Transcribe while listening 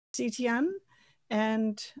CTN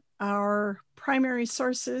and our primary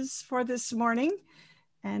sources for this morning.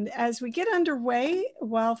 And as we get underway,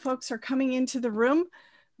 while folks are coming into the room,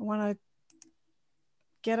 I want to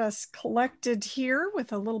get us collected here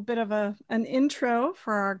with a little bit of an intro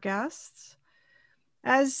for our guests.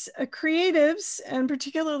 As creatives, and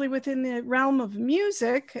particularly within the realm of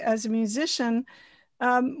music, as a musician,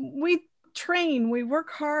 we train, we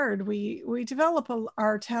work hard, we develop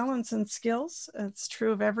our talents and skills. It's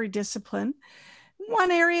true of every discipline.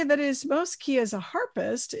 One area that is most key as a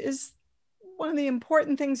harpist is one of the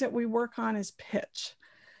important things that we work on is pitch.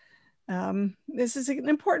 This is an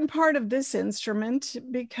important part of this instrument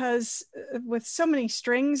because with so many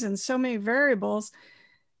strings and so many variables,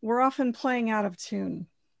 we're often playing out of tune.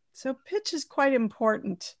 So pitch is quite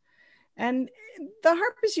important. And the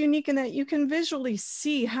harp is unique in that you can visually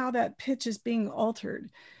see how that pitch is being altered.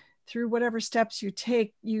 Through whatever steps you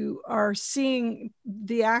take, you are seeing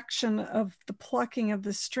the action of the plucking of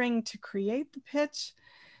the string to create the pitch.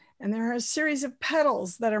 And there are a series of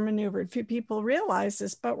pedals that are maneuvered. Few people realize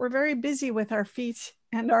this, but we're very busy with our feet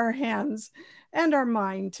and our hands and our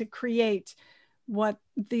mind to create what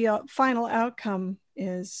the final outcome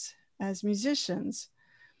is as musicians.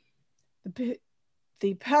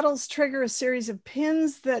 The pedals trigger a series of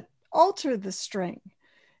pins that alter the string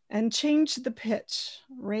and change the pitch,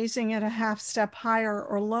 raising it a half step higher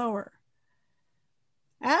or lower.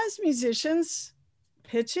 As musicians,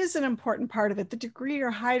 pitch is an important part of it, the degree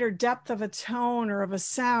or height or depth of a tone or of a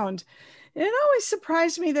sound. And it always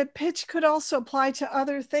surprised me that pitch could also apply to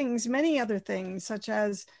other things, many other things, such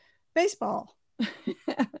as baseball.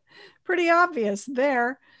 Pretty obvious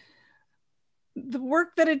there. The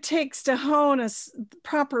work that it takes to hone a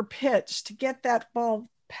proper pitch, to get that ball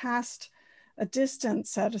past a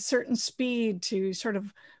distance at a certain speed, to sort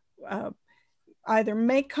of either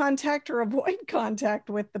make contact or avoid contact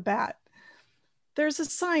with the bat. There's a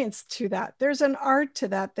science to that. There's an art to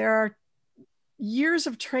that. There are years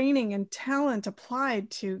of training and talent applied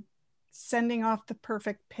to sending off the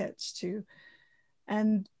perfect pitch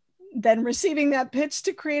and then receiving that pitch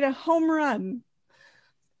to create a home run.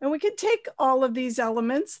 And we could take all of these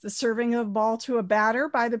elements, the serving of the ball to a batter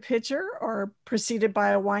by the pitcher or preceded by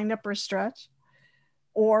a windup or stretch,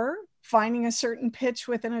 or finding a certain pitch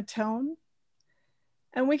within a tone.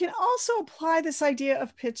 And we can also apply this idea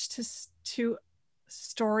of pitch to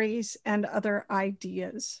stories and other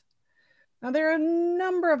ideas. Now, there are a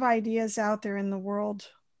number of ideas out there in the world,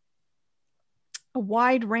 a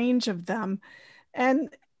wide range of them. And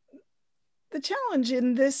the challenge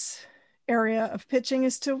in this area of pitching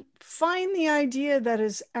is to find the idea that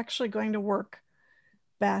is actually going to work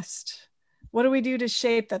best. What do we do to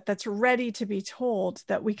shape that's ready to be told,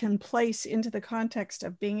 that we can place into the context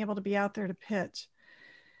of being able to be out there to pitch?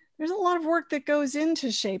 There's a lot of work that goes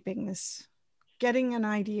into shaping this, getting an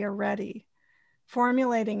idea ready,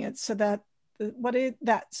 formulating it so that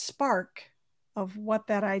that spark of what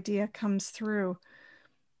that idea comes through.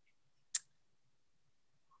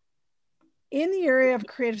 In the area of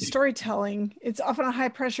creative storytelling, it's often a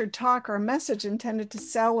high-pressured talk or a message intended to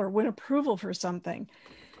sell or win approval for something.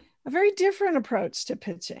 A very different approach to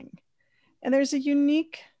pitching. And there's a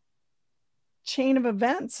unique chain of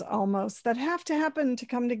events almost that have to happen to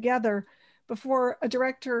come together before a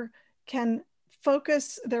director can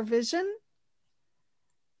focus their vision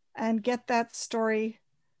and get that story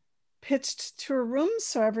pitched to a room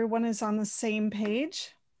so everyone is on the same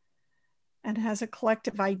page and has a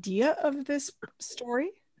collective idea of this story.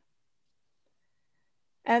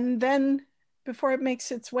 And then before it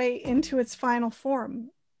makes its way into its final form.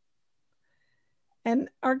 And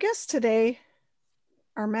our guests today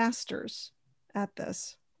are masters at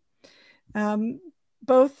this.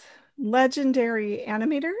 Both legendary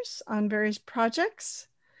animators on various projects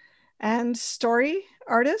and story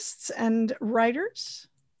artists and writers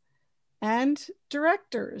and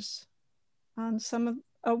directors on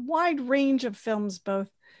a wide range of films,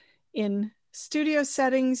 both in studio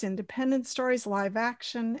settings, independent stories, live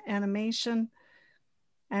action, animation.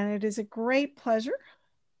 And it is a great pleasure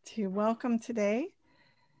to welcome today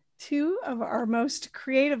two of our most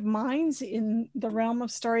creative minds in the realm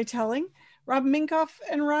of storytelling, Rob Minkoff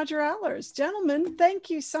and Roger Allers. Gentlemen,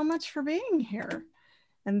 thank you so much for being here.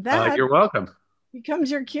 And that you're welcome.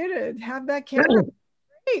 Becomes your cue to have that camera.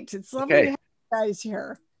 Great, it's lovely to have you guys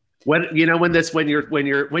here. When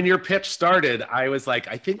your pitch started, I was like,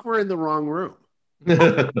 I think we're in the wrong room.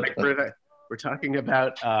 Like we're talking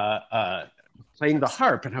about playing the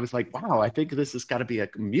harp, and I was like, wow, I think this has got to be a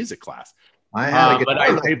music class. But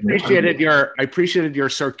I appreciated your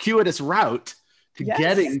circuitous route to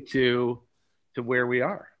getting to where we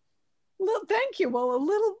are. Thank you. Well,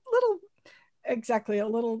 exactly, a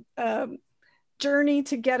little journey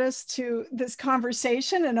to get us to this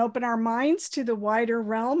conversation and open our minds to the wider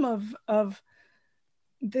realm of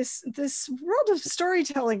this world of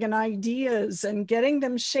storytelling and ideas, and getting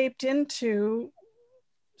them shaped into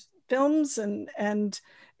films and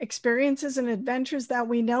experiences and adventures that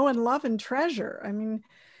we know and love and treasure. I mean,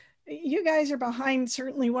 you guys are behind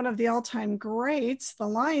certainly one of the all-time greats, The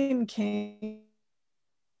Lion King.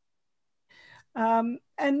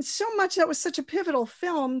 And so much that was such a pivotal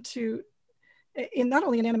film to, in not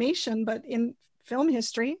only in animation, but in film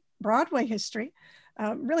history, Broadway history,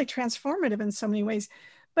 really transformative in so many ways.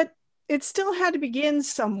 But it still had to begin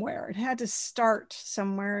somewhere. It had to start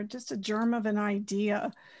somewhere, just a germ of an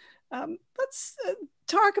idea. Let's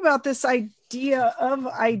talk about this idea of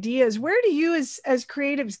ideas. Where do you as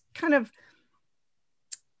creatives kind of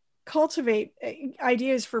cultivate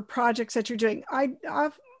ideas for projects that you're doing?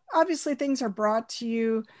 Obviously things are brought to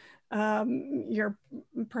you, you're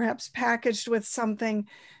perhaps packaged with something,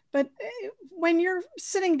 but when you're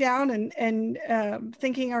sitting down and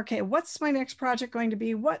thinking, okay, what's my next project going to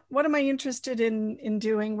be? What am I interested in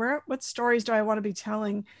doing? What stories do I want to be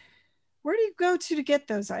telling? Where do you go to get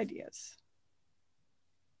those ideas?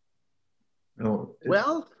 Oh,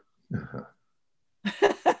 Well,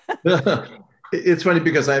 it's funny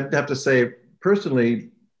because I have to say,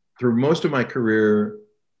 personally, through most of my career,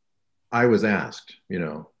 I was asked,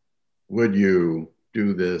 would you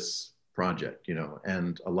do this project,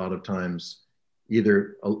 and a lot of times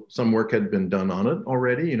either some work had been done on it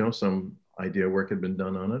already, some idea work had been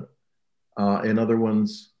done on it. In other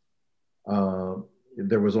ones,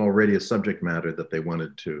 there was already a subject matter that they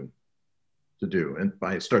wanted to do. And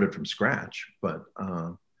I started from scratch, but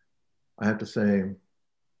I have to say,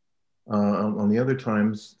 on the other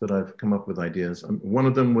times that I've come up with ideas, one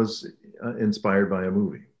of them was inspired by a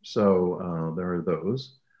movie. So there are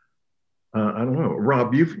those. I don't know,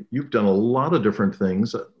 Rob, you've done a lot of different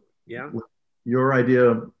things. Yeah. Your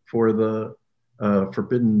idea for the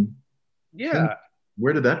Forbidden Yeah. King,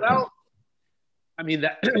 where did that come? I mean,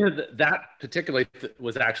 that that particularly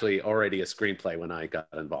was actually already a screenplay when I got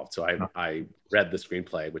involved. So I read the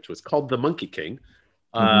screenplay, which was called The Monkey King.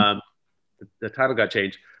 The title got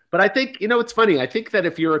changed. But I think, it's funny. I think that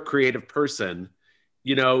if you're a creative person,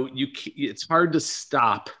 it's hard to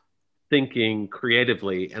stop thinking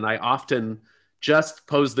creatively. And I often just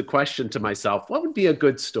pose the question to myself, what would be a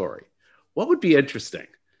good story? What would be interesting?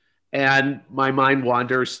 And my mind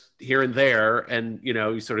wanders here and there, and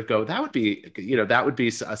you sort of go, that would be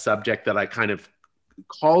a subject that I kind of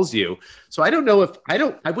calls you. So I don't know if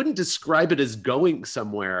I wouldn't describe it as going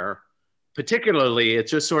somewhere particularly.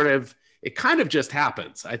 It's just sort of, it kind of just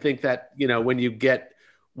happens. I think that when you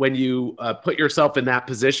put yourself in that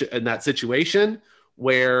position, in that situation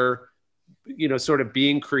where sort of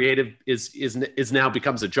being creative is now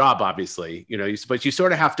becomes a job, obviously, but you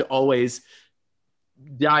sort of have to always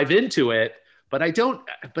dive into it. But I don't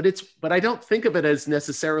think of it as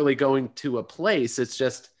necessarily going to a place. It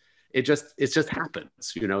just happens.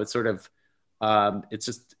 It's sort of it's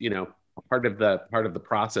just part of the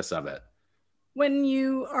process of it. When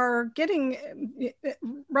you are getting,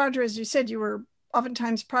 Roger, as you said,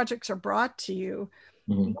 oftentimes projects are brought to you.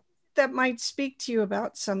 Mm-hmm. That might speak to you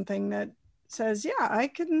about something that says, yeah, I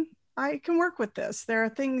can work with this. There are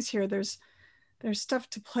things here. There's stuff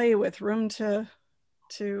to play with, room to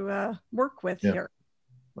work with here.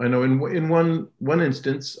 I know in one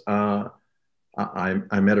instance, I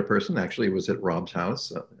met a person, actually it was at Rob's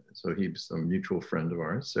house. So he's a mutual friend of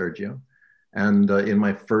ours, Sergio. And in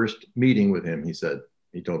my first meeting with him,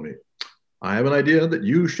 he told me, I have an idea that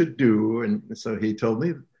you should do. And so he told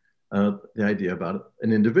me the idea about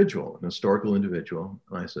an individual, an historical individual.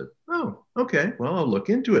 And I said, oh, okay, well, I'll look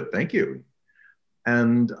into it. Thank you.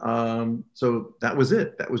 And so that was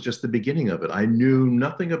it. That was just the beginning of it. I knew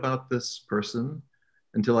nothing about this person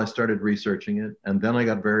until I started researching it. And then I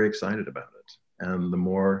got very excited about it. And the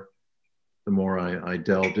more I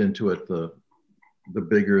delved into it, the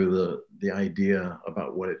bigger the idea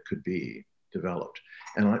about what it could be developed.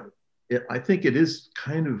 And I think it is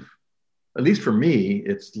kind of, at least for me,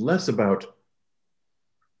 it's less about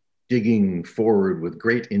digging forward with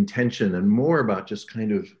great intention and more about just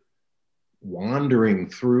kind of wandering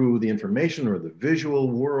through the information or the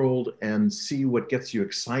visual world and see what gets you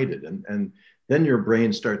excited. And then your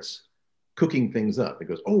brain starts cooking things up. It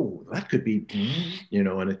goes, oh, that could be,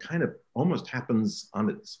 and it kind of almost happens on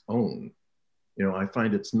its own. I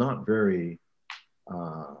find it's not very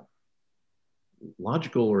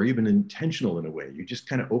logical or even intentional in a way. You just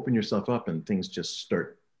kind of open yourself up and things just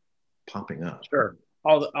start popping up. Sure.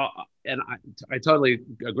 And I totally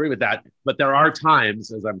agree with that. But there are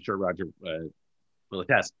times, as I'm sure Roger will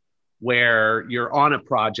attest, where you're on a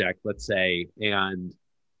project, let's say, and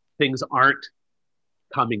things aren't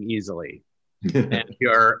coming easily, and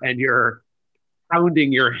you're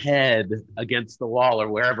pounding your head against the wall or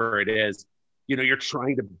wherever it is. You're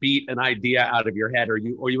trying to beat an idea out of your head, or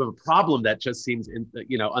you have a problem that just seems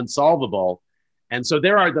unsolvable. And so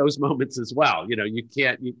there are those moments as well.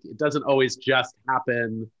 It doesn't always just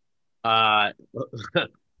happen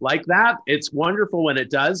like that. It's wonderful when it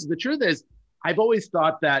does. The truth is, I've always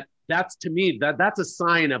thought that that's a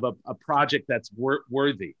sign of a project that's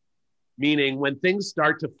worthy. Meaning when things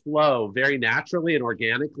start to flow very naturally and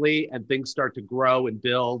organically, and things start to grow and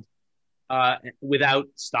build without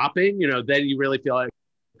stopping, then you really feel like,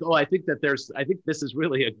 oh, I think this is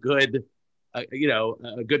really a good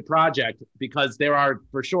project, because there are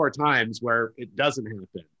for sure times where it doesn't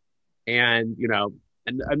happen. And,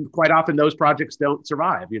 and quite often those projects don't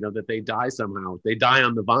survive, that they die somehow. They die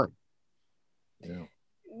on the vine. Yeah.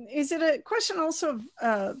 Is it a question also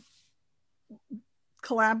of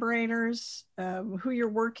collaborators, who you're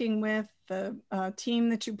working with, the team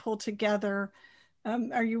that you pull together?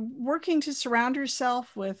 Are you working to surround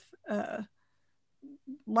yourself with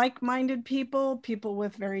like-minded people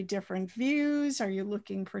with very different views? Are you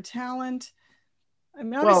looking for talent? I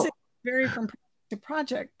mean, obviously, it vary from project to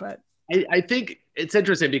project, but I think it's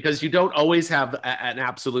interesting because you don't always have an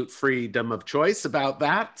absolute freedom of choice about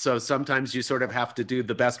that. So sometimes you sort of have to do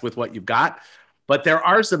the best with what you've got. But there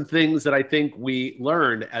are some things that I think we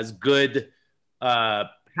learned as good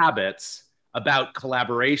habits about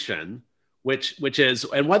collaboration, which is,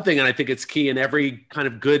 and one thing, and I think it's key in every kind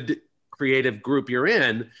of good creative group you're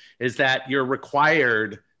in, is that you're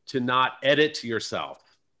required to not edit yourself,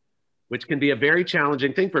 which can be a very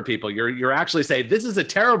challenging thing for people. You're actually saying, this is a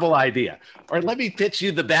terrible idea, or let me pitch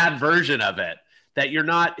you the bad version of it. That you're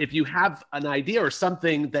not, if you have an idea or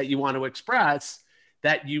something that you want to express,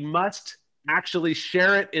 that you must actually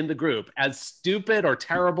share it in the group, as stupid or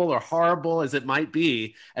terrible or horrible as it might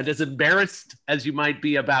be, and as embarrassed as you might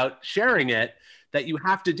be about sharing it, that you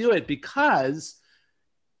have to do it, because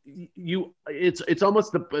it's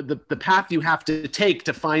almost the path you have to take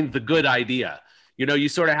to find the good idea. You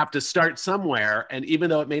sort of have to start somewhere, and even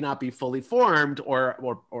though it may not be fully formed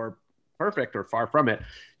or perfect or far from it,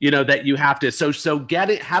 that you have to. So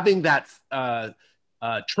having that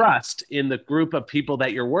trust in the group of people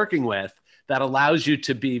that you're working with, that allows you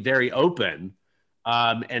to be very open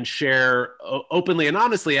and share openly and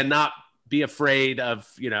honestly, and not be afraid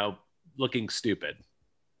of looking stupid.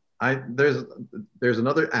 There's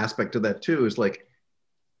another aspect to that too, is like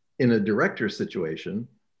in a director situation,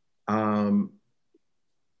 I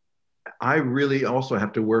really also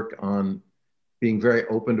have to work on being very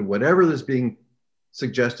open to whatever is being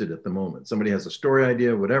suggested at the moment. Somebody has a story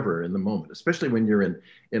idea, whatever, in the moment, especially when you're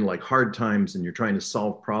in like hard times and you're trying to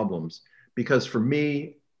solve problems. Because for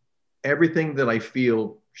me, everything that I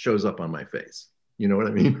feel shows up on my face. You know what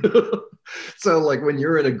I mean? So like when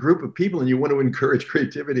you're in a group of people and you want to encourage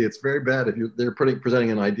creativity, it's very bad if they're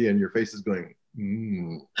presenting an idea and your face is going,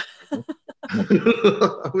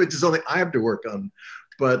 which is something I have to work on.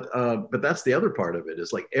 But that's the other part of it,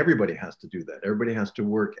 is like everybody has to do that. Everybody has to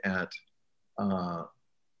work at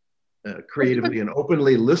creatively and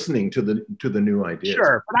openly listening to the new ideas.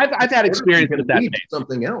 Sure, but I've had experience with that.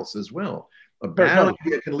 Something else as well. A bad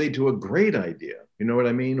idea can lead to a great idea. You know what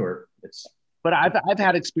I mean? Or it's. But I've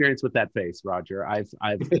had experience with that face, Roger.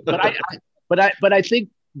 But I think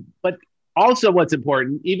also what's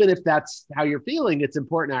important, even if that's how you're feeling, it's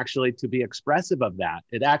important actually to be expressive of that.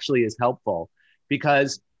 It actually is helpful,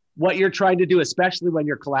 because what you're trying to do, especially when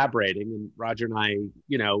you're collaborating, and Roger and I,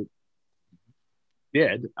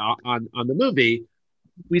 did on the movie,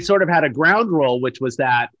 we sort of had a ground rule, which was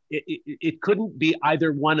that it couldn't be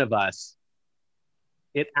either one of us.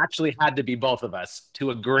 It actually had to be both of us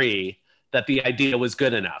to agree that the idea was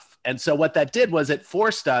good enough. And so what that did was it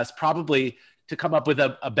forced us probably to come up with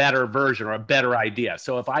a better version or a better idea.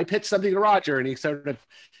 So if I pitched something to Roger and he sort of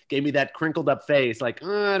gave me that crinkled up face, like,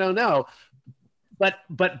 I don't know. But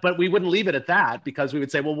we wouldn't leave it at that, because we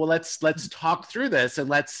would say, well, let's talk through this and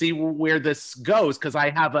let's see where this goes. Because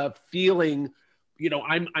I have a feeling,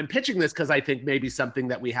 I'm pitching this because I think maybe something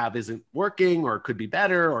that we have isn't working or could be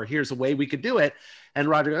better, or here's a way we could do it. And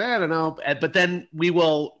Roger, I don't know. But then we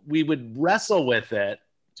would wrestle with it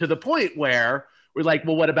to the point where we're like,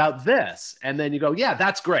 well, what about this? And then you go, yeah,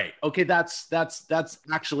 that's great. Okay, that's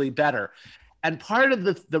actually better. And part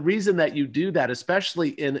of the reason that you do that, especially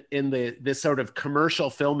in this sort of commercial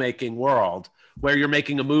filmmaking world, where you're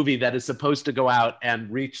making a movie that is supposed to go out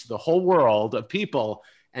and reach the whole world of people,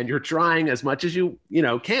 and you're trying as much as you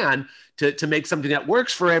can to make something that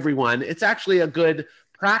works for everyone, it's actually a good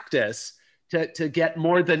practice to get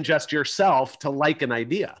more than just yourself to like an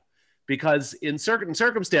idea. Because in certain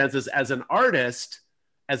circumstances, as an artist,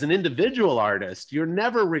 as an individual artist, you're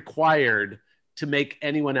never required to make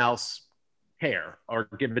anyone else care or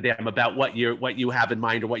give a damn about what you have in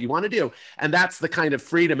mind or what you want to do. And that's the kind of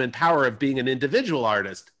freedom and power of being an individual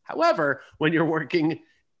artist. However, when you're working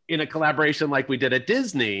in a collaboration like we did at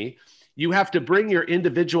Disney, you have to bring your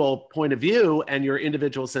individual point of view and your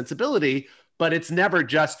individual sensibility, but it's never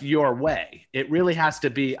just your way. It really has to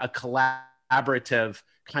be a collaborative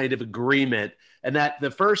kind of agreement. And that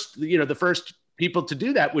the first people to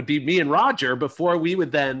do that would be me and Roger before we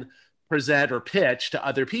would then present or pitch to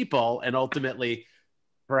other people, and ultimately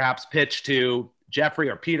perhaps pitch to Jeffrey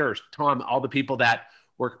or Peter or Tom, all the people that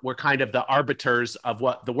were kind of the arbiters of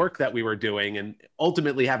what the work that we were doing, and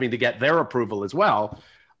ultimately having to get their approval as well.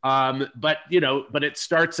 But it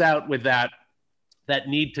starts out with that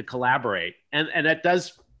need to collaborate, and it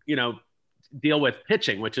does deal with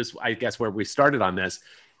pitching, which is, I guess, where we started on this,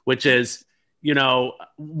 which is,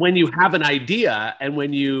 when you have an idea and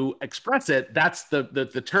when you express it, that's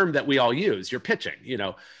the term that we all use. You're pitching,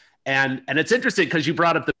 and it's interesting because you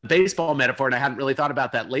brought up the baseball metaphor, and I hadn't really thought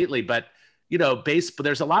about that lately, but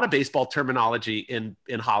there's a lot of baseball terminology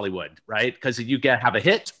in Hollywood, right? Because you have a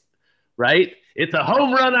hit, right? It's a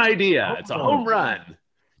home run idea. It's a home run,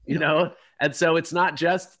 and so it's not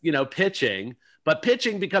just pitching, but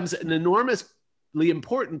pitching becomes an enormously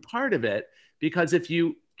important part of it, because if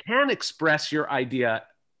you can express your idea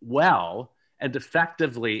well and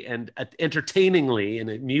effectively and entertainingly and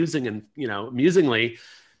amusingly,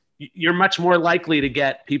 you're much more likely to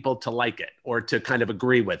get people to like it or to kind of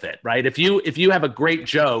agree with it, right? If you have a great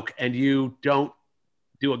joke and you don't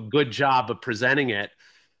do a good job of presenting it,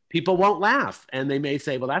 people won't laugh, and they may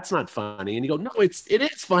say, well, that's not funny. And you go, no, it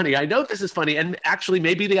is funny. I know this is funny. And actually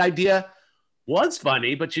maybe the idea was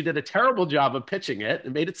funny, but you did a terrible job of pitching it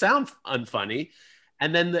and made it sound unfunny.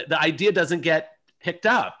 And then the idea doesn't get picked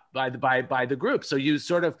up by the group. So you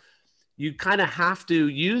kind of have to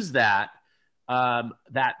use that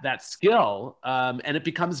skill, and it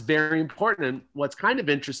becomes very important. And what's kind of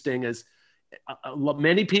interesting is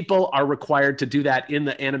many people are required to do that in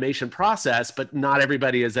the animation process, but not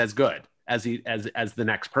everybody is as good as the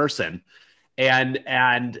next person.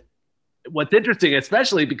 And what's interesting,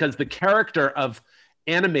 especially because the character of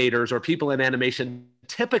animators or people in animation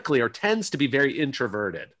typically tends to be very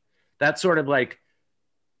introverted. That's sort of like,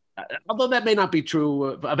 although that may not be true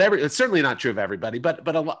of it's certainly not true of everybody, but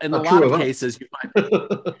in a lot of cases, you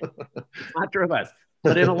find not true of us,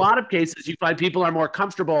 but in a lot of cases, you find people are more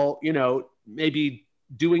comfortable, maybe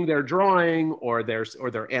doing their drawing or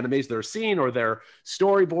their animation, their scene or their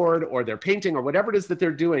storyboard or their painting or whatever it is that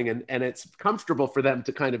they're doing. And it's comfortable for them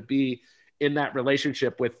to kind of be in that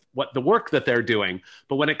relationship with what the work that they're doing.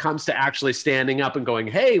 But when it comes to actually standing up and going,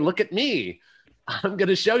 hey, look at me, I'm going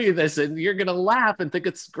to show you this, and you're going to laugh and think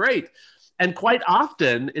it's great. And quite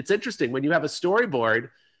often, it's interesting when you have a storyboard,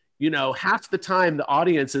 half the time the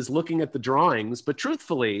audience is looking at the drawings, but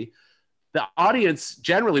truthfully, the audience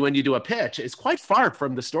generally, when you do a pitch, is quite far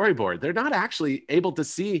from the storyboard. They're not actually able to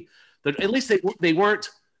see at least they weren't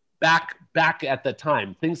back at the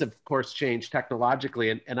time. Things have, of course, changed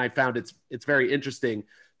technologically, and I found it's very interesting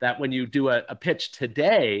that when you do a pitch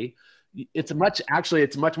today, it's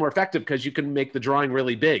much more effective because you can make the drawing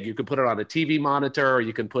really big. You can put it on a TV monitor, or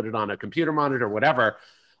you can put it on a computer monitor, or whatever,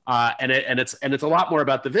 and it's a lot more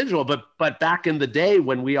about the visual. But back in the day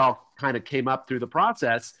when we all kind of came up through the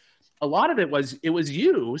process, a lot of it was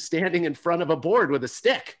you standing in front of a board with a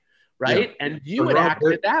stick, right? Yeah. And you would act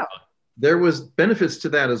it out. There was benefits to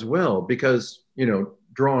that as well, because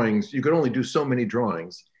drawings, you could only do so many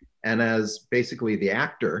drawings, and as basically the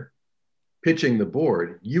actor pitching the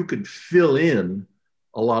board, you could fill in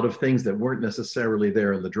a lot of things that weren't necessarily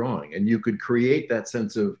there in the drawing, and you could create that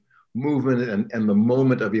sense of movement and the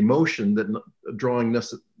moment of emotion that a drawing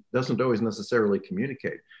doesn't always necessarily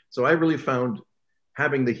communicate. So I really found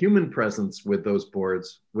having the human presence with those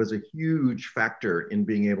boards was a huge factor in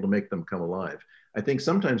being able to make them come alive. I think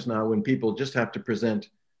sometimes now when people just have to present,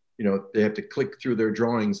 they have to click through their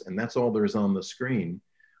drawings and that's all there's on the screen,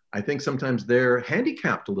 I think sometimes they're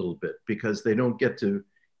handicapped a little bit because they don't get to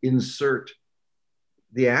insert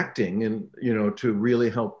the acting and, to really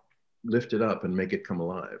help lift it up and make it come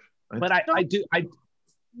alive. I do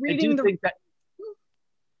think that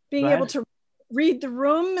being able to read read the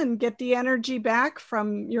room and get the energy back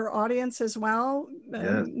from your audience as well?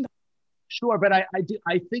 Yes. Sure, but I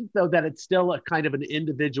think though that it's still a kind of an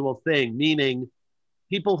individual thing, meaning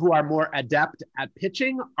people who are more adept at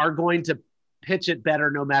pitching are going to pitch it better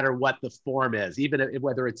no matter what the form is, even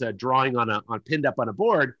whether it's a drawing on pinned up on a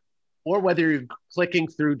board, or whether you're clicking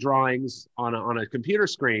through drawings on a computer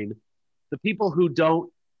screen. The people who don't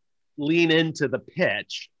lean into the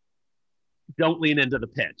pitch don't lean into the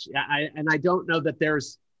pitch. I don't know that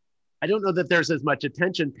there's as much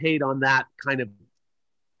attention paid on that kind of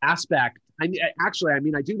aspect. I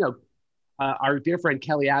do know our dear friend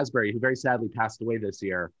Kelly Asbury, who very sadly passed away this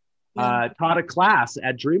year, taught a class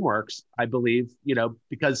at DreamWorks, I believe,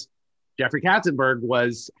 because Jeffrey Katzenberg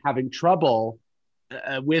was having trouble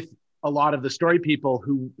with a lot of the story people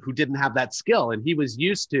who didn't have that skill. And he was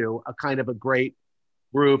used to a kind of a great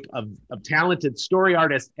group of talented story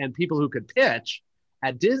artists and people who could pitch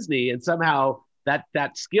at Disney. And somehow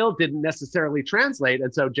that skill didn't necessarily translate.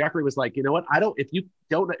 And so Jeffrey was like, you know what?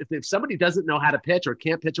 If somebody doesn't know how to pitch or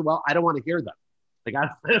can't pitch it well, I don't want to hear them. Like, I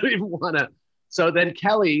don't even want to. So then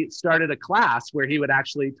Kelly started a class where he would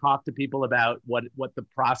actually talk to people about what the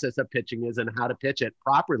process of pitching is and how to pitch it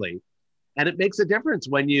properly. And it makes a difference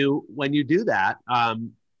when you do that. I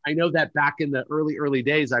know that back in the early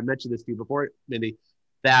days, I mentioned this to you before, Mindy,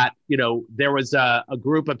 that there was a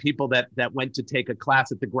group of people that went to take a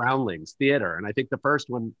class at the Groundlings Theater. And I think the first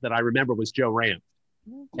one that I remember was Joe Ranft.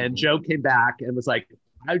 And Joe came back and was like,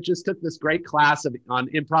 I just took this great class on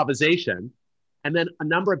improvisation. And then a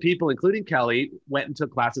number of people, including Kelly, went and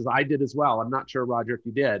took classes. I did as well. I'm not sure, Roger, if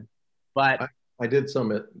you did, but I did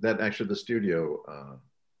some at that, actually, the studio.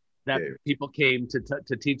 That people came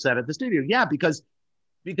to teach that at the studio. Yeah, because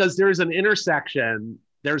there's an intersection.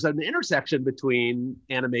 There's an intersection between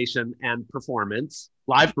animation and performance,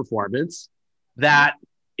 live performance, that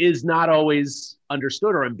is not always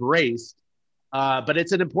understood or embraced, but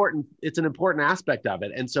it's an important aspect of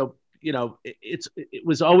it. And so, it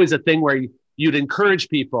was always a thing where you'd encourage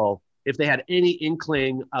people, if they had any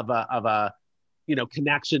inkling of a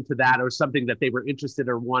connection to that or something that they were interested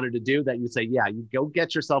or wanted to do, that you say, yeah, you go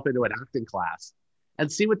get yourself into an acting class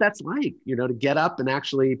and see what that's like, to get up and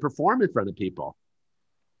actually perform in front of people.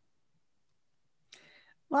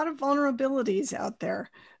 A lot of vulnerabilities out there.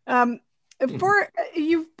 Rob,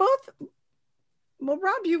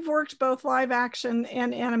 you've worked both live action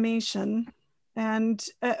and animation, and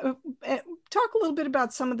talk a little bit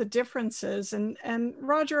about some of the differences. And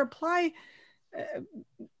Roger, apply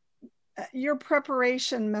your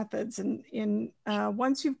preparation methods in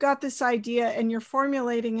once you've got this idea and you're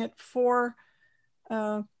formulating it for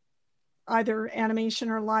either animation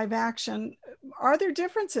or live action. Are there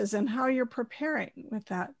differences in how you're preparing with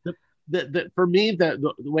that? For me,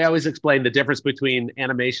 the way I always explain the difference between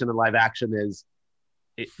animation and live action is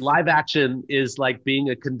live action is like being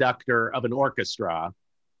a conductor of an orchestra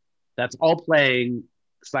that's all playing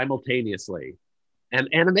simultaneously. And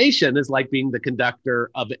animation is like being the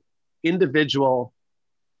conductor of individual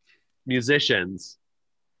musicians,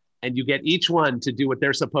 and you get each one to do what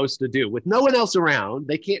they're supposed to do with no one else around.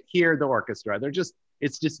 They can't hear the orchestra.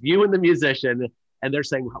 It's just you and the musician, and they're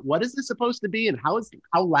saying, what is this supposed to be? And how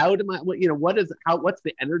loud am I? What's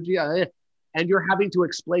the energy? And you're having to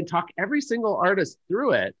talk every single artist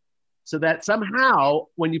through it, so that somehow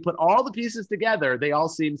when you put all the pieces together, they all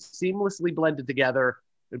seem seamlessly blended together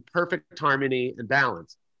in perfect harmony and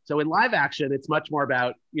balance. So in live action, it's much more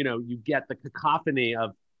about, you get the cacophony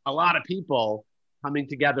of a lot of people coming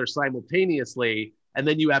together simultaneously, and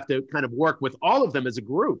then you have to kind of work with all of them as a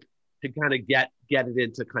group to kind of get it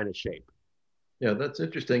into kind of shape. Yeah, that's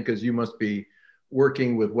interesting, because you must be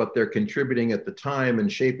working with what they're contributing at the time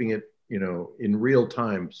and shaping it, in real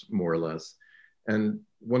time, more or less. And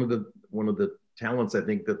one of the talents I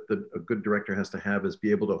think that a good director has to have is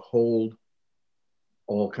be able to hold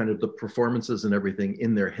all kind of the performances and everything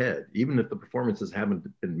in their head, even if the performances haven't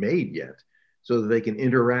been made yet, so that they can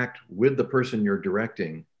interact with the person you're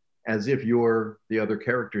directing as if you're the other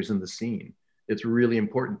characters in the scene. It's really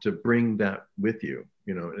important to bring that with you,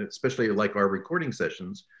 especially like our recording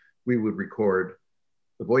sessions. We would record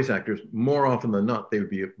the voice actors. More often than not, they would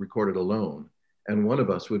be recorded alone. And one of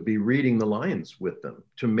us would be reading the lines with them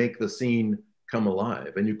to make the scene come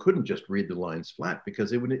alive. And you couldn't just read the lines flat,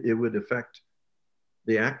 because it would affect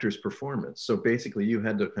the actor's performance. So basically you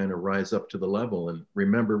had to kind of rise up to the level and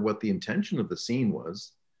remember what the intention of the scene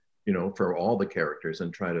was, for all the characters,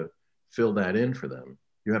 and try to fill that in for them.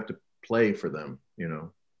 You have to play for them,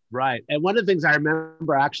 Right. And one of the things I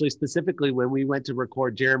remember actually specifically when we went to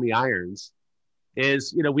record Jeremy Irons,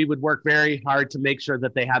 is, you know, we would work very hard to make sure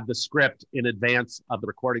that they had the script in advance of the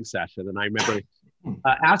recording session. And I remember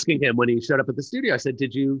asking him when he showed up at the studio, I said,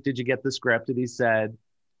 did you get the script? And he said,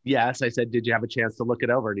 yes. I said, did you have a chance to look it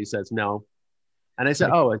over? And he says, no. And I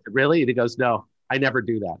said, oh, really? And he goes, no, I never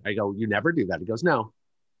do that. I go, you never do that? He goes, no.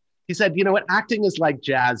 He said, you know what? Acting is like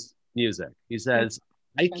jazz music. He says,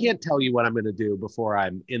 I can't tell you what I'm going to do before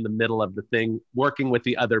I'm in the middle of the thing, working with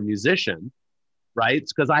the other musician, right?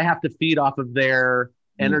 Because I have to feed off of their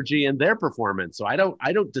energy and their performance. So I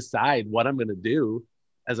don't decide what I'm going to do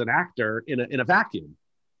as an actor in a vacuum.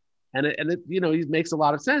 And it, you know, it makes a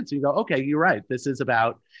lot of sense. You go, okay, you're right. This is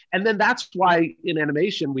about, and then that's why in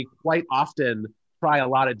animation, we quite often try a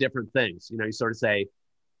lot of different things. You know, you sort of say,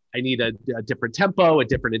 I need a different tempo, a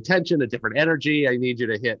different intention, a different energy. I need you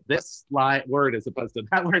to hit this word as opposed to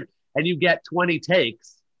that word. And you get 20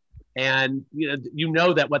 takes. And you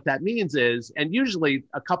know that what that means is, and usually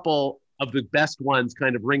a couple of the best ones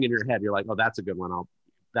kind of ring in your head. You're like, oh, that's a good one.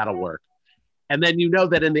 That'll work. And then you know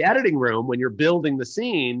that in the editing room, when you're building the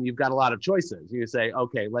scene, you've got a lot of choices. You say,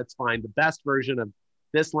 okay, let's find the best version of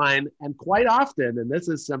this line. And quite often, and this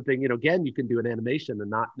is something, again, you can do in animation and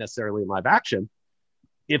not necessarily in live action.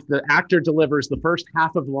 If the actor delivers the first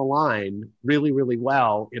half of the line really, really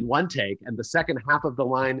well in one take and the second half of the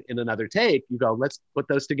line in another take, you go, let's put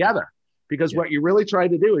those together. Because what you're really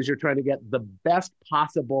trying to do is you're trying to get the best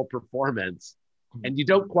possible performance. And you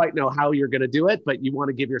don't quite know how you're going to do it, but you want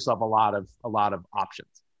to give yourself a lot of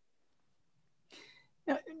options.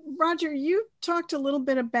 Roger, you talked a little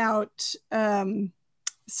bit about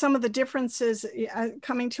some of the differences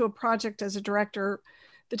coming to a project as a director,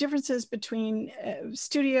 the differences between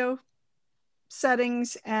studio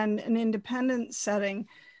settings and an independent setting.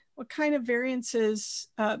 What kind of variances,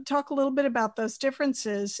 talk a little bit about those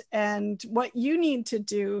differences and what you need to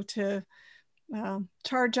do to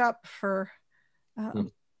charge up for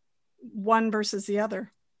one versus the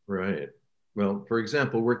other. Right. Well, for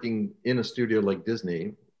example, working in a studio like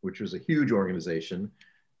Disney, which was a huge organization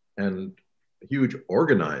and a huge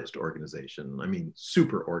organized organization. I mean,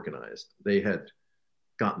 super organized. They had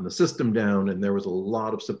gotten the system down and there was a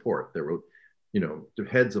lot of support. There were, the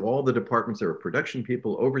heads of all the departments, there were production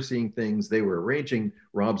people overseeing things. They were arranging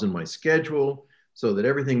Rob's and my schedule so that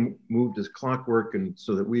everything moved as clockwork and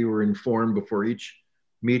so that we were informed before each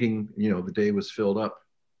meeting, the day was filled up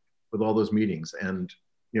with all those meetings. And,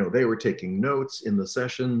 they were taking notes in the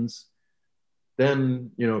sessions.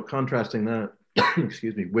 Then, contrasting that,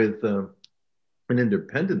 excuse me, with an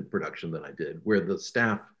independent production that I did where the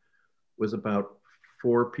staff was about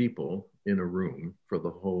 4 people in a room for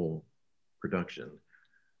the whole production.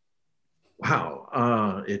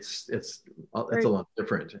 Wow, it's a lot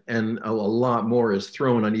different, and a lot more is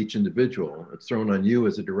thrown on each individual. It's thrown on you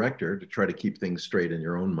as a director to try to keep things straight in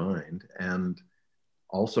your own mind, and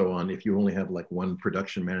also on if you only have like one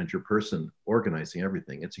production manager person organizing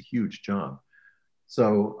everything. It's a huge job.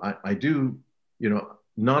 So I do,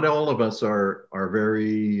 not all of us are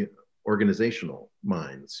very organizational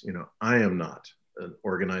minds. I am not an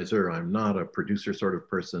organizer. I'm not a producer sort of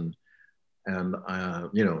person. And,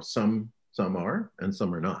 some are and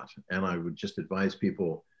some are not. And I would just advise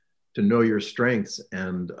people to know your strengths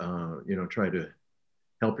and, try to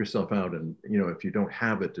help yourself out. And, if you don't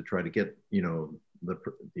have it, to try to get,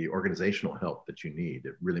 the organizational help that you need.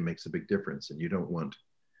 It really makes a big difference. And you don't want,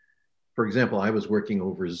 for example, I was working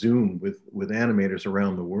over Zoom with animators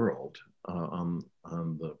around the world on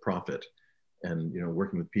the Prophet, and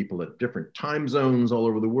working with people at different time zones all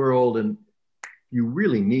over the world. And you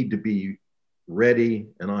really need to be ready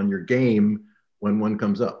and on your game when one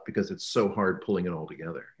comes up, because it's so hard pulling it all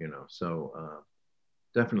together. So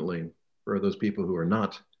definitely for those people who are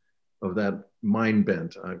not of that mind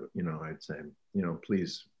bent, I'd say,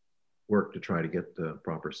 please work to try to get the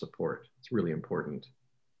proper support. It's really important.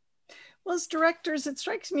 Well, as directors, it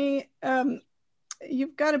strikes me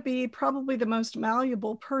you've got to be probably the most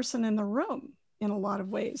malleable person in the room in a lot of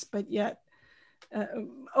ways, but yet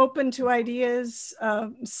open to ideas,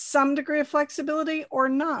 some degree of flexibility or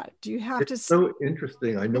not. Do you have it's so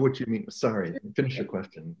interesting. I know what you mean. Sorry, finish your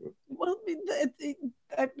question. Well,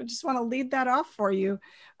 I just want to lead that off for you.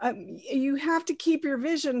 You have to keep your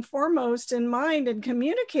vision foremost in mind and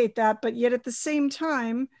communicate that, but yet at the same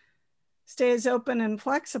time, stay as open and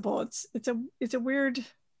flexible. It's a weird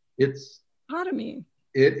dichotomy.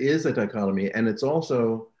 It is a dichotomy, and it's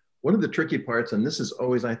also one of the tricky parts, and this is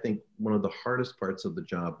always, I think, one of the hardest parts of the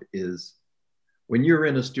job, is when you're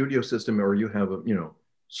in a studio system or you have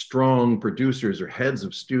strong producers or heads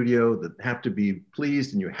of studio that have to be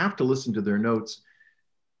pleased and you have to listen to their notes.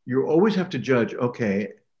 You always have to judge, okay,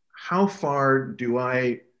 how far do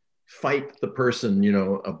I fight the person,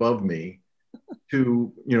 above me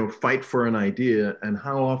to, fight for an idea. And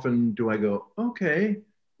how often do I go, okay,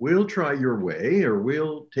 we'll try your way, or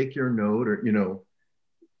we'll take your note, or,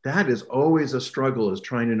 that is always a struggle, is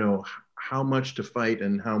trying to know how much to fight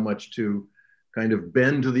and how much to kind of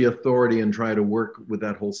bend to the authority and try to work with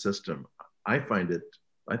that whole system. I find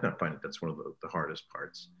that's one of the hardest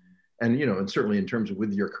parts. And, and certainly in terms of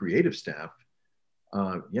with your creative staff,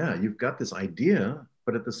 you've got this idea,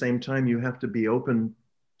 but at the same time, you have to be open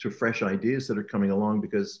to fresh ideas that are coming along,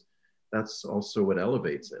 because that's also what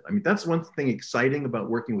elevates it. I mean, that's one thing exciting about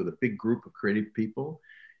working with a big group of creative people,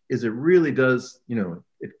 is it really does,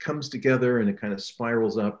 it comes together and it kind of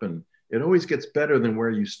spirals up, and it always gets better than where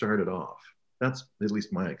you started off. That's at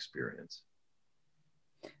least my experience.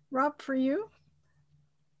 Rob, for you?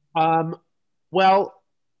 Well,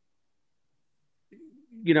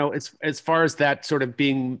 as far as that sort of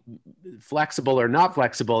being flexible or not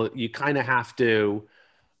flexible, you kind of have to,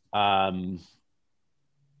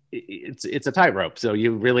 it's a tightrope. So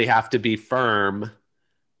you really have to be firm,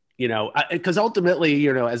 because ultimately,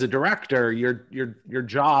 as a director, your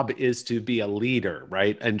job is to be a leader,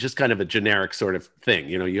 right? And just kind of a generic sort of thing.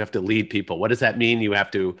 You have to lead people. What does that mean? You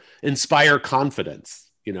have to inspire confidence.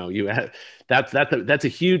 That's a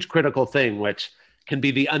huge critical thing, which can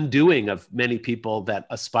be the undoing of many people that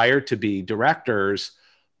aspire to be directors,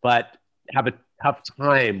 but have a tough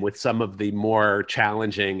time with some of the more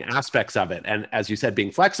challenging aspects of it. And as you said,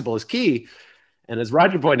 being flexible is key. And as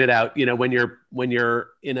Roger pointed out, when you're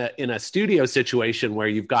in a studio situation where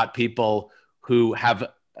you've got people who have,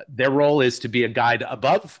 their role is to be a guide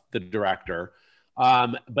above the director,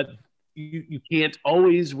 but you can't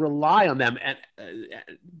always rely on them and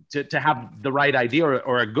to have the right idea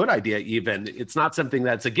or a good idea. Even it's not something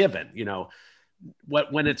that's a given.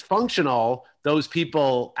 When it's functional, those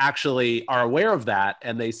people actually are aware of that,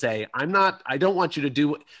 and they say, I don't want you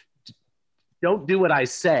to don't do what I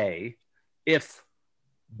say, if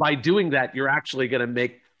by doing that you're actually going to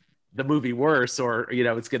make the movie worse, or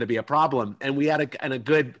it's going to be a problem. And we had a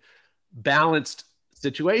good balanced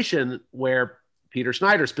situation where Peter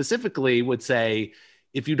Schneider specifically would say,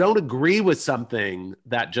 if you don't agree with something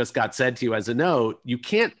that just got said to you as a note, you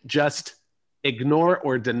can't just ignore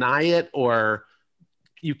or deny it, or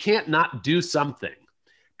you can't not do something,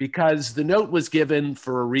 because the note was given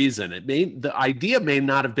for a reason. The idea may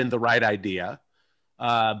not have been the right idea,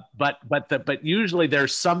 but usually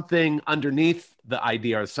there's something underneath the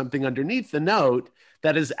idea or something underneath the note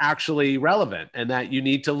that is actually relevant and that you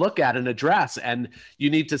need to look at and address. And you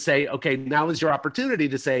need to say, okay, now is your opportunity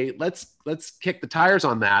to say, let's kick the tires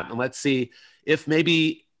on that, and let's see if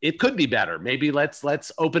maybe it could be better. Maybe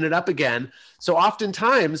let's open it up again. So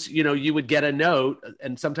oftentimes, you would get a note,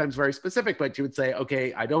 and sometimes very specific, but you would say,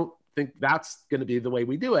 okay, I don't think that's going to be the way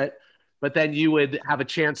we do it. But then you would have a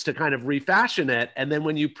chance to kind of refashion it. And then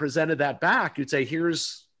when you presented that back, you'd say,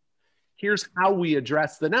 here's how we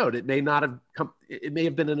address the note. It may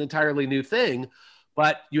have been an entirely new thing,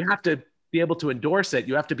 but you have to be able to endorse it.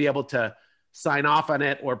 You have to be able to sign off on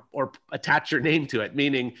it or attach your name to it.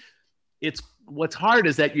 Meaning, what's hard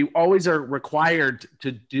is that you always are required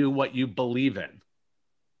to do what you believe in,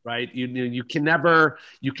 right? You can never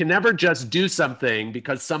just do something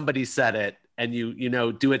because somebody said it, and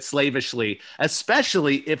you do it slavishly,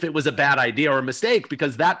 especially if it was a bad idea or a mistake,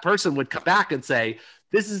 because that person would come back and say,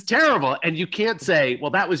 this is terrible. And you can't say,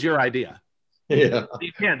 well, that was your idea. Yeah.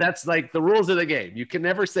 You can't. That's like the rules of the game. You can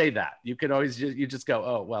never say that. You can always just go,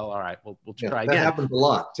 oh, well, all right, we'll try again. That happens a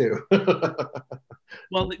lot too.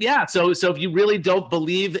 Well, yeah. So if you really don't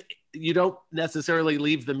believe, you don't necessarily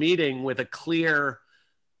leave the meeting with a clear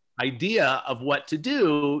idea of what to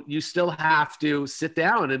do. You still have to sit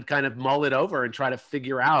down and kind of mull it over and try to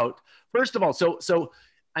figure out, first of all, so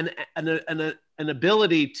an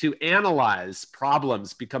ability to analyze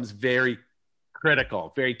problems becomes very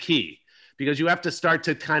critical, very key, because you have to start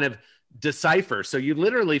to kind of decipher. So you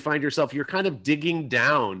literally find yourself, you're kind of digging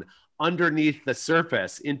down underneath the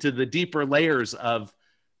surface into the deeper layers of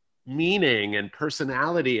meaning and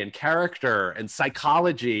personality and character and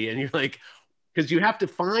psychology. And you're like, because you have to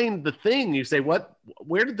find the thing. You say,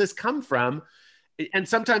 where did this come from? And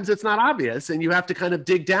sometimes it's not obvious, and you have to kind of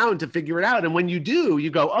dig down to figure it out. And when you do,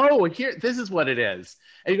 you go, oh, here, this is what it is.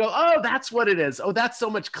 And you go, oh, that's what it is. Oh, that's so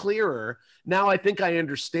much clearer. Now I think I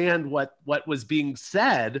understand what was being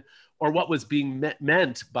said or what was being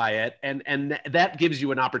meant by it. And that gives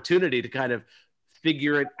you an opportunity to kind of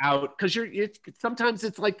figure it out. Because sometimes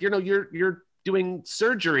it's like, you're doing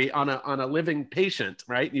surgery on a living patient,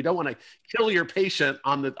 right? You don't want to kill your patient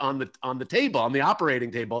on the table, on the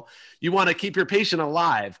operating table. You want to keep your patient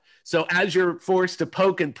alive. So as you're forced to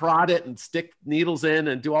poke and prod it and stick needles in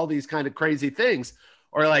and do all these kind of crazy things,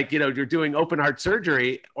 or like, you're doing open heart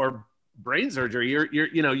surgery or brain surgery,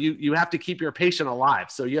 you have to keep your patient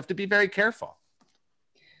alive. So you have to be very careful.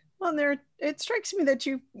 Well, it strikes me that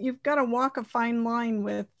you've got to walk a fine line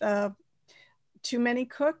with too many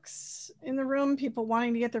cooks in the room, people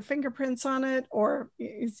wanting to get their fingerprints on it, or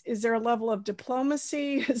is there a level of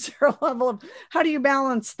diplomacy? Is there a level of, how do you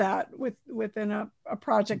balance that within a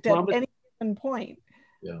project at any given point?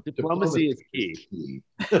 Yeah, diplomacy is key.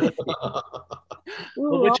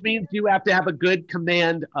 Well, which means you have to have a good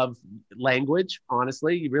command of language.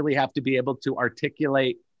 Honestly, you really have to be able to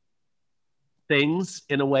articulate things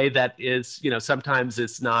in a way that is, sometimes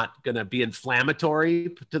it's not going to be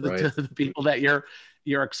inflammatory to the people that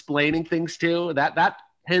you're explaining things to. That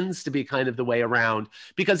tends to be kind of the way around,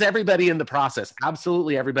 because everybody in the process,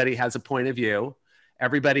 absolutely everybody has a point of view.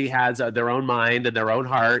 Everybody has their own mind and their own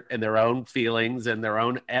heart and their own feelings and their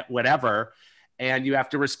own whatever. And you have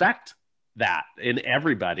to respect that in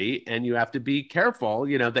everybody. And you have to be careful,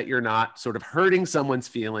 that you're not sort of hurting someone's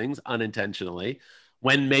feelings unintentionally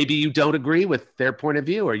when maybe you don't agree with their point of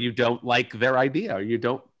view, or you don't like their idea, or you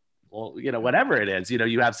don't, whatever it is,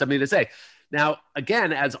 you have something to say. Now,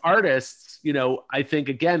 again, as artists, I think,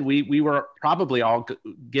 again, we were probably all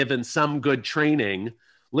given some good training,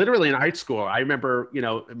 literally in high school. I remember,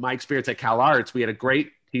 in my experience at Cal Arts, we had a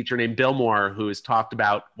great teacher named Bill Moore, who is talked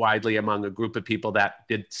about widely among a group of people that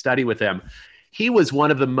did study with him. He was one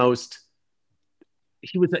of the most,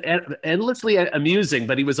 he was endlessly amusing,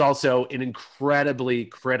 but he was also an incredibly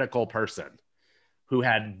critical person who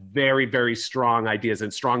had very, very strong ideas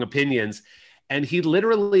and strong opinions. And he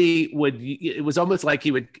literally it was almost like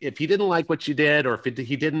he would, if he didn't like what you did, or if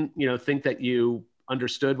he didn't, think that you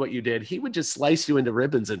understood what you did, he would just slice you into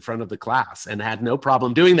ribbons in front of the class and had no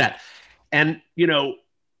problem doing that. And,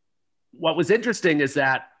 what was interesting is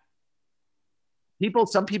that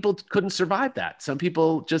some people couldn't survive that. Some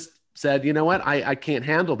people just said, you know what, I can't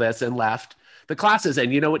handle this, and left the classes.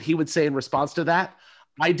 And you know what he would say in response to that?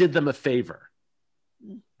 I did them a favor.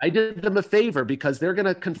 I did them a favor, because they're going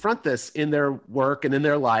to confront this in their work and in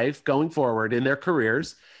their life going forward in their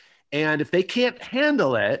careers. And if they can't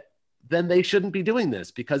handle it, then they shouldn't be doing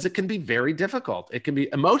this, because it can be very difficult. It can be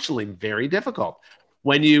emotionally very difficult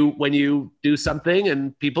when you do something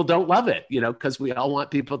and people don't love it, because we all want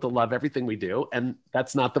people to love everything we do. And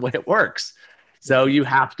that's not the way it works. So you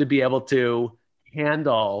have to be able to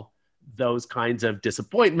handle those kinds of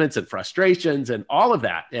disappointments and frustrations and all of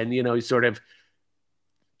that. And, you sort of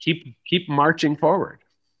keep marching forward.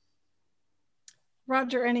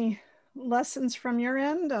 Roger, any lessons from your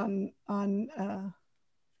end on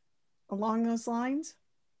along those lines?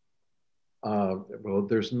 Well,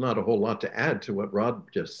 there's not a whole lot to add to what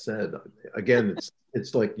Rob just said. Again,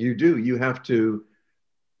 it's like you have to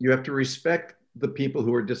respect the people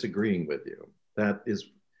who are disagreeing with you. That is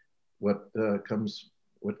what comes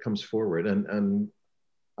forward. And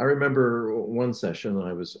I remember one session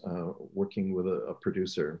I was working with a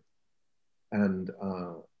producer, and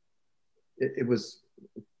it was,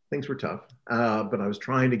 things were tough, but I was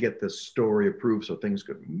trying to get this story approved so things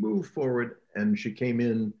could move forward. And she came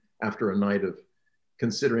in after a night of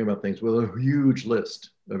considering about things with a huge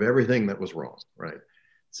list of everything that was wrong, right?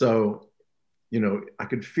 So, I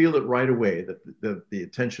could feel it right away that the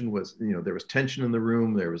attention was, there was tension in the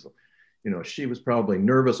room. There was, she was probably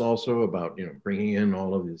nervous also about, bringing in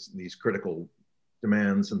all of these critical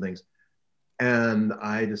demands and things. And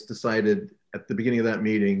I just decided at the beginning of that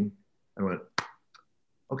meeting, I went,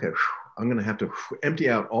 okay, I'm going to have to empty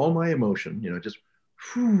out all my emotion, just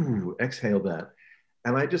exhale that.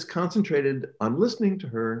 And I just concentrated on listening to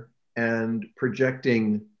her and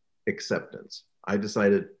projecting acceptance. I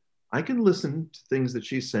decided I can listen to things that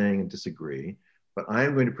she's saying and disagree, but I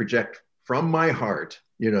am going to project from my heart,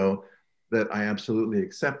 that I absolutely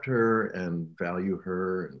accept her and value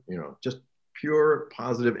her, just pure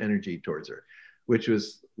positive energy towards her, which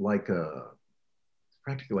was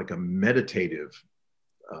practically like a meditative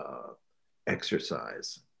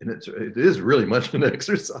exercise. And it is really much an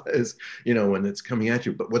exercise, when it's coming at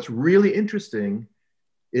you. But what's really interesting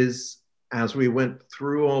is, as we went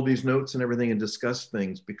through all these notes and everything and discussed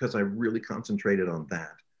things, because I really concentrated on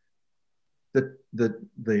that,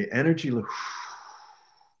 the energy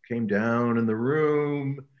came down in the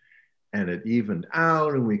room, and it evened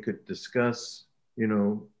out, and we could discuss,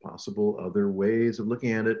 possible other ways of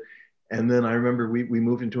looking at it. And then I remember we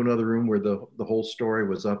moved into another room where the whole story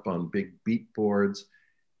was up on big beat boards.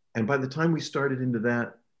 And by the time we started into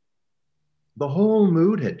that, the whole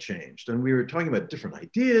mood had changed, and we were talking about different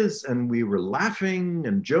ideas, and we were laughing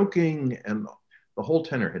and joking, and the whole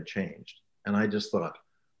tenor had changed. And I just thought,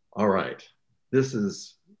 all right, this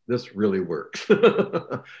really works.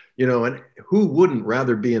 You know, and who wouldn't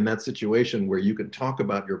rather be in that situation where you can talk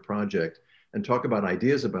about your project and talk about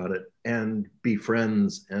ideas about it and be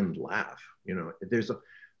friends and laugh? You know,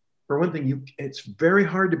 for one thing, it's very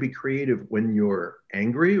hard to be creative when you're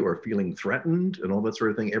angry or feeling threatened and all that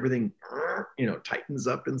sort of thing. Everything, you know, tightens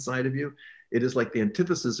up inside of you. It is like the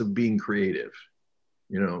antithesis of being creative,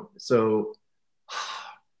 you know. So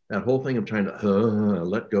that whole thing of trying to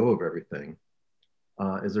let go of everything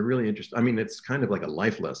is a really interesting. I mean, it's kind of like a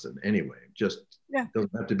life lesson anyway. Just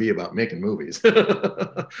doesn't have to be about making movies,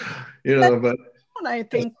 you know. But I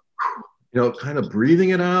think, you know, kind of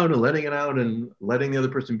breathing it out and letting the other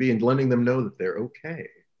person be, and letting them know that they're okay,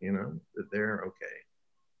 you know, that they're okay.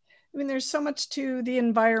 I mean, there's so much to the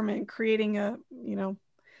environment, creating a, you know,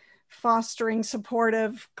 fostering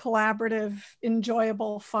supportive, collaborative,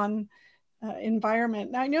 enjoyable, fun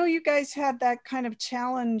environment. Now, I know you guys had that kind of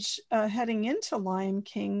challenge heading into Lion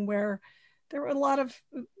King, where there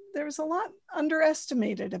was a lot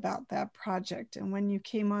underestimated about that project. And when you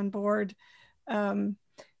came on board,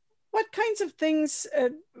 what kinds of things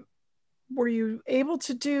were you able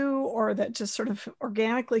to do, or that just sort of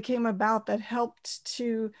organically came about, that helped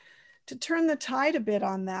to turn the tide a bit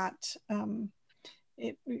on that?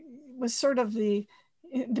 It was sort of the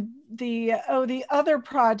other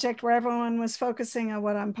project where everyone was focusing on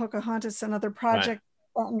what on Pocahontas and other projects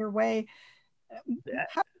underway.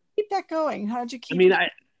 How did you keep that going? How did you keep? I mean,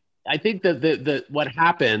 I think that what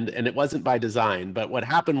happened, and it wasn't by design, but what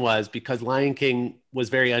happened was because Lion King was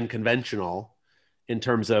very unconventional in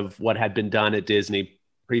terms of what had been done at Disney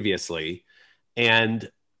previously, and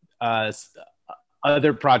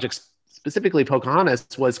other projects, specifically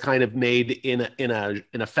Pocahontas, was kind of made in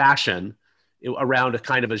a fashion around a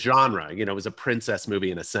kind of a genre. You know, it was a princess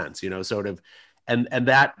movie in a sense, you know, sort of, and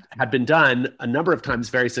that had been done a number of times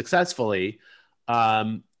very successfully,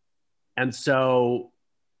 and so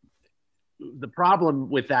the problem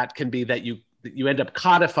with that can be that you end up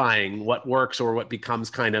codifying what works, or what becomes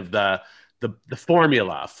kind of the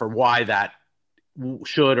formula for why that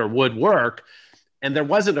should or would work. And there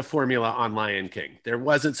wasn't a formula on Lion King. There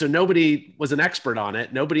wasn't, so nobody was an expert on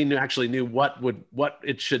it. Nobody actually knew what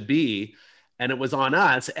it should be. And it was on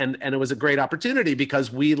us. And it was a great opportunity,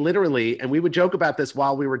 because we literally, and we would joke about this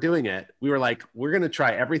while we were doing it, we were like, we're going to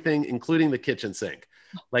try everything, including the kitchen sink.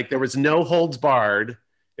 Like, there was no holds barred.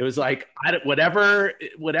 It was like, whatever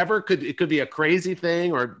it could be a crazy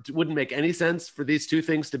thing, or it wouldn't make any sense for these two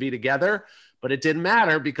things to be together, but it didn't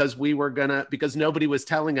matter, because because nobody was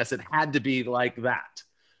telling us it had to be like that.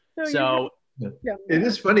 So it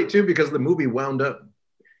is funny too, because the movie wound up,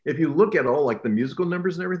 if you look at all like the musical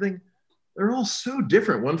numbers and everything, they're all so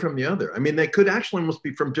different one from the other. I mean, they could actually almost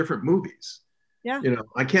be from different movies. Yeah. You know,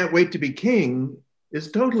 I Can't Wait to Be King is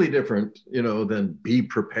totally different, you know, than Be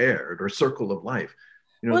Prepared or Circle of Life.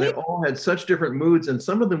 You know, they all had such different moods, and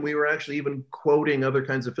some of them we were actually even quoting other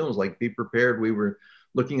kinds of films, like Be Prepared. We were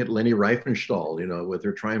looking at Leni Riefenstahl, you know, with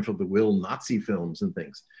her Triumph of the Will Nazi films and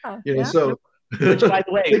things. You know, so which, by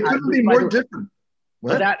the way, they couldn't be more different.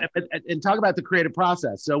 And talk about the creative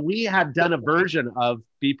process. So we had done a version of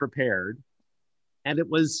Be Prepared, and it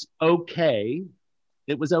was okay.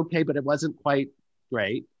 It was okay, but it wasn't quite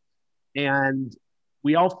great. And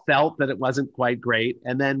we all felt that it wasn't quite great.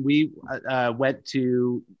 And then we went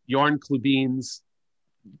to Jorn Klubin's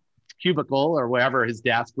cubicle, or wherever his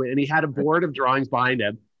desk went, and he had a board of drawings behind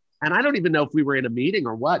him. And I don't even know if we were in a meeting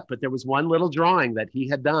or what, but there was one little drawing that he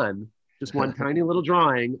had done, just one tiny little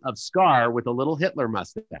drawing of Scar with a little Hitler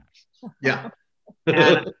mustache. Yeah.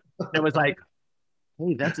 And it was like,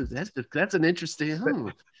 hey, that's an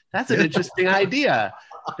interesting, that's an interesting idea.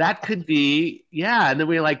 That could be, yeah. And then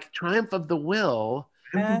we were like, Triumph of the Will,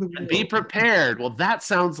 and Be Prepared. Well, that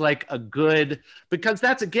sounds like a good, because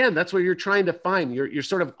that's where you're trying to find, you're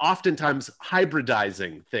sort of oftentimes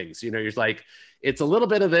hybridizing things. You know, you're like, it's a little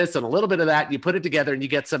bit of this and a little bit of that, and you put it together and you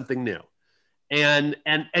get something new. And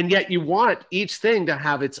yet you want each thing to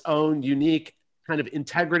have its own unique kind of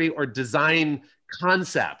integrity or design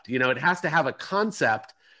concept. You know, it has to have a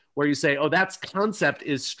concept where you say, oh, that concept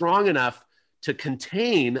is strong enough to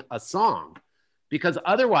contain a song, because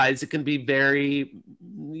otherwise it can be very,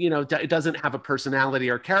 you know, it doesn't have a personality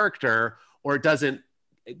or character, or it doesn't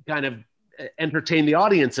kind of entertain the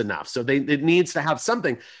audience enough. So it needs to have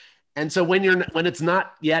something. And so when it's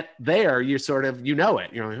not yet there, you sort of, you know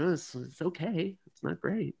it, you're like, oh, it's okay. It's not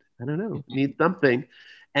great. I don't know. It needs something.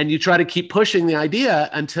 and you try to keep pushing the idea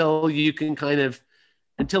until you can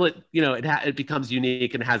until it, it becomes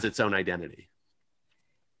unique and has its own identity.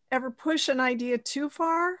 Ever push an idea too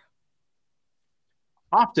far?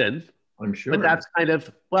 Often. I'm sure. But that's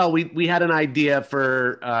we had an idea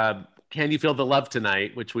for Can You Feel the Love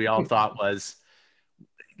Tonight, which we all thought was,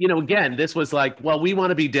 again, this was like, well, we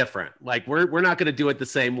want to be different. Like, we're not going to do it the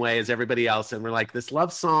same way as everybody else. And we're like, this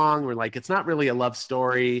love song, we're like, it's not really a love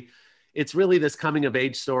story. It's really this coming of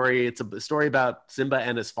age story. It's a story about Simba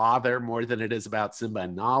and his father more than it is about Simba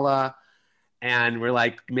and Nala. And we're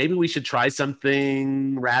like, maybe we should try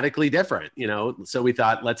something radically different, So we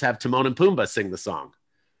thought, let's have Timon and Pumbaa sing the song,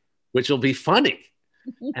 which will be funny.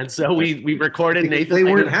 And so we recorded Nathan. They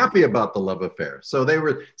weren't happy about the love affair. So they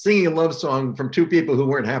were singing a love song from two people who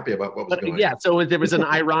weren't happy about what was going on. Yeah, so there was an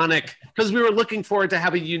ironic, because we were looking forward to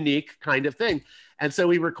have a unique kind of thing. And so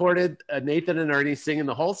we recorded Nathan and Ernie singing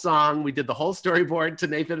the whole song. We did the whole storyboard to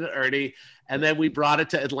Nathan and Ernie. And then we brought it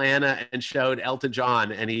to Atlanta and showed Elton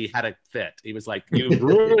John, and he had a fit. He was like, "You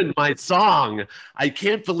ruined my song. I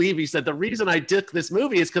can't believe," he said, "the reason I did this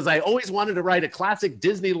movie is because I always wanted to write a classic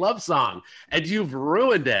Disney love song, and you've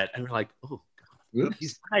ruined it." And we're like, "Oh, God,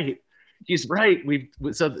 he's right. He's right."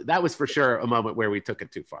 So that was for sure a moment where we took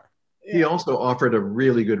it too far. He also offered a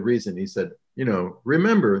really good reason. He said,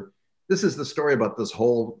 remember, this is the story about this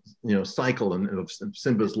whole, cycle of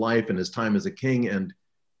Simba's life and his time as a king. And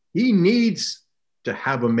he needs to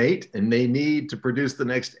have a mate, and they need to produce the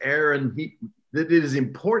next heir. And that it is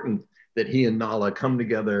important that he and Nala come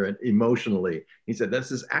together emotionally. He said,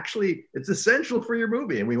 it's essential for your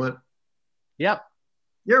movie. And we went, "Yep,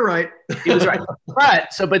 you're right." He was right.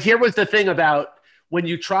 But here was the thing about when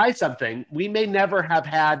you try something, we may never have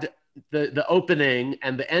had the opening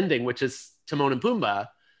and the ending, which is Timon and Pumbaa,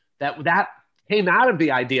 that came out of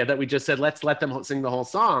the idea that we just said, let's let them sing the whole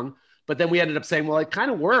song. But then we ended up saying, well, it kind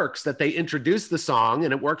of works that they introduce the song,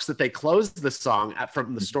 and it works that they close the song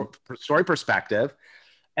from the story perspective.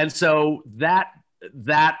 And so that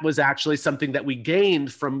was actually something that we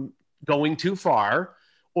gained from going too far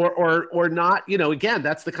or not. Again,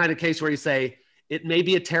 that's the kind of case where you say, it may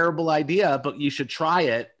be a terrible idea, but you should try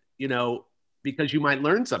it, because you might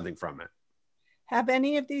learn something from it. Have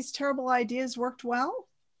any of these terrible ideas worked well?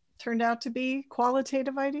 Turned out to be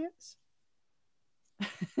qualitative ideas?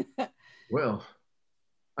 Well,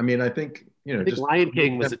 I mean, I think, I think Lion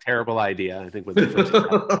King was a terrible idea. I think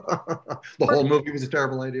the whole movie was a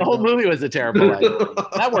terrible idea. The whole movie was a terrible idea.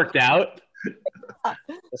 That worked out.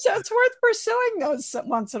 So it's worth pursuing those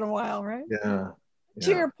once in a while, right? Yeah. To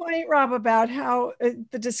your point, Rob, about how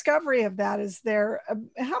the discovery of that is there,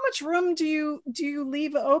 how much room do you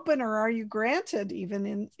leave open, or are you granted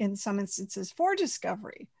even in some instances for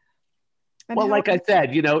discovery? And well, like I said,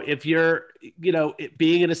 if you're,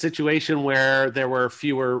 being in a situation where there were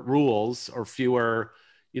fewer rules or fewer,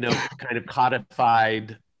 kind of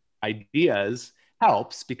codified ideas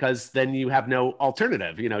helps, because then you have no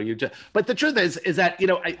alternative, but the truth is that,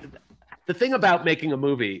 the thing about making a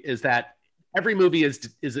movie is that every movie is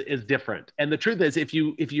different. And the truth is, if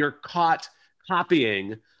you're caught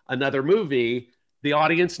copying another movie, the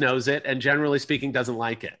audience knows it and generally speaking doesn't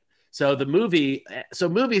like it. So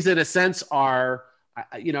movies in a sense are,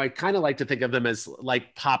 I kind of like to think of them as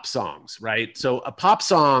like pop songs, right? So a pop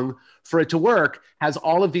song, for it to work, has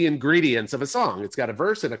all of the ingredients of a song. It's got a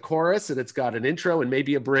verse and a chorus, and it's got an intro and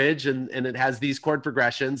maybe a bridge, and it has these chord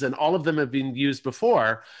progressions, and all of them have been used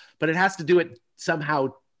before, but it has to do it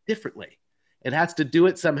somehow differently. It has to do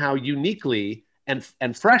it somehow uniquely and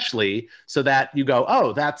freshly, so that you go,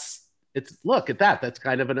 oh, look at that. That's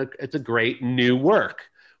kind of it's a great new work,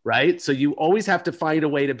 right? So you always have to find a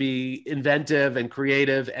way to be inventive and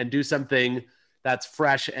creative and do something that's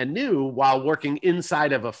fresh and new while working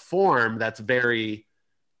inside of a form that's very,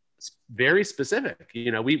 very specific.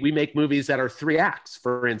 We make movies that are 3 acts,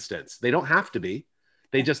 for instance. They don't have to be,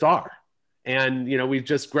 they just are. And, we've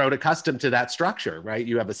just grown accustomed to that structure, right?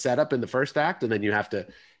 You have a setup in the first act, and then you have to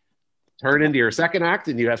turn into your second act,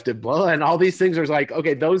 and you have to blow, and all these things are like,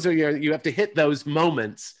 okay, you have to hit those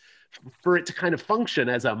moments for it to kind of function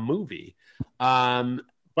as a movie.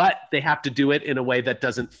 But they have to do it in a way that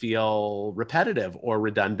doesn't feel repetitive or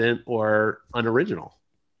redundant or unoriginal.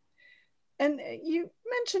 And you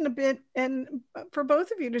mentioned a bit, and for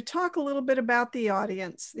both of you to talk a little bit about the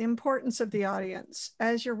audience, the importance of the audience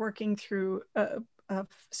as you're working through a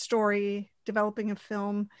story, developing a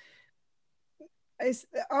film. Is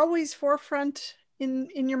always forefront in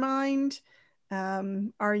your mind?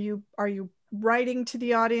 Are you writing to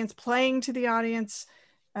the audience, playing to the audience?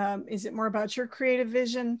 Is it more about your creative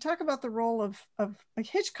vision? Talk about the role of like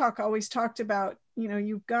Hitchcock always talked about,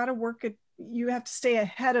 you've got to work at you have to stay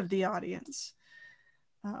ahead of the audience.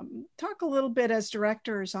 Talk a little bit as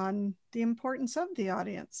directors on the importance of the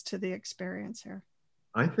audience to the experience here.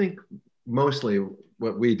 I think mostly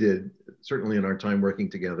what we did, certainly in our time working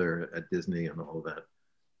together at Disney and all of that,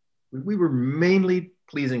 we were mainly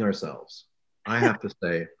pleasing ourselves. I have to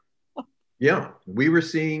say, yeah, we were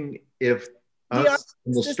seeing if us,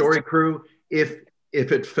 the story crew, if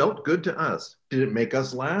it felt good to us. Did it make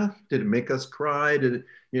us laugh? Did it make us cry? Did it,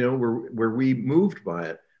 you know, were we moved by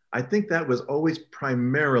it? I think that was always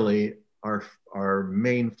primarily our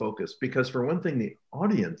main focus, because for one thing, the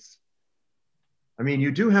audience, I mean,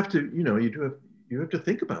 you do have to, you know, you have to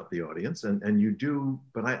think about the audience, and you do,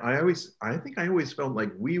 but I think I always felt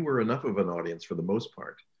like we were enough of an audience for the most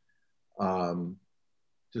part,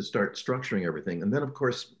 to start structuring everything. And then of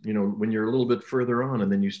course, you know, when you're a little bit further on and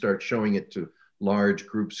then you start showing it to large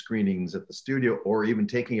group screenings at the studio, or even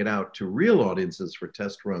taking it out to real audiences for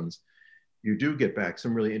test runs, you do get back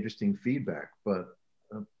some really interesting feedback. But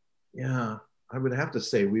yeah, I would have to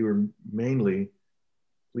say we were mainly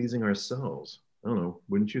pleasing ourselves. I don't know,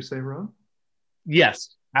 wouldn't you say, Rob?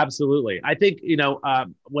 Yes, absolutely. I think, you know,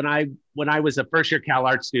 when I was a first year Cal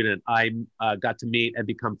Arts student, I got to meet and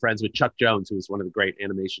become friends with Chuck Jones, who was one of the great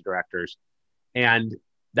animation directors. And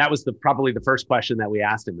that was probably the first question that we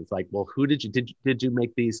asked him. It's like, well, who did you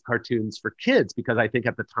make these cartoons for kids? Because I think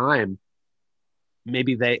at the time,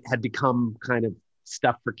 maybe they had become kind of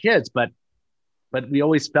stuff for kids, but we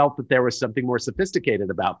always felt that there was something more sophisticated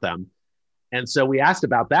about them. And so we asked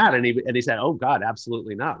about that, and he said, "Oh God,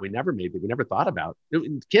 absolutely not. We never thought about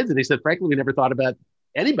kids." And he said, "Frankly, we never thought about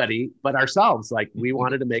anybody but ourselves. Like, we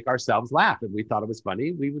wanted to make ourselves laugh, and we thought it was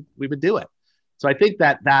funny. We would do it." So I think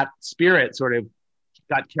that spirit sort of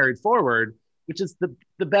got carried forward, which is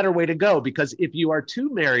the better way to go, because if you are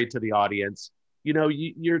too married to the audience, you know,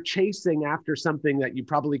 you're chasing after something that you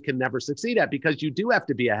probably can never succeed at, because you do have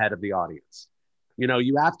to be ahead of the audience. You know,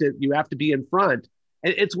 you have to be in front.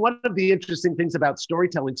 And it's one of the interesting things about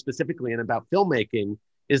storytelling specifically, and about filmmaking,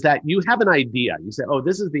 is that you have an idea. You say, "Oh,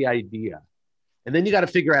 this is the idea." And then you got to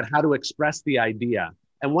figure out how to express the idea.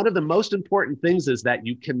 And one of the most important things is that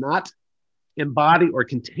you cannot embody or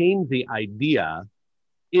contain the idea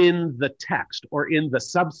in the text or in the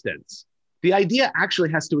substance. The idea actually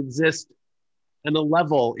has to exist in a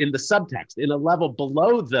level, in the subtext, in a level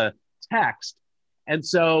below the text. And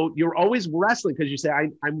so you're always wrestling, because you say,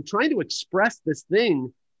 I'm trying to express this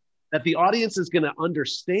thing that the audience is going to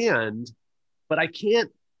understand, but I can't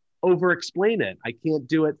over-explain it. I can't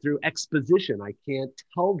do it through exposition. I can't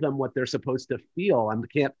tell them what they're supposed to feel.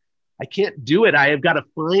 I can't do it.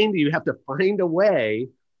 You have to find a way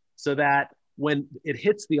so that when it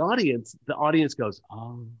hits the audience goes,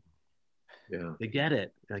 "Oh, yeah, they get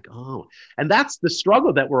it." Like, "Oh," and that's the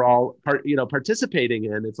struggle that we're all participating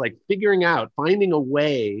in. It's like finding a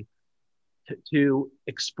way to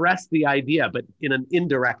express the idea, but in an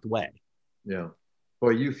indirect way. Yeah.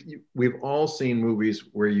 Well, we've all seen movies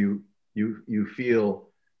where you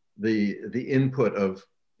feel the input of,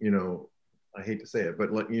 you know, I hate to say it,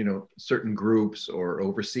 but, like, you know, certain groups or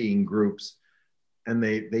overseeing groups, and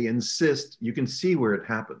they insist, you can see where it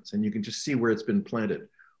happens, and you can just see where it's been planted,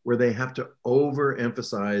 where they have to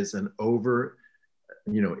overemphasize and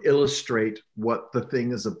illustrate what the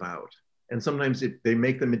thing is about. And sometimes they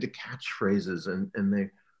make them into catchphrases, and they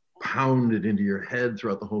pound it into your head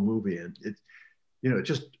throughout the whole movie. And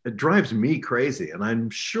it drives me crazy. And I'm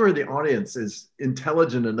sure the audience is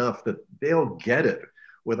intelligent enough that they'll get it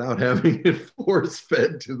without having it force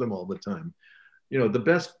fed to them all the time. You know, the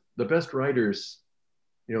best writers,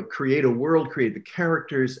 you know, create a world, create the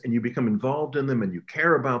characters, and you become involved in them, and you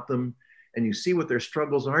care about them, and you see what their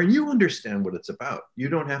struggles are, and you understand what it's about. You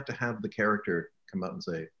don't have to have the character come out and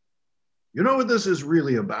say, "You know what this is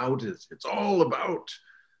really about? It's all about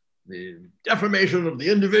the defamation of the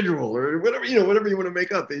individual," or whatever you want to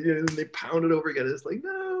make up. They pound it over again. It's like,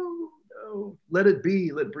 no, let it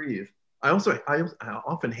be, let it breathe. I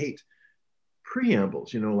often hate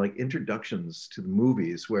preambles, you know, like introductions to the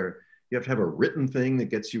movies, where you have to have a written thing that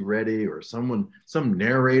gets you ready, or some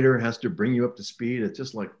narrator has to bring you up to speed. It's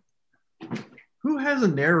just like, who has a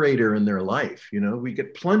narrator in their life? You know, we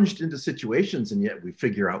get plunged into situations, and yet we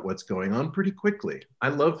figure out what's going on pretty quickly. I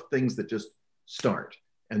love things that just start,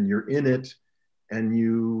 and you're in it, and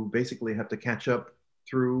you basically have to catch up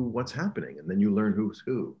through what's happening, and then you learn who's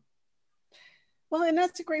who. Well, and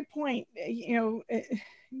that's a great point. You know,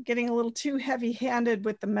 getting a little too heavy-handed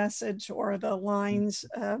with the message or the lines.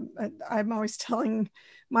 I'm always telling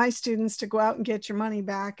my students to go out and get your money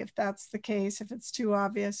back if that's the case, if it's too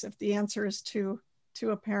obvious, if the answer is too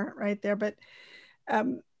apparent right there. But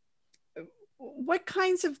what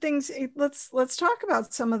kinds of things, let's talk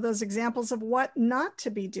about some of those examples of what not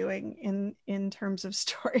to be doing in terms of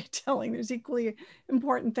storytelling. There's equally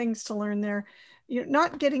important things to learn there. You're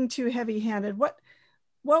not getting too heavy-handed.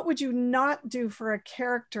 What would you not do for a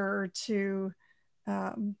character to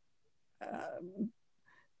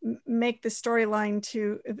make the storyline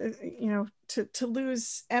to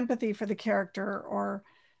lose empathy for the character? Or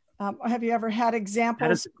have you ever had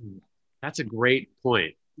examples? That's a great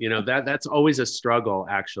point. That's always a struggle,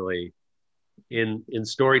 actually, in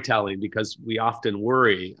storytelling, because we often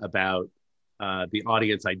worry about the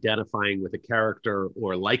audience identifying with a character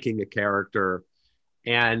or liking a character.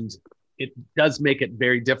 And it does make it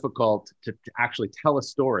very difficult to actually tell a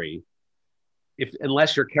story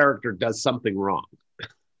unless your character does something wrong.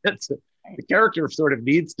 The character sort of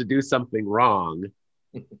needs to do something wrong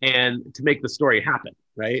and to make the story happen,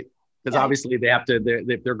 right? Because obviously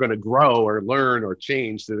if they're going to grow or learn or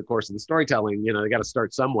change through the course of the storytelling, they got to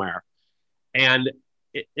start somewhere. And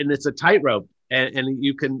it's a tightrope, and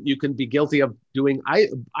you can be guilty of doing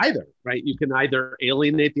either, right? You can either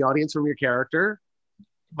alienate the audience from your character,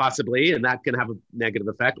 possibly, and that can have a negative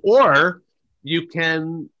effect, or you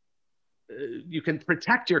can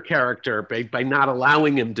protect your character by not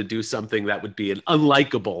allowing him to do something that would be an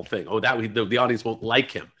unlikable thing. The audience won't like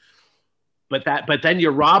him. But then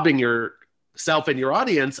you're robbing yourself and your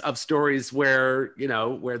audience of stories where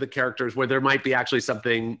the characters, where there might be actually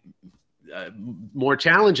something more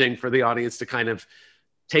challenging for the audience to kind of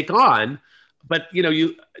take on. But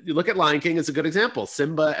you look at Lion King as a good example.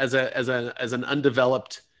 Simba as an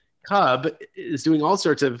undeveloped cub is doing all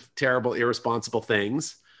sorts of terrible, irresponsible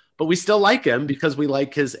things, but we still like him because we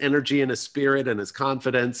like his energy and his spirit and his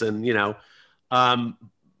confidence, and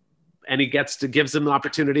and he gives him an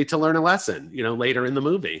opportunity to learn a lesson, later in the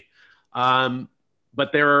movie.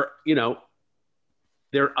 But there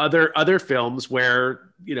are other films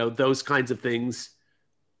where those kinds of things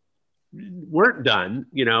weren't done,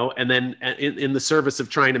 and then in the service of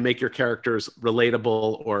trying to make your characters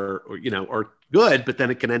relatable or good, but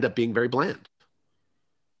then it can end up being very bland.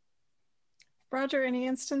 Roger, any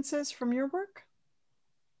instances from your work?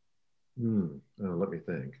 Let me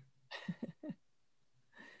think.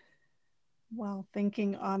 While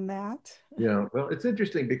thinking on that. Yeah, well, it's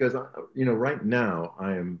interesting because right now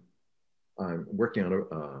I'm working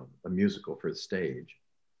on a musical for the stage,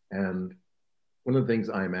 and one of the things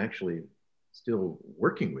I'm actually still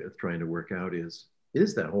working with, trying to work out, is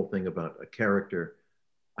that whole thing about a character.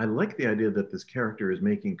 I like the idea that this character is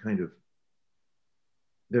making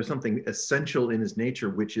there's something essential in his nature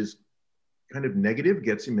which is kind of negative,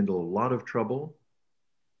 gets him into a lot of trouble,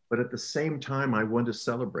 but at the same time I want to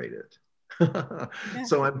celebrate it. Yeah.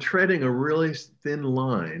 So I'm treading a really thin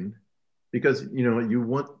line, because you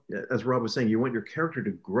want, as Rob was saying, you want your character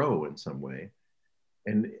to grow in some way,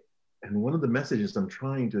 and one of the messages I'm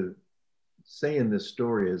trying to say in this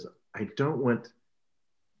story is I don't want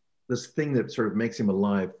this thing that sort of makes him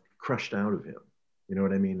alive crushed out of him. You know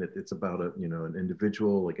what I mean? It's about an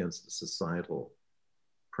individual against the societal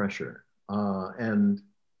pressure, and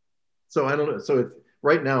so I don't know. So it's,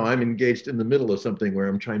 right now I'm engaged in the middle of something where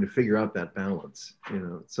I'm trying to figure out that balance,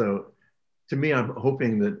 So to me, I'm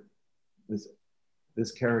hoping that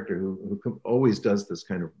this character who always does this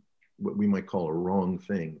kind of what we might call a wrong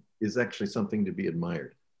thing is actually something to be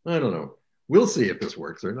admired. I don't know. We'll see if this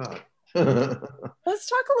works or not. Let's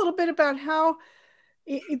talk a little bit about how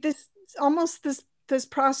this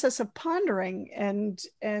process of pondering and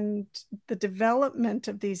the development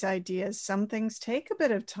of these ideas. Some things take a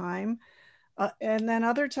bit of time. And then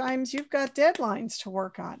other times you've got deadlines to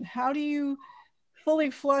work on. How do you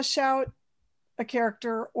fully flush out a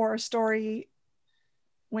character or a story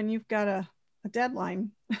when you've got a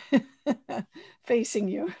deadline facing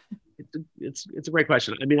you? It's a great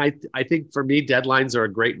question. I mean, I think for me, deadlines are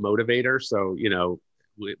a great motivator. So,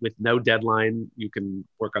 with no deadline, you can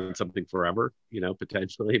work on something forever,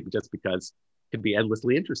 potentially, just because it can be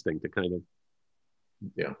endlessly interesting to kind of,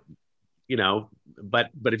 yeah.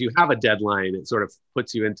 But if you have a deadline, it sort of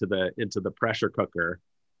puts you into the pressure cooker.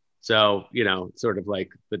 So, sort of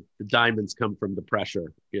like the diamonds come from the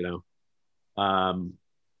pressure,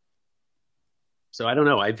 So I don't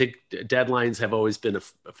know. I think deadlines have always been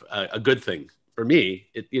a good thing for me.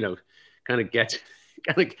 It, kind of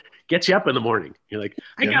gets you up in the morning. You're like,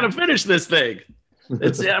 I got to finish this thing.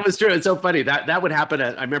 That was true. It's so funny that would happen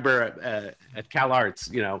I remember at Cal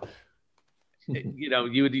Arts,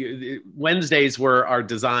 Wednesdays were our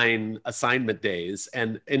design assignment days,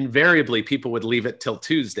 and invariably people would leave it till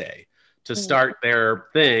Tuesday to start their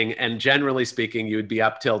thing. And generally speaking, you would be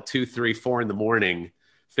up till 2, 3, 4 in the morning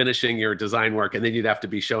finishing your design work. And then you'd have to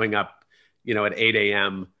be showing up at 8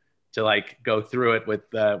 a.m. to like go through it with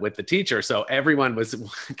the teacher. So everyone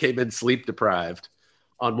came in sleep deprived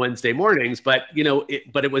on Wednesday mornings, but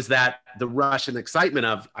it was the rush and excitement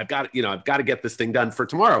of I've got to get this thing done for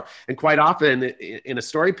tomorrow. And quite often in a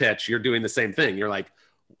story pitch, you're doing the same thing. You're like,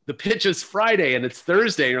 the pitch is Friday and it's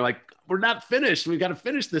Thursday. And you're like, we're not finished. We've got to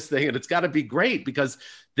finish this thing, and it's got to be great, because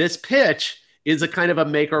this pitch is a kind of a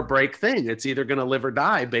make or break thing. It's either going to live or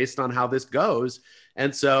die based on how this goes.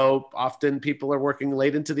 And so often people are working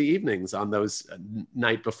late into the evenings on those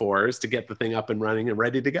night befores to get the thing up and running and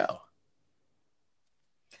ready to go.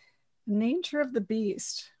 Nature of the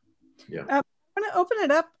beast. Yeah. I'm going to open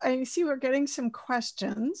it up. I see we're getting some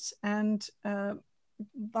questions and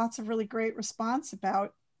lots of really great response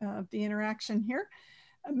about the interaction here.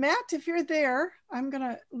 Matt, if you're there, I'm going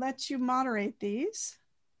to let you moderate these.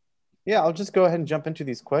 Yeah, I'll just go ahead and jump into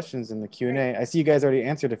these questions in the Q&A. I see you guys already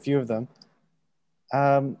answered a few of them.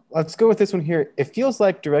 Let's go with this one here. It feels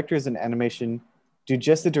like directors in animation do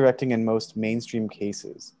just the directing in most mainstream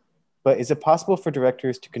cases. But is it possible for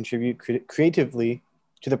directors to contribute creatively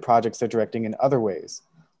to the projects they're directing in other ways,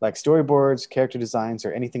 like storyboards, character designs,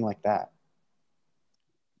 or anything like that?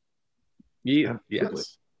 Yeah. Absolutely.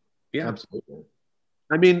 Yes. Yeah. Absolutely.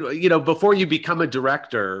 I mean, before you become a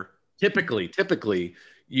director, typically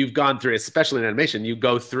you've gone through, especially in animation, you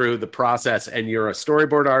go through the process and you're a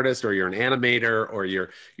storyboard artist or you're an animator or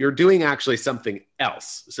you're doing actually something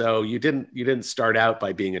else. So you didn't start out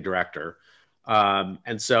by being a director.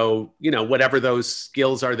 And so, whatever those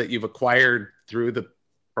skills are that you've acquired through the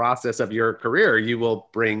process of your career, you will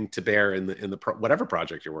bring to bear in the whatever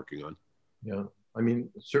project you're working on. Yeah. I mean,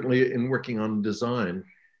 certainly in working on design,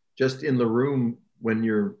 just in the room when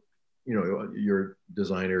your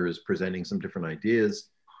designer is presenting some different ideas,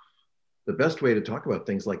 the best way to talk about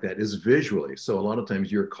things like that is visually. So a lot of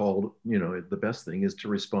times you're called, the best thing is to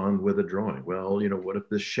respond with a drawing. Well, what if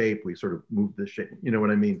this shape, we sort of move this shape, you know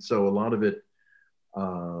what I mean? So a lot of it,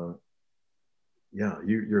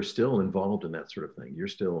 you're still involved in that sort of thing. You're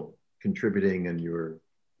still contributing and you're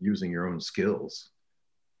using your own skills.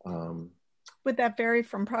 Would that vary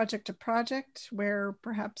from project to project, where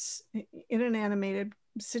perhaps in an animated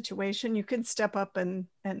situation, you could step up and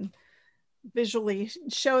visually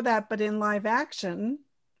show that, but in live action,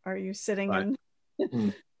 are you sitting and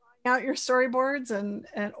drawing out your storyboards and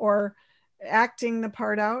or acting the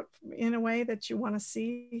part out in a way that you want to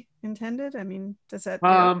see intended? I mean, does that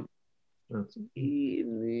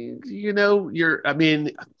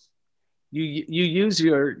you use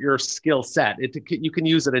your skill set. You can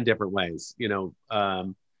use it in different ways,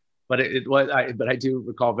 but I do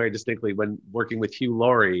recall very distinctly when working with Hugh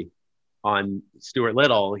Laurie on Stuart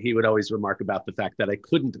Little, he would always remark about the fact that I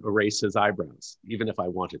couldn't erase his eyebrows, even if I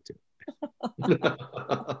wanted to.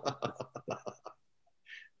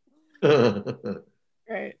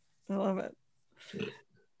 Great. I love it.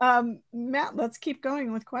 Matt, let's keep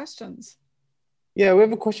going with questions. Yeah, we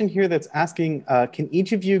have a question here that's asking, can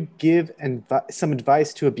each of you give some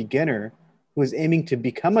advice to a beginner who is aiming to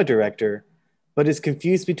become a director, but is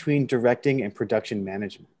confused between directing and production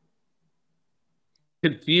management?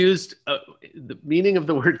 Confused, the meaning of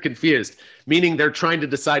the word confused, meaning they're trying to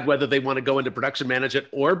decide whether they want to go into production management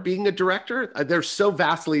or being a director. They're so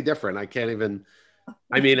vastly different. I can't even,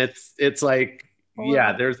 I mean, it's like,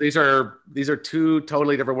 yeah, these are two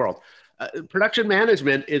totally different worlds. Production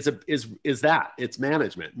management is that it's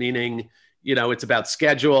management, meaning, it's about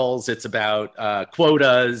schedules, it's about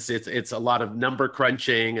quotas, it's a lot of number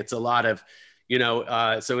crunching, it's a lot of,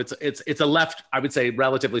 so it's a left, I would say,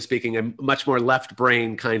 relatively speaking, a much more left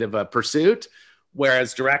brain kind of a pursuit,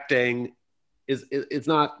 whereas directing is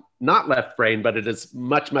not left brain, but it is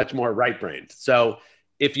much more right brained. So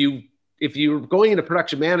if you're going into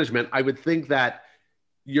production management, I would think that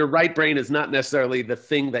your right brain is not necessarily the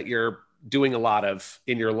thing that you're doing a lot of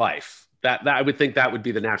in your life. That I would think that would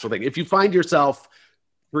be the natural thing. If you find yourself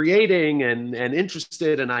creating and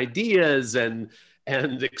interested in ideas and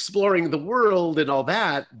exploring the world and all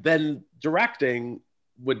that, then directing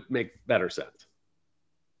would make better sense.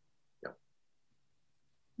 Yeah.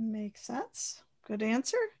 Makes sense. Good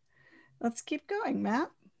answer. Let's keep going,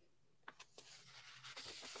 Matt.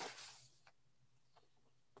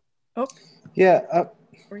 Oh. Yeah.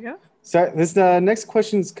 Here we go. So this next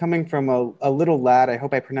question is coming from a little lad. I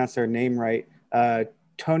hope I pronounced their name right.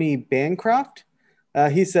 Tony Bancroft.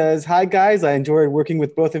 He says, "Hi guys, I enjoyed working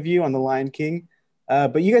with both of you on The Lion King,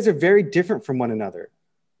 but you guys are very different from one another.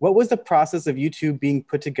 What was the process of you two being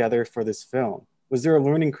put together for this film? Was there a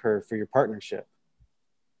learning curve for your partnership?"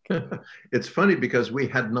 It's funny because we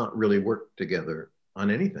had not really worked together on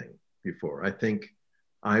anything before. I think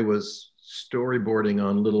I was storyboarding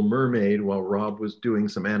on Little Mermaid while Rob was doing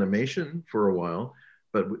some animation for a while,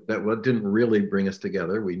 but that didn't really bring us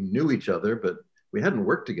together. We knew each other, but we hadn't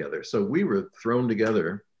worked together. So we were thrown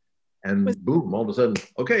together and boom, all of a sudden,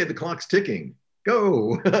 okay, the clock's ticking,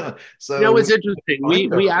 go. So you know, it's interesting.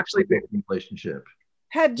 We actually relationship.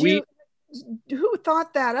 Who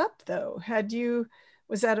thought that up though?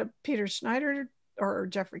 Was that a Peter Schneider or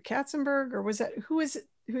Jeffrey Katzenberg, or was that, who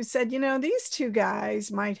said, you know, these two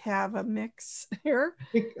guys might have a mix here?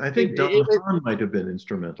 I think Don Hahn might have been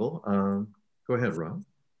instrumental. Go ahead, Rob.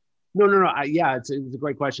 No. Yeah, it's a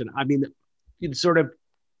great question. I mean, it's sort of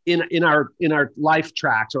in our life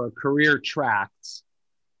tracks or our career tracks,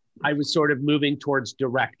 I was sort of moving towards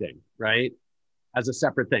directing, right, as a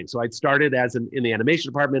separate thing. So I'd started in the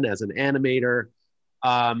animation department as an animator.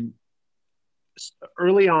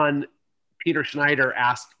 Early on, Peter Schneider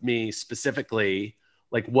asked me specifically,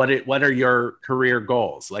 like, what are your career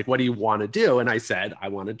goals? Like, what do you want to do? And I said, I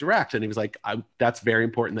want to direct. And he was like, that's very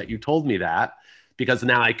important that you told me that, because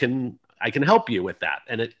now I can help you with that.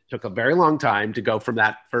 And it took a very long time to go from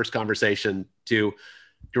that first conversation to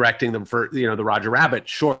directing them for, you know, the Roger Rabbit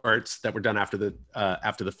shorts that were done after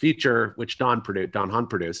the feature, which Don Hahn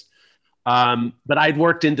produced. But I'd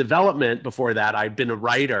worked in development before that. I'd been a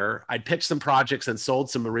writer. I'd pitched some projects and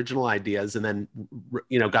sold some original ideas, and then,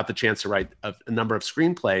 you know, got the chance to write a number of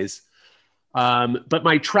screenplays. But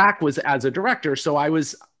my track was as a director. So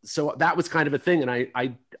that was kind of a thing. And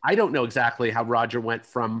I don't know exactly how Roger went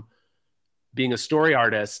from being a story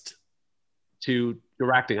artist to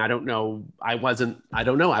directing. I don't know. I wasn't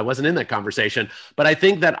in that conversation, but I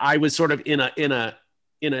think that I was sort of in a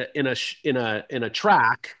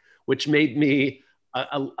track, which made me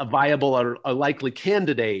a viable or a likely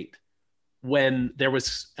candidate when there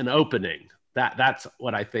was an opening. That's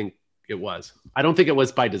what I think it was. I don't think it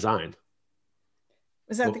was by design.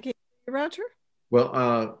 Was that the case, Roger?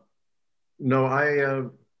 Well, no, I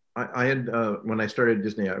had, when I started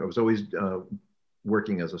Disney, I was always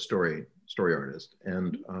working as a story artist.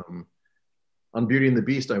 And on Beauty and the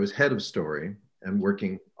Beast, I was head of story and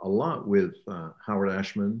working a lot with Howard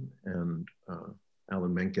Ashman and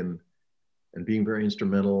Alan Menken, and being very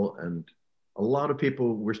instrumental. And a lot of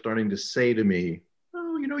people were starting to say to me,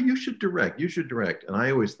 oh, you know, you should direct. And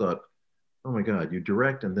I always thought, oh my God, you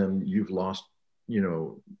direct and then you've lost, you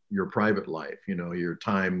know, your private life, you know, your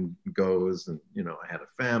time goes, and, you know, I had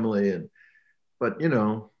a family, but, you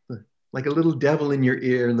know, like a little devil in your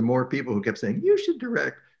ear, and the more people who kept saying, you should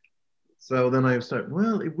direct. So then I started,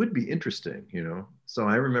 well, it would be interesting, you know? So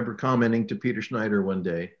I remember commenting to Peter Schneider one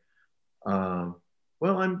day,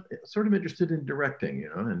 well, I'm sort of interested in directing, you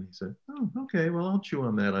know? And he said, oh, okay, well, I'll chew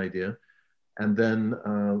on that idea. And then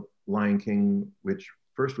Lion King, which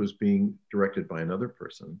first was being directed by another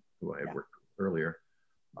person who I had worked with earlier,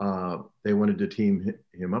 they wanted to team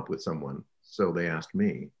him up with someone. So they asked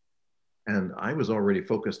me. And I was already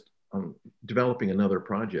focused on developing another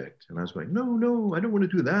project. And I was going, no, I don't want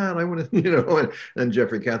to do that. I want to, you know, and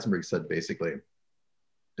Jeffrey Katzenberg said, basically,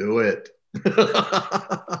 do it.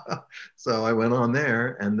 So I went on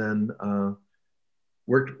there, and then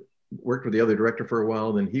worked with the other director for a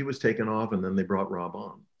while. Then he was taken off, and then they brought Rob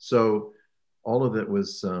on. So all of it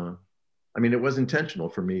was, I mean, it was intentional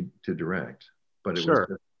for me to direct, but it was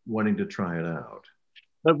just wanting to try it out.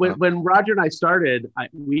 But when Roger and I started,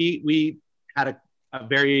 we had a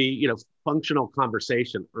very, you know, functional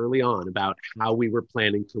conversation early on about how we were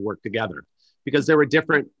planning to work together, because there were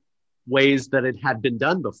different ways that it had been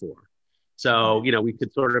done before. So, you know, we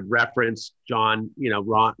could sort of reference John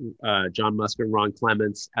Musker and Ron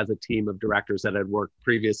Clements as a team of directors that had worked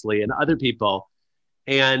previously, and other people.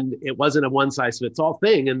 And it wasn't a one size fits all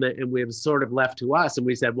thing. And we was sort of left to us, and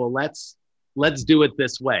we said, well, let's do it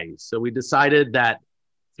this way. So we decided that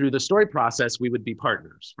through the story process, we would be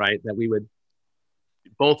partners, right? That we would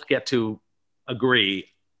both get to agree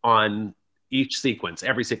on each sequence,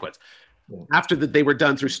 every sequence. Yeah. After that, they were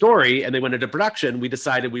done through story and they went into production, we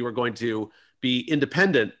decided we were going to be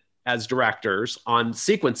independent as directors on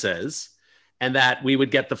sequences, and that we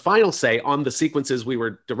would get the final say on the sequences we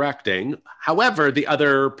were directing. However, the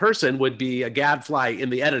other person would be a gadfly in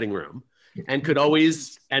the editing room and could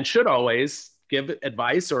always and should always give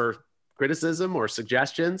advice or criticism or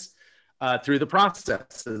suggestions through the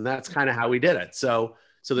process. And that's kind of how we did it. So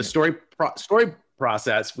the story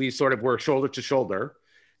process, we sort of were shoulder to shoulder.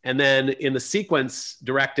 And then in the sequence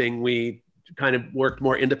directing, we kind of worked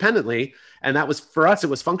more independently. And that was, for us, it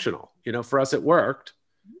was functional. You know, for us, it worked.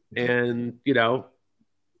 And, you know,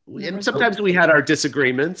 and sometimes we had our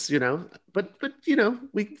disagreements, you know, but you know,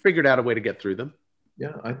 we figured out a way to get through them.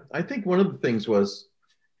 Yeah, I think one of the things was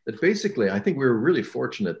But basically, I think we were really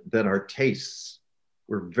fortunate that our tastes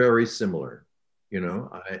were very similar.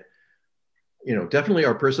 Definitely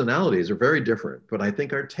our personalities are very different, but I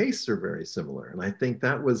think our tastes are very similar. And I think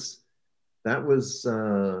that was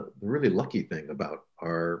the really lucky thing about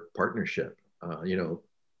our partnership.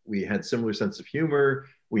 We had similar sense of humor.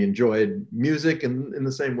 We enjoyed music in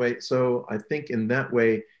the same way. So I think in that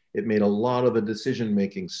way, it made a lot of the decision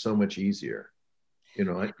making so much easier.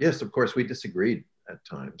 Yes, of course, we disagreed at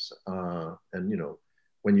times. And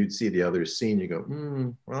when you'd see the other scene, you go,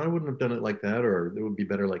 well, I wouldn't have done it like that, or it would be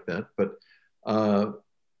better like that. But I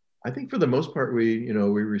think for the most part, we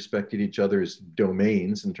respected each other's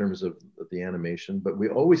domains in terms of the animation, but we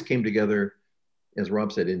always came together, as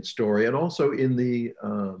Rob said, in story and also in the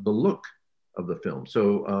look of the film.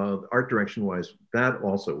 So art direction wise, that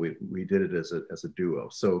also we did it as a duo.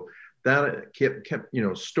 So that kept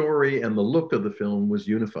story and the look of the film was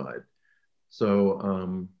unified.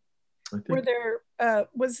 So I think were there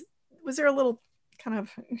was there a little kind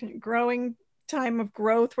of growing time of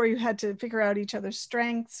growth where you had to figure out each other's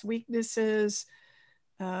strengths, weaknesses?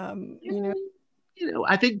 I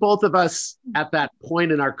think both of us at that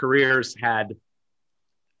point in our careers had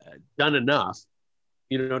done enough.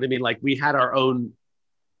 You know what I mean? Like we had our own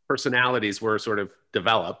personalities were sort of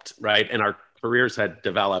developed, right? And our careers had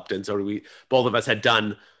developed. And so both of us had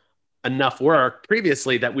done enough work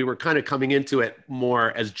previously that we were kind of coming into it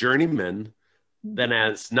more as journeymen than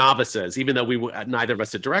as novices, even though neither of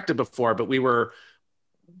us had directed before, but we were,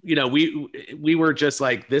 we were just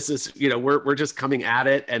like, this is, we're just coming at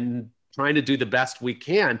it and trying to do the best we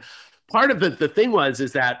can. Part of the thing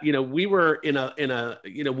is that, we were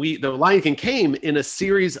the Lion King came in a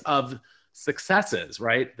series of successes,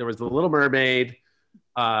 right? There was The Little Mermaid,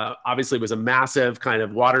 obviously was a massive kind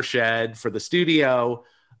of watershed for the studio.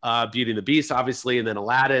 Beauty and the Beast, obviously, and then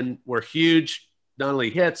Aladdin were huge, not only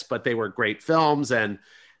hits, but they were great films. And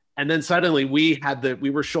then suddenly we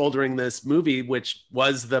were shouldering this movie, which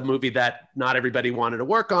was the movie that not everybody wanted to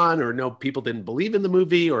work on, or no, people didn't believe in the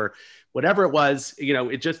movie, or whatever it was.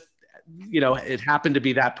 It just, it happened to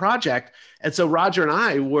be that project. And so Roger and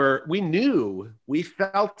I we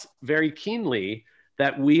felt very keenly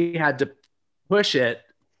that we had to push it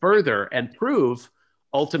further and prove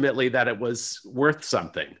ultimately that it was worth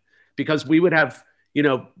something, because we would have,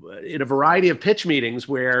 in a variety of pitch meetings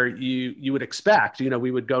where you would expect,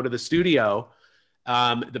 we would go to the studio,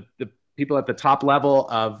 the people at the top level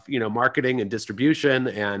of, marketing and distribution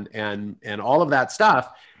and all of that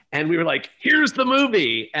stuff. And we were like, here's the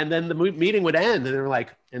movie. And then the meeting would end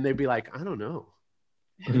and they'd be like, I don't know.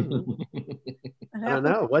 I don't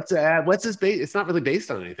know. What's this based? It's not really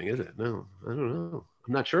based on anything, is it? No, I don't know.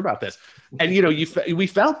 I'm not sure about this. And, we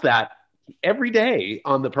felt that every day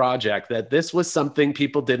on the project, that this was something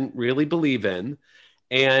people didn't really believe in.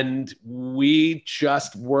 And we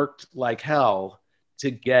just worked like hell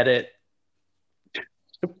to get it, to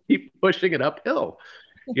keep pushing it uphill,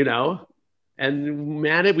 and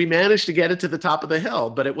we managed to get it to the top of the hill,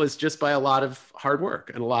 but it was just by a lot of hard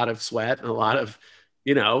work and a lot of sweat and a lot of,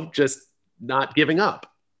 just not giving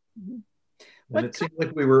up. And it seemed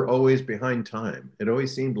like we were always behind time. It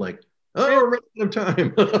always seemed like, we're running out of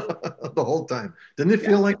time the whole time. Didn't it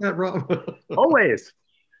feel like that, Rob? Always.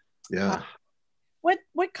 Yeah.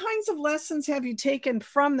 What kinds of lessons have you taken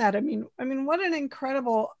from that? I mean, what an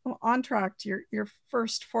incredible entr'acte, your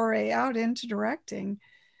first foray out into directing.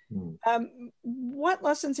 What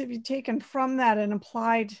lessons have you taken from that and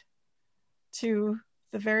applied to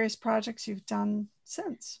the various projects you've done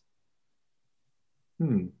since?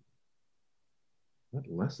 What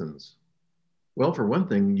lessons? Well, for one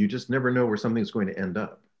thing, you just never know where something's going to end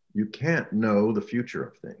up. You can't know the future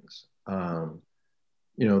of things.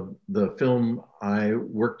 The film I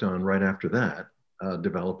worked on right after that,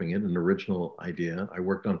 developing it, an original idea, I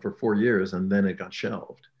worked on for 4 years, and then it got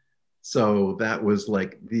shelved. So that was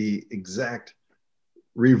like the exact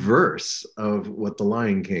reverse of what the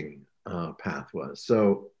Lion King path was.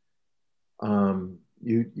 So I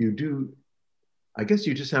guess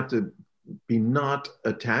you just have to be not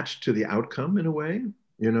attached to the outcome in a way,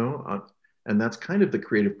 and that's kind of the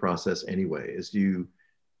creative process anyway, is you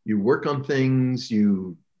work on things,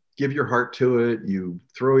 you give your heart to it, you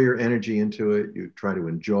throw your energy into it, you try to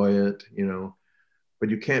enjoy it, but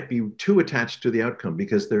you can't be too attached to the outcome,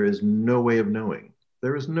 because there is no way of knowing.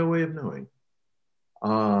 There is no way of knowing.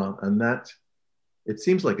 And that, it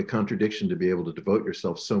seems like a contradiction to be able to devote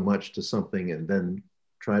yourself so much to something and then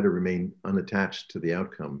try to remain unattached to the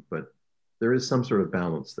outcome. But there is some sort of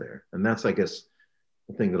balance there. And that's, I guess,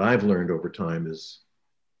 the thing that I've learned over time is,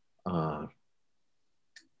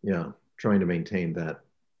 trying to maintain that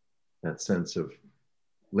sense of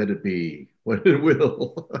let it be what it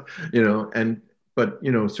will, you know. And but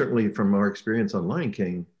you know, certainly from our experience on Lion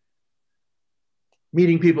King,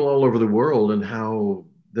 meeting people all over the world and how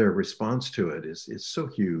their response to it is so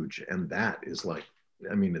huge. And that is like,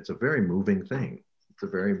 I mean, it's a very moving thing. It's a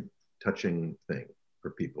very touching thing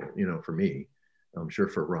for people, you know, for me, I'm sure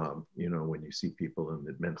for Rob, you know, when you see people and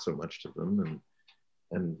it meant so much to them,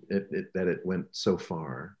 and that it went so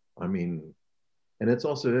far. I mean, and it's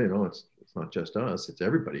also, you know, it's not just us, it's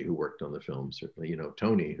everybody who worked on the film. Certainly, you know,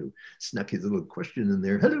 Tony, who snuck his little question in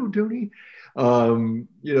there. Hello, Tony. You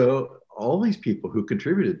know, all these people who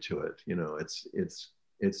contributed to it, you know, it's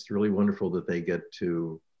really wonderful that they get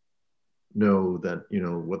to know that, you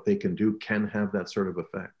know, what they can do can have that sort of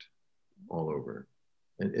effect all over.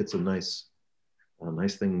 And it's a nice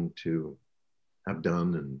thing to have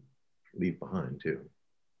done and leave behind too.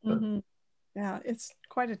 Mm-hmm. Yeah, it's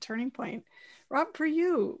quite a turning point. Rob, for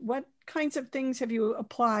you, what kinds of things have you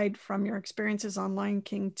applied from your experiences on Lion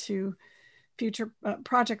King to future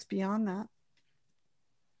projects beyond that?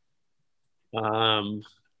 I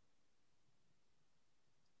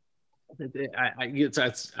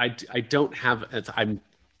don't have.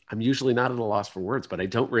 I'm usually not at a loss for words, but I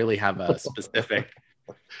don't really have a specific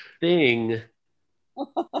thing.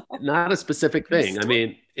 Not a specific thing. I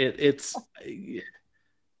mean, it's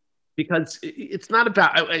because it's not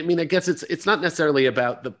about. I mean, I guess it's not necessarily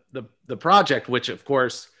about the project, which of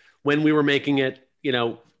course, when we were making it, you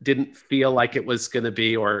know, didn't feel like it was going to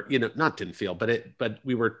be, or you know, not didn't feel, but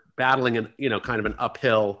we were battling an, you know, kind of an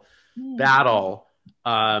uphill battle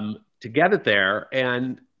to get it there.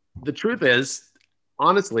 And the truth is,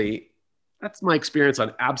 honestly, that's my experience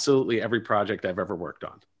on absolutely every project I've ever worked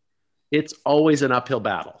on. It's always an uphill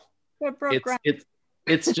battle.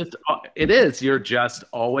 It's just, it is. You're just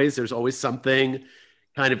always, there's always something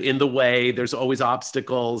kind of in the way. There's always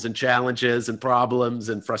obstacles and challenges and problems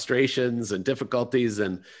and frustrations and difficulties.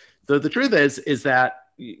 And so the truth is that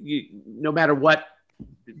no matter what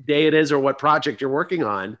day it is or what project you're working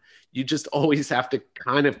on, you just always have to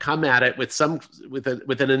kind of come at it with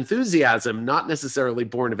an enthusiasm, not necessarily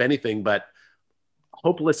born of anything, but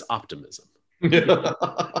hopeless optimism.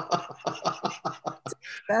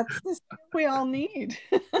 That's the stuff we all need.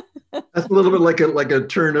 That's a little bit like a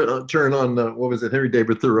turn on what was it, Henry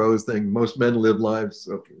David Thoreau's thing? Most men live lives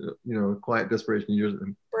of, you know, quiet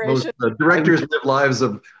desperation. Most directors live lives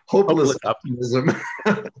of hopeless optimism.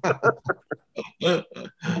 I think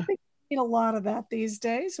we need a lot of that these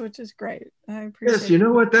days, which is great. I appreciate. Yes, you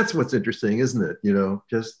know what? That's what's interesting, isn't it? You know,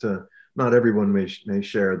 just not everyone may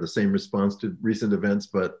share the same response to recent events,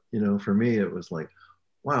 but you know, for me, it was like,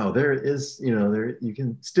 wow, there is, you know, there you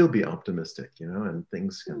can still be optimistic, you know, and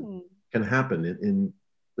things can happen in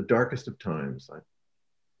the darkest of times.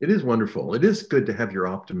 It is wonderful. It is good to have your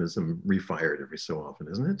optimism refired every so often,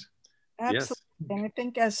 isn't it? Absolutely. Yes. And I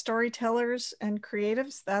think as storytellers and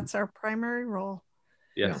creatives, that's our primary role.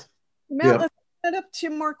 Yes. Matt, let's get up to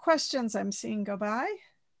more questions I'm seeing go by.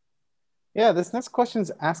 Yeah, this next question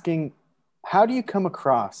is asking, how do you come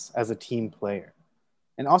across as a team player?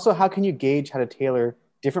 And also, how can you gauge how to tailor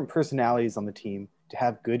different personalities on the team to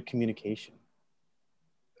have good communication?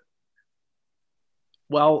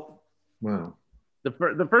 Well, wow.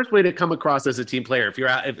 The first way to come across as a team player, if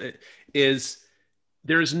you're is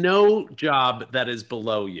there's no job that is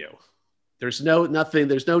below you. There's no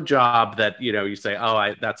job that, you know, you say,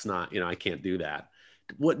 oh, that's not, you know, I can't do that.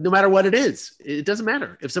 No matter what it is, it doesn't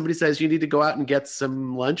matter. If somebody says you need to go out and get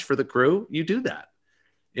some lunch for the crew, you do that.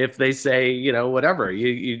 If they say, you know, whatever,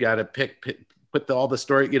 you got to put all the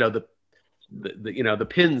story, you know, the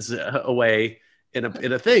pins away in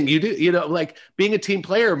a thing. You do, you know, like being a team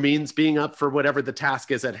player means being up for whatever the task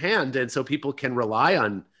is at hand, and so people can rely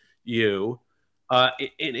on you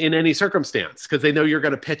in any circumstance because they know you're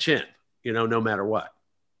going to pitch in, you know, no matter what.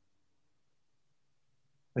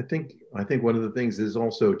 I think one of the things is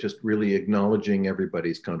also just really acknowledging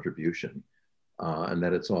everybody's contribution. And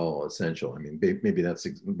that it's all essential. I mean, maybe that's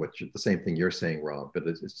the same thing you're saying, Rob, but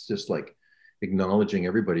it's just like acknowledging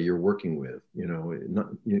everybody you're working with. You know,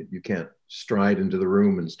 you can't stride into the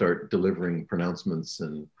room and start delivering pronouncements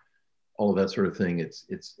and all of that sort of thing.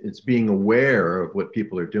 It's being aware of what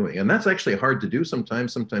people are doing. And that's actually hard to do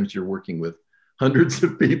sometimes. Sometimes you're working with hundreds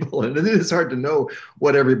of people and it is hard to know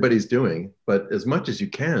what everybody's doing, but as much as you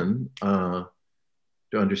can to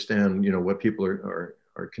understand, you know, what people are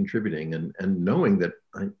contributing and knowing that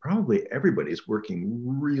probably everybody's working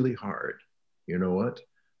really hard. You know what?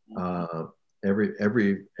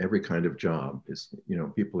 Every kind of job is, you know,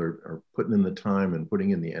 people are putting in the time and putting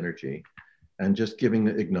in the energy and just giving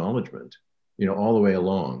acknowledgement, you know, all the way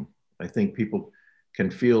along. I think people can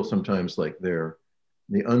feel sometimes like they're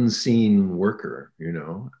unseen worker, you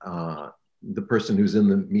know. The person who's in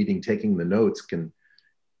the meeting taking the notes can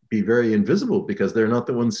be very invisible because they're not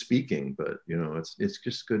the ones speaking, but you know, it's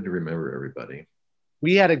just good to remember everybody.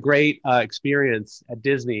 We had a great experience at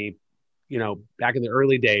Disney, you know, back in the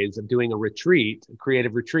early days of doing a retreat, a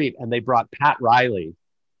creative retreat, and they brought Pat Riley,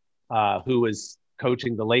 who was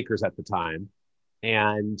coaching the Lakers at the time,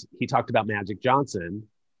 and he talked about Magic Johnson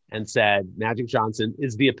and said Magic Johnson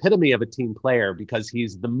is the epitome of a team player because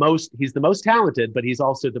he's the most talented, but he's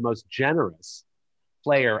also the most generous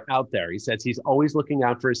player out there. He says he's always looking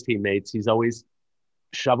out for his teammates. He's always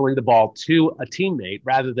shoveling the ball to a teammate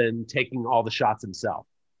rather than taking all the shots himself.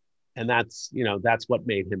 And that's, you know, that's what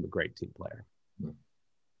made him a great team player.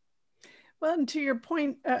 Well, and to your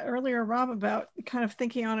point earlier, Rob, about kind of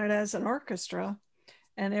thinking on it as an orchestra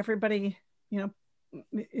and everybody, you know,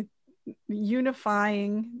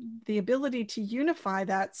 unifying, the ability to unify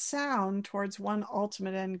that sound towards one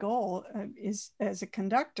ultimate end goal is, as a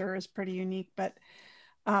conductor, is pretty unique, but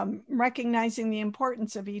recognizing the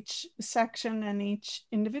importance of each section and each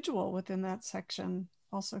individual within that section,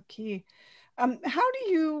 also key. How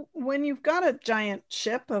do you, when you've got a giant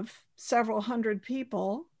ship of several hundred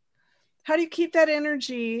people, how do you keep that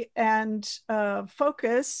energy and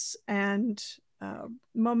focus and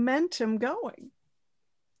momentum going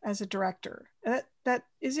as a director? That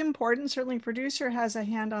is important. Certainly producer has a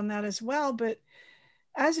hand on that as well, but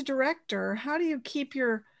as a director, how do you keep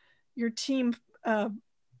your team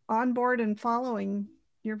on board and following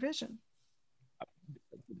your vision?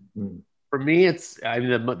 For me, I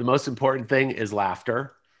mean, the most important thing is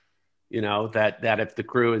laughter. You know, that if the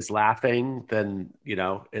crew is laughing, then, you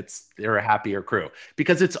know, they're a happier crew,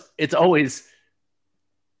 because it's always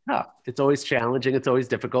tough. It's always challenging. It's always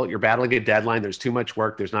difficult. You're battling a deadline. There's too much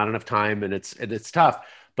work. There's not enough time, and it's tough.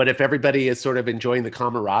 But if everybody is sort of enjoying the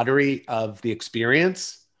camaraderie of the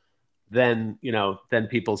experience, then, you know, then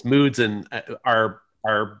people's moods are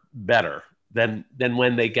better than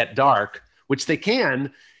when they get dark, which they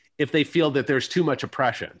can if they feel that there's too much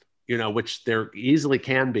oppression, you know, which there easily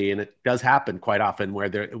can be. And it does happen quite often where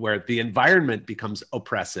the environment becomes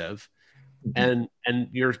oppressive, and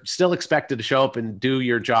you're still expected to show up and do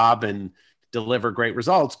your job and deliver great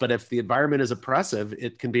results. But if the environment is oppressive,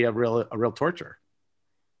 it can be a real torture.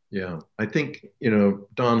 Yeah, I think, you know,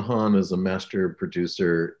 Don Hahn is a master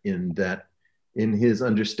producer in his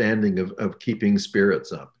understanding of keeping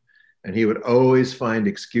spirits up. And he would always find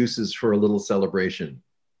excuses for a little celebration.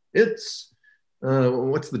 It's,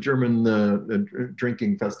 what's the German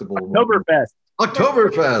drinking festival? Oktoberfest.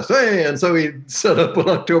 Oktoberfest. Hey, and so he set up an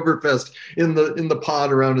Oktoberfest in the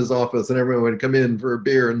pod around his office, and everyone would come in for a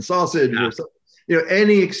beer and sausage or something. You know,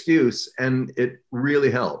 any excuse, and it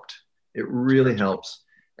really helped. It really helps,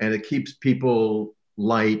 and it keeps people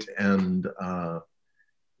light, and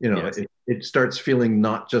you know, yes. It starts feeling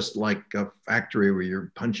not just like a factory where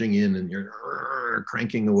you're punching in and you're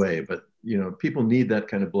cranking away, but you know, people need that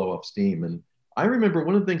kind of blow up steam. And I remember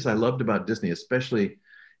one of the things I loved about Disney, especially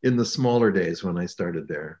in the smaller days when I started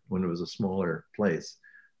there, when it was a smaller place,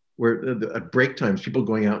 where at break times, people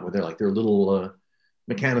going out with their little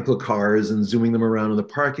mechanical cars and zooming them around in the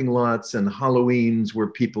parking lots, and Halloweens where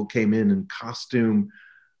people came in costume.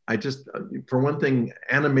 I just, for one thing,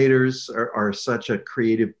 animators are such a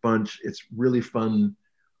creative bunch. It's really fun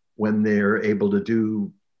when they're able to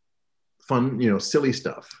do fun, you know, silly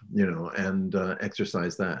stuff, you know, and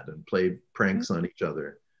exercise that and play pranks on each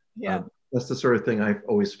other. Yeah. That's the sort of thing I've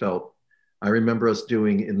always felt. I remember us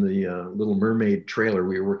doing in the Little Mermaid trailer.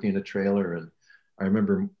 We were working in a trailer, and I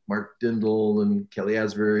remember Mark Dindal and Kelly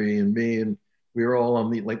Asbury and me, and we were all on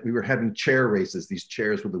we were having chair races, these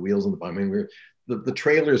chairs with the wheels on the bottom. I mean, the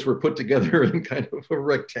trailers were put together in kind of a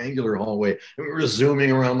rectangular hallway, and we were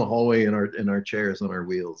zooming around the hallway in our chairs on our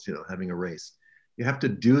wheels, you know, having a race. You have to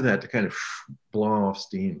do that to kind of blow off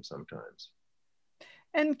steam sometimes.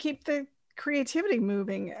 And keep the creativity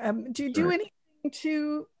moving. Do you do anything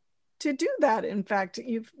to do that? In fact,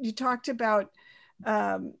 you talked about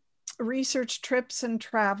research trips and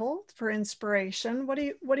travel for inspiration. What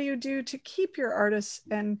do you do to keep your artists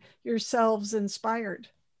and yourselves inspired?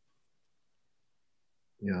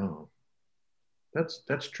 Yeah,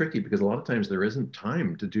 that's tricky, because a lot of times there isn't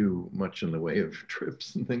time to do much in the way of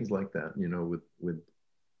trips and things like that, you know, with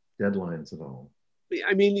deadlines and all.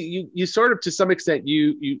 I mean, you sort of, to some extent,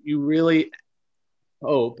 you really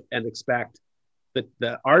hope and expect that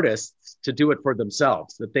the artists to do it for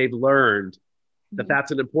themselves, that they've learned that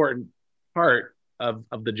that's an important part of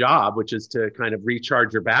the job, which is to kind of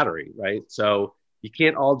recharge your battery, right? So you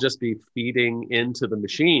can't all just be feeding into the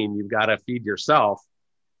machine. You've got to feed yourself.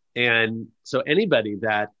 And so anybody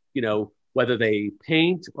that, you know, whether they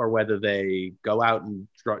paint or whether they go out and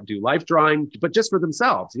do life drawing, but just for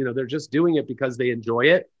themselves. You know, they're just doing it because they enjoy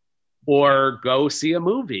it, or go see a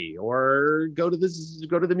movie, or go to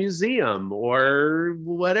the museum, or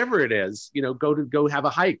whatever it is. You know, go have a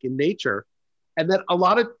hike in nature. And that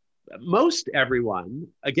most everyone,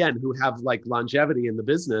 again, who have like longevity in the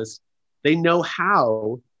business, they know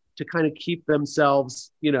how to kind of keep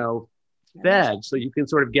themselves, you know, fed, so you can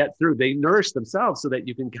sort of get through. They nourish themselves so that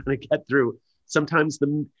you can kind of get through sometimes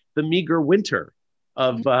the meager winter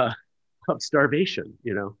of starvation,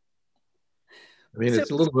 you know. I mean,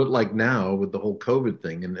 it's a little bit like now with the whole COVID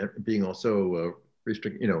thing and being also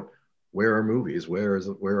restricted, you know, where are movies? Where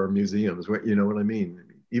are museums? Where, you know what I mean?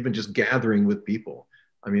 Even just gathering with people.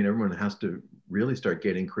 I mean, everyone has to really start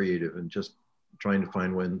getting creative and just trying to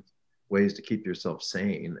find ways to keep yourself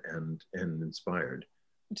sane and inspired.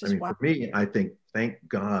 I mean, for me, I think, thank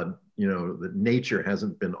God, you know, that nature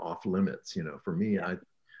hasn't been off limits. You know, for me,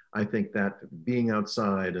 I think that being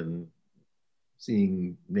outside and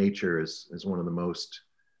seeing nature is one of the most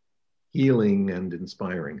healing and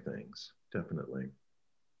inspiring things, definitely.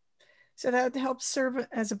 So that helps serve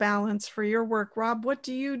as a balance for your work. Rob, what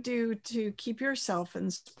do you do to keep yourself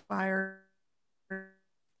inspired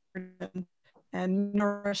and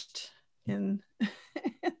nourished in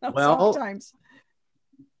those off times?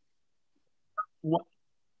 What?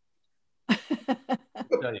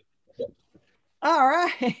 All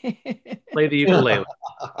right. Play the ukulele.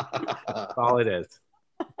 That's all it is.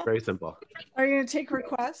 Very simple. Are you going to take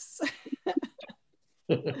requests?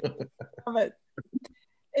 But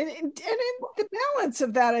and the balance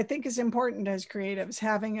of that, I think, is important as creatives,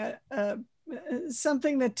 having a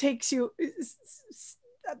something that takes you,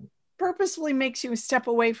 purposefully makes you step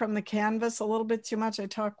away from the canvas a little bit too much. I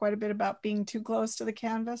talk quite a bit about being too close to the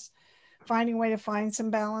canvas, finding a way to find some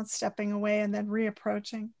balance, stepping away, and then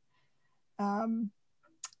reapproaching.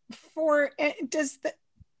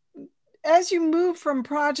 As you move from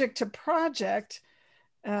project to project,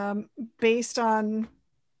 based on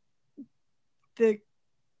the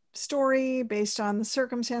story, based on the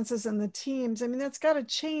circumstances and the teams, I mean, that's got to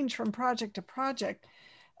change from project to project.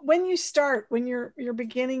 When you start, when you're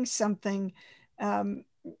beginning something,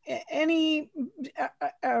 any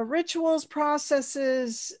rituals,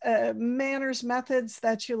 processes, manners, methods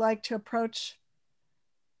that you like to approach?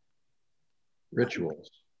 Rituals.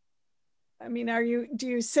 I mean, do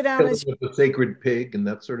you sit down as with the sacred pig and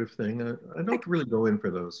that sort of thing? I don't really go in for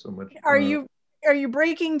those so much. Are you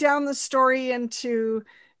breaking down the story into,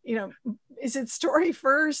 you know, is it story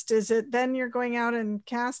first? Is it then you're going out and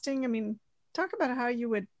casting? I mean, talk about how you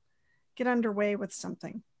would get underway with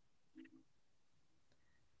something.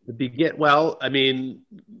 Well, I mean,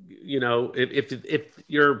 you know, if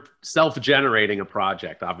you're self-generating a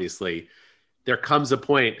project, obviously, there comes a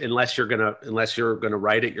point, unless you're gonna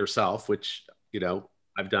write it yourself, which, you know,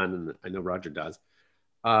 I've done and I know Roger does.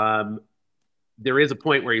 There is a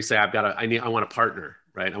point where you say, I want a partner,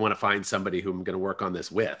 right? I want to find somebody who I'm going to work on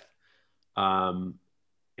this with. And,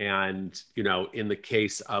 you know, in the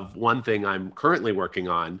case of one thing I'm currently working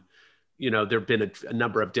on, you know, there've been a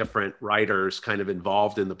number of different writers kind of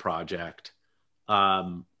involved in the project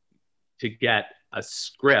to get a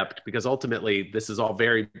script, because ultimately this is all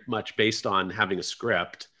very much based on having a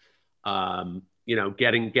script, you know,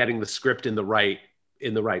 getting the script in the right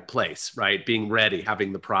place, right? Being ready,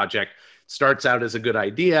 having the project starts out as a good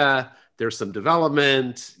idea. There's some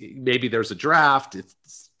development, maybe there's a draft. If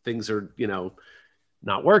things are, you know,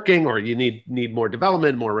 not working, or you need more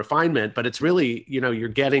development, more refinement, but it's really, you know, you're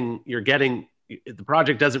getting the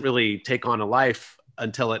project doesn't really take on a life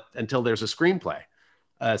until there's a screenplay,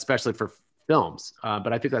 especially for films.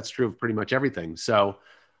 But I think that's true of pretty much everything. So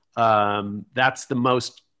that's the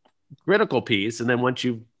most critical piece. And then once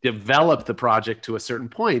you develop the project to a certain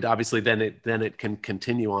point, obviously then it can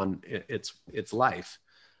continue on its life.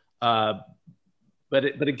 But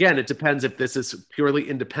again, it depends if this is purely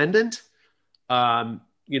independent.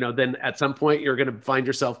 You know, then at some point you're going to find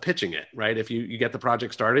yourself pitching it, right? If you get the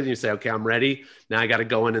project started and you say, okay, I'm ready. Now I got to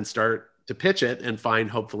go in and start to pitch it and find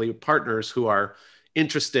hopefully partners who are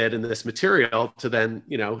interested in this material to then,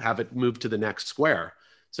 you know, have it move to the next square.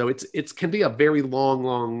 So it can be a very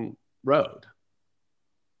long road.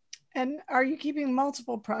 And are you keeping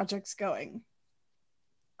multiple projects going?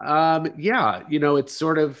 Yeah, you know, it's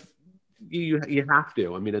sort of, you have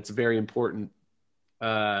to. I mean, it's very important.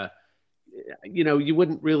 You know, you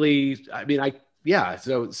wouldn't really, I mean,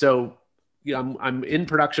 so you know, I'm in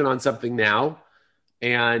production on something now.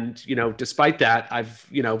 And, you know, despite that, I've,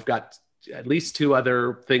 you know, got at least 2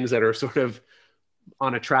 other things that are sort of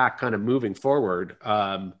on a track kind of moving forward.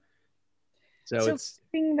 So it's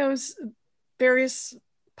keeping those various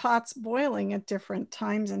pots boiling at different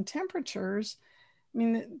times and temperatures. I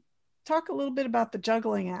mean, talk a little bit about the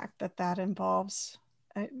juggling act that involves.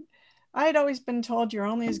 I had always been told you're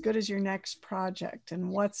only as good as your next project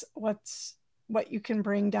and what you can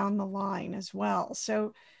bring down the line as well.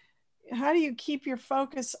 So how do you keep your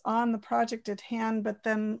focus on the project at hand, but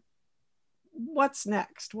then what's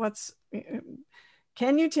next?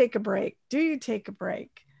 Can you take a break? Do you take a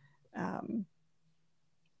break?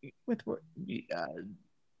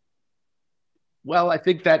 Well, I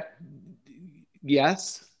think that,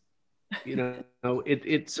 yes,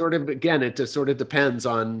 it sort of, again, it just sort of depends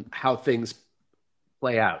on how things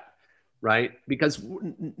play out, right? Because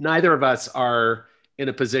neither of us are in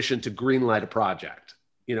a position to greenlight a project.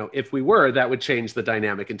 If we were, that would change the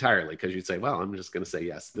dynamic entirely, because you'd say, well, I'm just going to say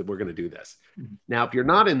yes, that we're going to do this. Mm-hmm. Now, if you're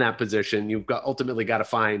not in that position, you've ultimately got to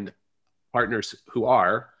find partners who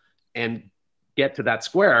are and get to that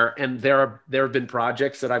square. And there have been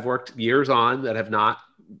projects that I've worked years on that have not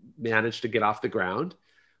managed to get off the ground,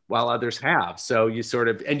 while others have. So you sort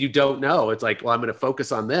of, and you don't know, it's like, well, I'm going to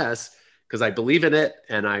focus on this because I believe in it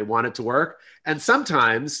and I want it to work. And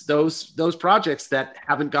sometimes those projects that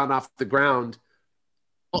haven't gone off the ground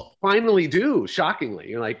finally do, shockingly.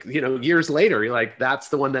 You're like, years later, you're like, that's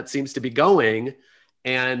the one that seems to be going.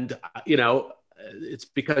 And, it's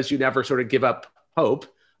because you never sort of give up hope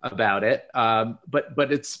about it. But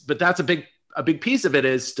that's a big piece of it,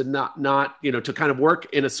 is to not to kind of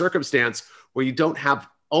work in a circumstance where you don't have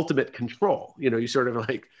ultimate control. You sort of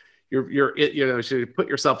like, so you put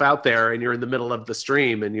yourself out there and you're in the middle of the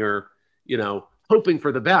stream and you're, hoping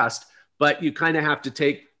for the best, but you kind of have to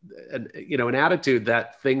take an attitude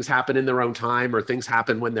that things happen in their own time, or things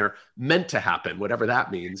happen when they're meant to happen, whatever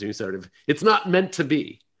that means. You sort of, it's not meant to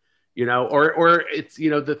be, or it's,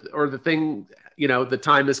 the thing, the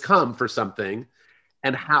time has come for something.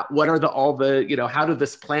 And what are how do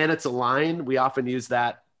the planets align? We often use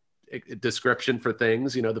that description for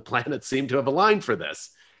things. The planets seem to have aligned for this.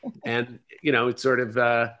 And, it's sort of,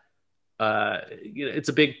 it's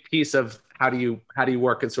a big piece of how do you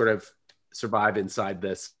work and sort of survive inside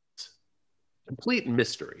this complete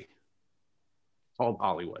mystery called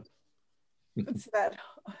Hollywood. It's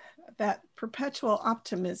that perpetual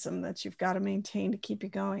optimism that you've got to maintain to keep you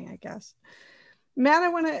going, I guess. Matt,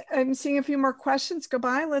 I'm seeing a few more questions go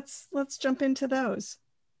by. Let's jump into those.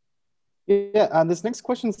 Yeah, this next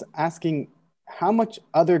question is asking, how much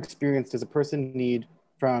other experience does a person need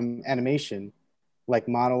from animation, like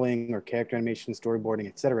modeling or character animation, storyboarding,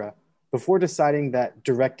 etc., before deciding that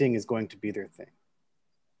directing is going to be their thing?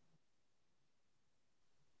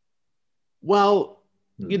 Well,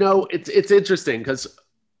 it's interesting, because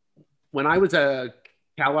when I was a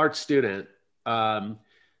CalArts student,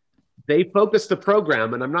 they focused the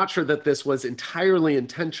program, and I'm not sure that this was entirely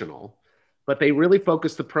intentional, but they really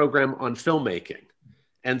focused the program on filmmaking.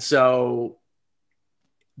 And so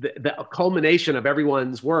the culmination of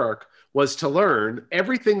everyone's work was to learn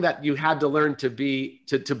everything that you had to learn to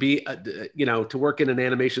work in an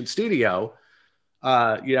animation studio.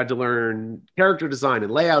 You had to learn character design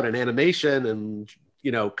and layout and animation and,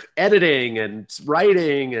 editing and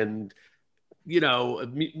writing and,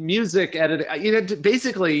 music editing.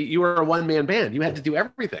 Basically, you were a one-man band. You had to do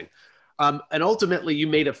everything. And ultimately you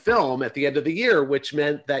made a film at the end of the year, which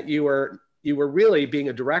meant that you were really being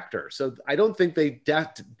a director. So I don't think they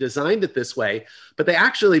designed it this way, but they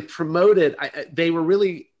actually promoted, they were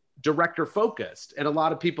really director focused. And a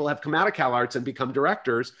lot of people have come out of CalArts and become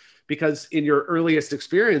directors because in your earliest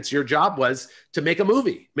experience, your job was to make a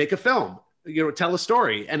movie, make a film, tell a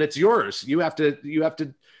story, and it's yours. You have to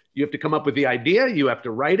come up with the idea. You have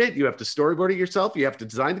to write it. You have to storyboard it yourself. You have to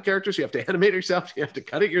design the characters. You have to animate it yourself. You have to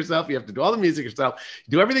cut it yourself. You have to do all the music yourself,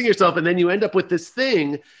 do everything yourself. And then you end up with this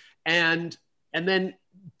thing. And then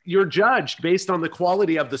you're judged based on the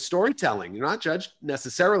quality of the storytelling. You're not judged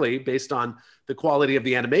necessarily based on the quality of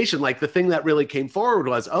the animation. Like the thing that really came forward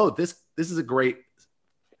was, oh, this is a great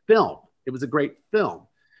film. It was a great film.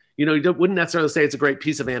 You wouldn't necessarily say it's a great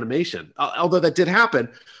piece of animation, although that did happen.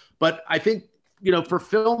 But I think, for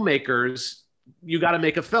filmmakers, you got to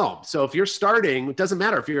make a film. So if you're starting, it doesn't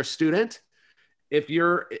matter if you're a student, if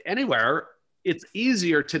you're anywhere, it's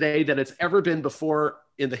easier today than it's ever been before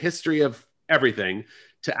in the history of everything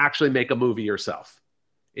to actually make a movie yourself.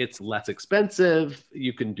 It's less expensive.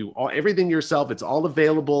 You can do everything yourself. It's all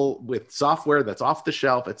available with software that's off the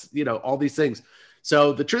shelf. It's, all these things.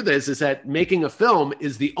 So the truth is that making a film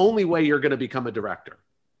is the only way you're going to become a director.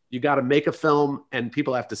 You got to make a film and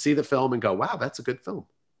people have to see the film and go, wow, that's a good film.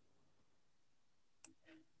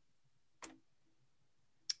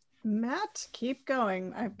 Matt, keep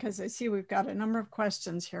going, because I see we've got a number of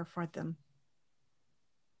questions here for them.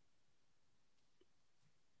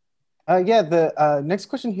 Yeah, the next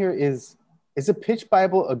question here is a pitch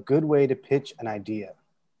Bible a good way to pitch an idea?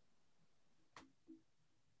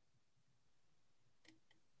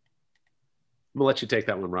 We'll let you take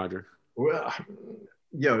that one, Roger. Well,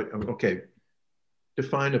 yeah, okay.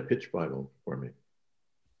 Define a pitch Bible for me.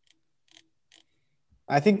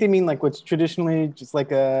 I think they mean like what's traditionally just like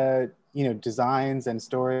designs and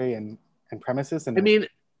story and premises. And I mean,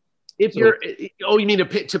 if you're, you mean to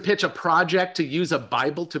pitch a project, to use a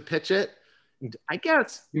Bible to pitch it? I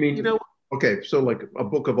guess, okay, so like a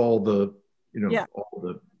book of all the, Yeah. all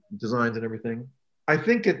the designs and everything. I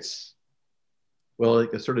think it's, well,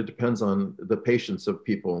 it sort of depends on the patience of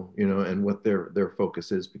people, and what their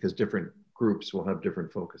focus is, because different groups will have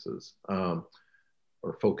different focuses, or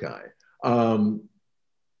foci.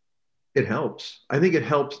 It helps. I think it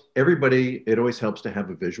helps everybody. It always helps to have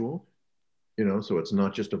a visual, so it's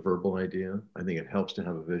not just a verbal idea. I think it helps to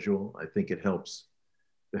have a visual. I think it helps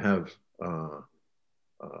to have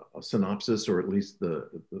a synopsis, or at least a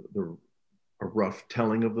rough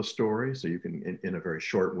telling of the story, so you can, in a very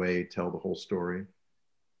short way, tell the whole story.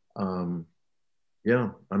 Yeah,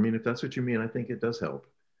 I mean, if that's what you mean, I think it does help.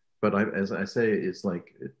 But as I say, it's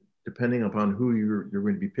like, depending upon who you're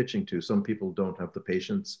going to be pitching to, some people don't have the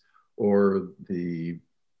patience or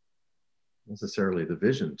necessarily the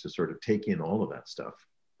vision to sort of take in all of that stuff.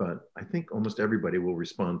 But I think almost everybody will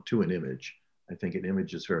respond to an image. I think an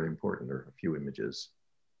image is very important, or a few images.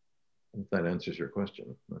 If that answers your question,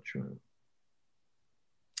 I'm not sure.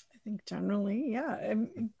 I think generally, yeah.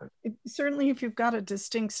 Certainly, if you've got a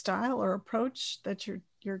distinct style or approach that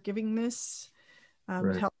you're giving this,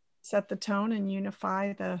 Right. help set the tone and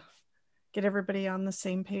unify get everybody on the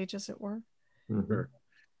same page, as it were. Mm-hmm.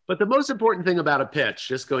 But the most important thing about a pitch,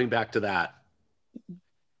 just going back to that,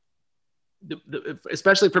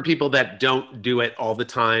 especially for people that don't do it all the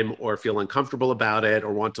time or feel uncomfortable about it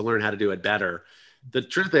or want to learn how to do it better, the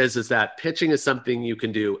truth is that pitching is something you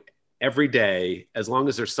can do every day as long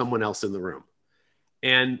as there's someone else in the room.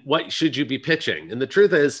 And what should you be pitching? And the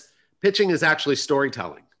truth is, pitching is actually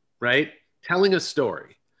storytelling, right? Telling a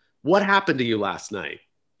story. What happened to you last night?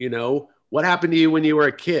 What happened to you when you were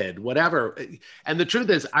a kid? Whatever. And the truth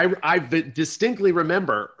is, I distinctly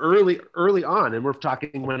remember early on, and we're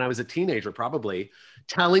talking when I was a teenager, probably,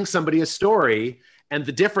 telling somebody a story, and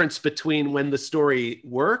the difference between when the story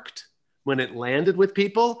worked, when it landed with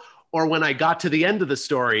people, or when I got to the end of the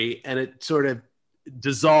story and it sort of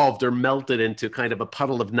dissolved or melted into kind of a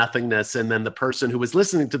puddle of nothingness. And then the person who was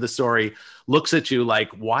listening to the story looks at you like,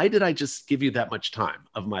 why did I just give you that much time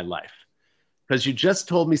of my life? Because you just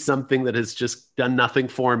told me something that has just done nothing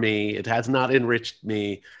for me. It has not enriched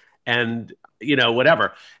me, and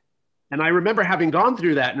whatever. And I remember having gone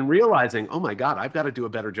through that and realizing, oh my God, I've got to do a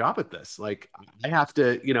better job at this. Like, I have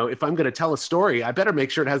to, if I'm going to tell a story, I better make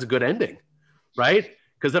sure it has a good ending, right?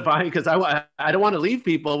 Because I don't want to leave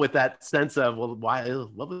people with that sense of, well, why?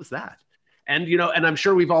 What was that? And and I'm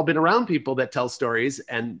sure we've all been around people that tell stories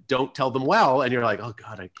and don't tell them well, and you're like, oh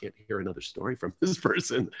God, I can't hear another story from this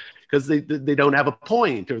person because they don't have a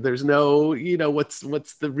point, or there's no, what's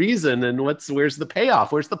the reason, and where's the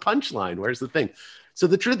payoff, where's the punchline, where's the thing. So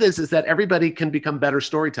the truth is that everybody can become better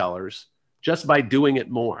storytellers just by doing it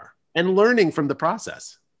more and learning from the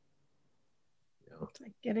process. It's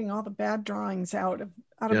like getting all the bad drawings out of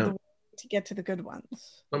the way to get to the good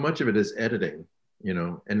ones. So much of it is editing,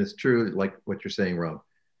 and it's true, like what you're saying, Rob.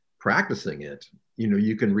 Practicing it,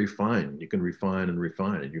 you can refine and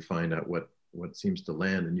refine, and you find out what seems to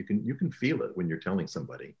land, and you can feel it when you're telling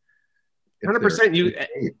somebody. 100%, you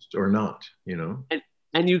engaged or not,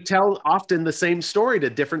 And you tell often the same story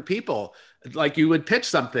to different people. Like, you would pitch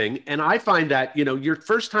something, and I find that, your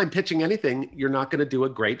first time pitching anything, you're not going to do a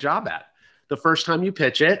great job at. The first time you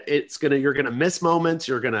pitch it, you're going to miss moments.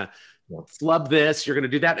 You're going to flub this, you're going to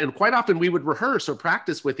do that. And quite often we would rehearse or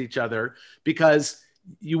practice with each other, because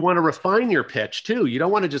you want to refine your pitch too. You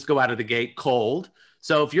don't want to just go out of the gate cold.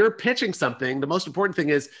 So if you're pitching something, the most important thing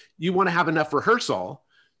is you want to have enough rehearsal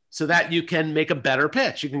so that you can make a better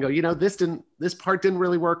pitch. You can go, this part didn't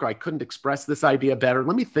really work, or I couldn't express this idea better.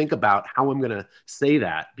 Let me think about how I'm going to say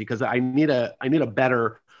that, because I need a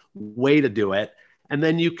better way to do it. And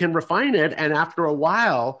then you can refine it. And after a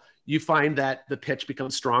while, you find that the pitch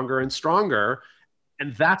becomes stronger and stronger.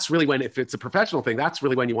 And that's really when, if it's a professional thing, that's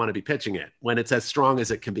really when you want to be pitching it, when it's as strong as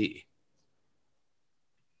it can be.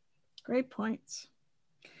 Great points.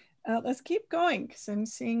 Let's keep going, because I'm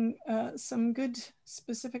seeing some good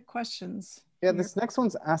specific questions. Yeah, this next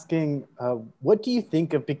one's asking, what do you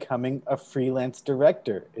think of becoming a freelance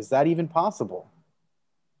director? Is that even possible?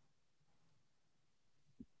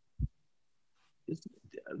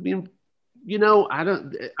 I mean,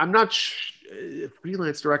 I'm not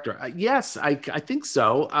freelance director. Yes, I think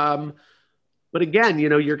so. But again,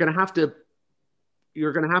 you're going to have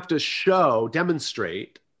to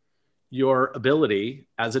demonstrate your ability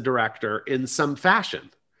as a director in some fashion.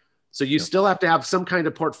 So you still have to have some kind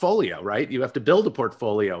of portfolio, right? You have to build a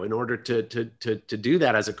portfolio in order to do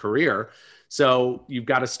that as a career. So you've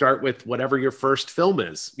got to start with whatever your first film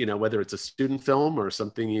is, whether it's a student film or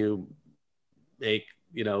something you make,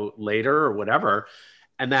 later or whatever.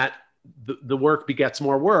 And that the work begets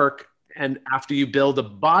more work. And after you build a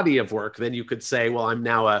body of work, then you could say, well, I'm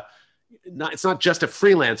now it's not just a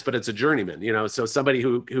freelance, but it's a journeyman, so somebody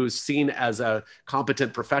who's seen as a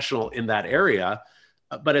competent professional in that area.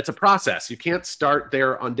 But it's a process. You can't start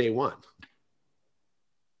there on day one.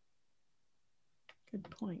 Good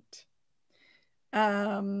point.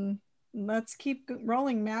 Let's keep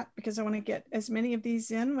rolling, Matt, because I want to get as many of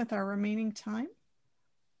these in with our remaining time.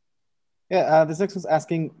 Yeah, this next one's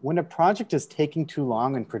asking, when a project is taking too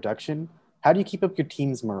long in production, how do you keep up your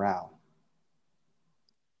team's morale?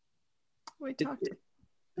 We talked about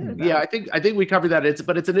Yeah, I think we covered that.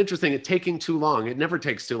 But it's an interesting, it's taking too long. It never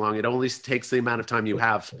takes too long. It only takes the amount of time you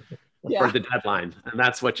have for the deadline. And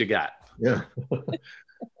that's what you got. Yeah.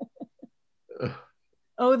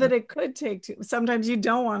 Oh, that it could take too. Sometimes you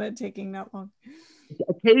don't want it taking that long.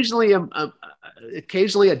 Occasionally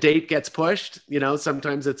a date gets pushed.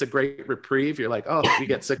 Sometimes it's a great reprieve. You're like, oh, we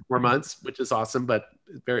get 6 more months, which is awesome. But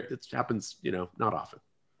it happens, not often.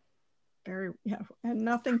 And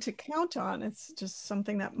nothing to count on. It's just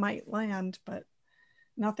something that might land, but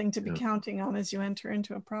nothing to be counting on as you enter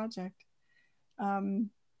into a project.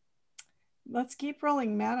 Let's keep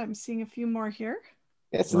rolling, Matt. I'm seeing a few more here.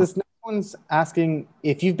 Yeah, so this next one's asking,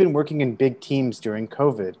 if you've been working in big teams during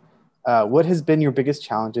COVID, what has been your biggest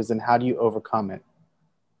challenges and how do you overcome it?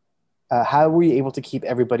 How were you able to keep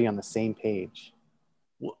everybody on the same page?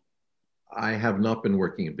 I have not been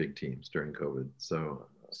working in big teams during COVID, so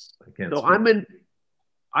I can't. So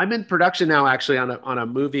I'm in production now, actually, on a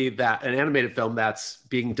movie, an animated film that's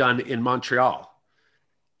being done in Montreal.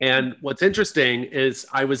 And what's interesting is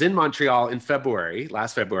I was in Montreal in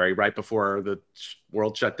last February, right before the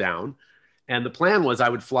world shut down. And the plan was I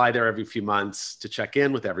would fly there every few months to check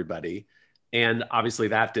in with everybody. And obviously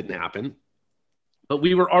that didn't happen. But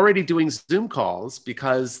we were already doing Zoom calls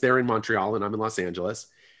because they're in Montreal and I'm in Los Angeles.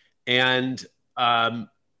 And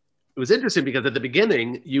it was interesting because at the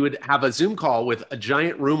beginning, you would have a Zoom call with a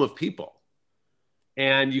giant room of people.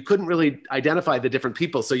 And you couldn't really identify the different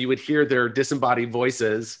people. So you would hear their disembodied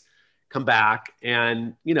voices come back.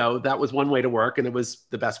 And, that was one way to work. And it was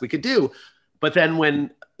the best we could do. But then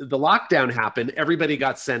when the lockdown happened, everybody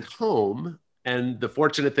got sent home. And the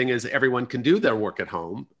fortunate thing is everyone can do their work at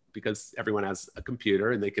home because everyone has a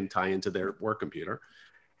computer and they can tie into their work computer.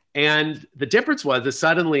 And the difference was that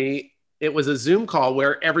suddenly it was a Zoom call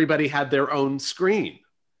where everybody had their own screen.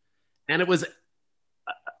 And it was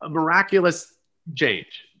a miraculous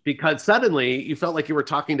change because suddenly you felt like you were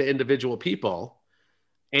talking to individual people,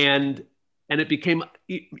 and it became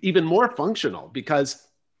even more functional because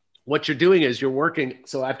what you're doing is you're working.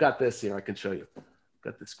 So I've got this here, I can show you. I've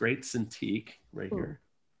got this great Cintiq right here.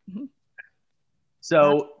 Mm-hmm.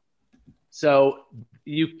 So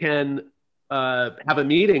you can have a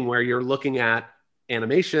meeting where you're looking at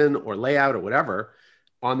animation or layout or whatever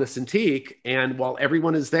on the Cintiq, and while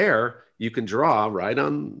everyone is there, you can draw right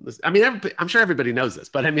on this. I mean, I'm sure everybody knows this,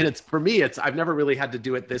 but I mean, for me, I've never really had to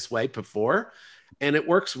do it this way before, and it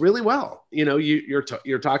works really well.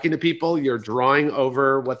 You're talking to people, you're drawing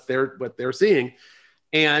over what they're seeing,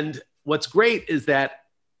 and what's great is that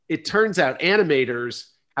it turns out animators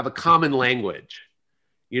have a common language.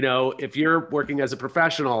 If you're working as a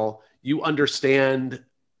professional, you understand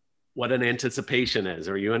what an anticipation is,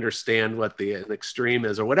 or you understand what an extreme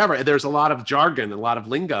is, or whatever. There's a lot of jargon, a lot of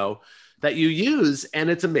lingo that you use, and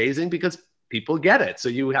it's amazing because people get it. So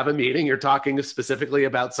you have a meeting, you're talking specifically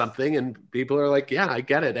about something, and people are like, yeah, I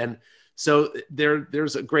get it. And so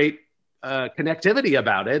there's a great connectivity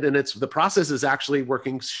about it, and the process is actually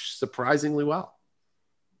working surprisingly well.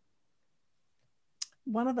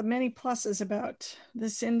 One of the many pluses about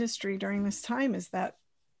this industry during this time is that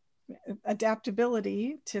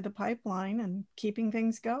adaptability to the pipeline and keeping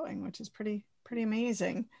things going, which is pretty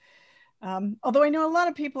amazing. Although I know a lot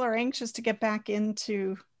of people are anxious to get back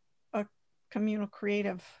into a communal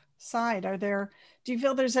creative side. Do you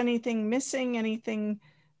feel there's anything missing?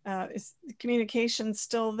 Is the communication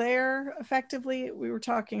still there effectively? We were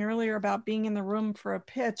talking earlier about being in the room for a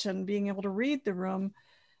pitch and being able to read the room.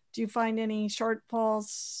 Do you find any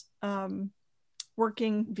shortfalls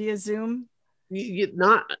working via Zoom?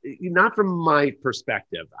 Not from my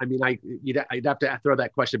perspective. I mean, I'd have to throw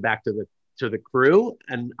that question back to the crew,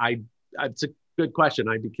 and it's a good question.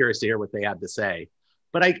 I'd be curious to hear what they had to say.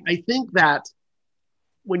 But I think that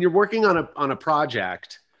when you're working on a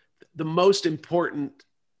project, the most important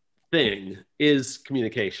thing is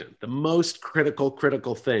communication. The most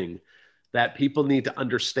critical thing that people need to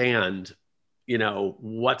understand,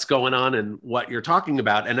 what's going on and what you're talking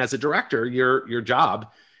about. And as a director, your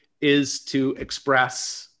job is to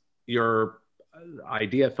express your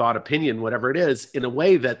idea, thought, opinion, whatever it is, in a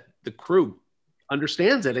way that the crew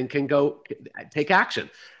understands it and can go take action.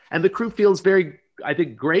 And the crew feels very, I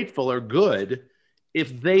think, grateful or good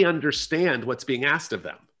if they understand what's being asked of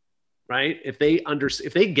them, right? If they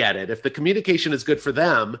get it, if the communication is good for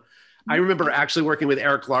them. I remember actually working with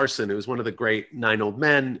Eric Larson, who was one of the great 9 Old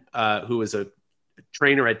Men, who was a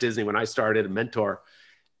trainer at Disney when I started, a mentor.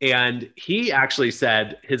 And he actually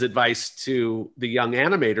said his advice to the young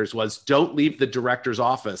animators was, don't leave the director's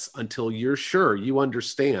office until you're sure you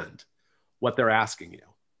understand what they're asking you.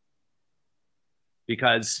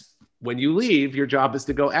 Because when you leave, your job is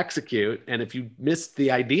to go execute. And if you missed the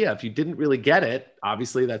idea, if you didn't really get it,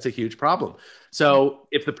 obviously that's a huge problem. So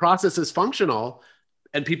if the process is functional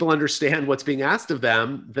and people understand what's being asked of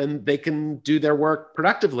them, then they can do their work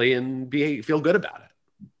productively and feel good about it.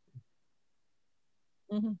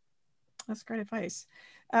 Mm-hmm. That's great advice.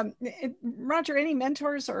 Roger, any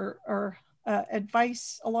mentors or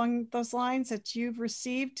advice along those lines that you've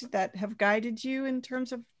received that have guided you in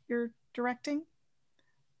terms of your directing?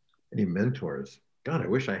 Any mentors? God, I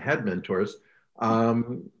wish I had mentors.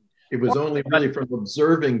 It was only really from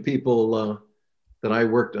observing people that I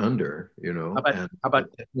worked under, How about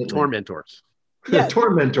tormentors? Yeah.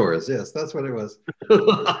 Tormentors, yes, that's what it was.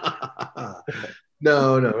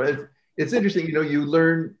 No, it's interesting. You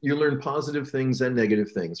learn positive things and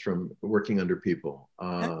negative things from working under people.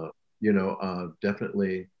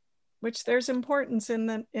 Definitely. Which there's importance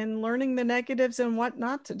in learning the negatives and what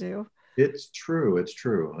not to do. It's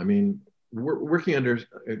true. I mean, working under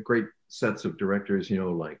great sets of directors,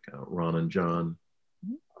 like Ron and John,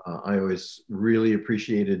 I always really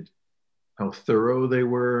appreciated how thorough they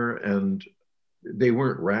were, and they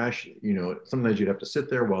weren't rash. Sometimes you'd have to sit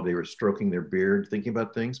there while they were stroking their beard thinking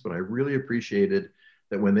about things, but I really appreciated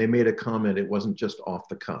that when they made a comment, it wasn't just off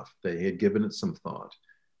the cuff. They had given it some thought.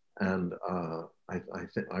 And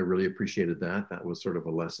I really appreciated that. That was sort of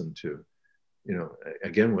a lesson to,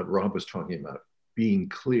 again, what Rob was talking about, being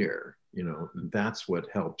clear, that's what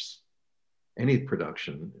helps any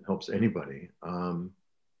production, helps anybody.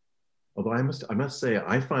 Although I must say,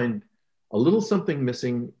 I find a little something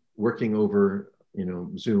missing working over,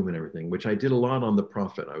 Zoom and everything, which I did a lot on The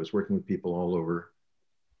Prophet. I was working with people all over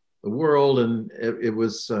the world, and it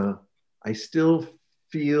was, I still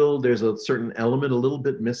feel there's a certain element a little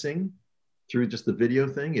bit missing through just the video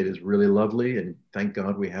thing. It is really lovely, and thank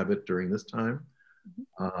God we have it during this time.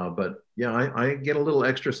 But yeah, I get a little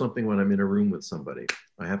extra something when I'm in a room with somebody.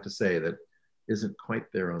 I have to say that isn't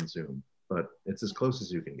quite there on Zoom, but it's as close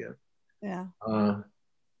as you can get. Yeah.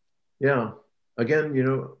 Yeah.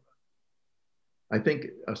 Again, I think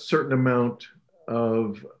a certain amount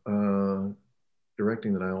of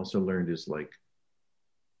directing that I also learned is like,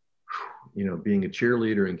 being a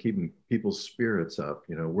cheerleader and keeping people's spirits up,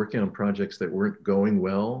 working on projects that weren't going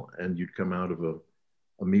well, and you'd come out of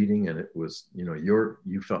a meeting and it was,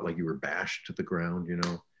 you felt like you were bashed to the ground,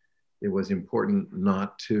 it was important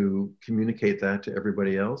not to communicate that to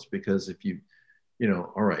everybody else, because if you,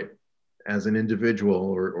 all right, as an individual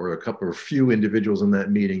or a few individuals in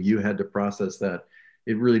that meeting, you had to process that.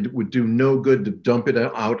 It really would do no good to dump it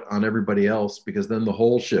out on everybody else, because then the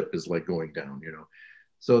whole ship is like going down,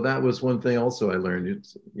 So that was one thing also I learned,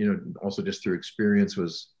 it's, also just through experience,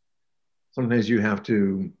 was sometimes you have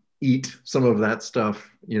to eat some of that stuff,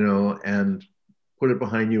 and put it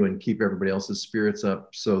behind you and keep everybody else's spirits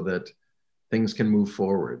up so that things can move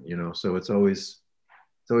forward, So it's always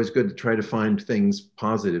good to try to find things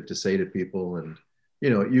positive to say to people. And,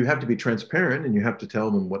 you have to be transparent and you have to tell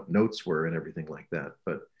them what notes were and everything like that,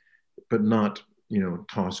 but not,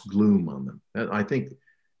 toss gloom on them. And I think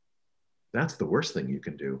that's the worst thing you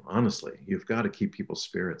can do. Honestly, you've got to keep people's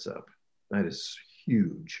spirits up. That is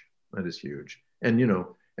huge. And,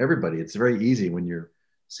 everybody, it's very easy when you're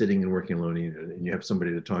sitting and working alone and you have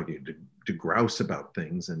somebody to talk to, to grouse about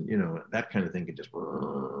things. And, that kind of thing can just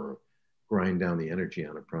grind down the energy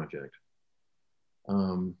on a project.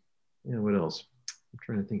 What else? I'm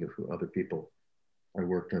trying to think of who other people I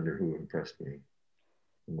worked under who impressed me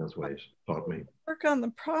in those ways, taught me. Work on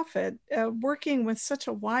The Prophet, working with such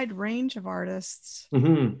a wide range of artists.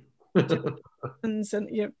 Mm-hmm.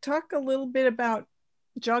 And talk a little bit about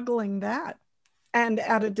juggling that and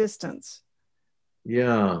at a distance.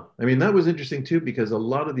 Yeah, I mean, that was interesting too, because a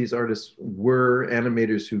lot of these artists were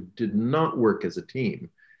animators who did not work as a team.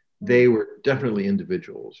 They were definitely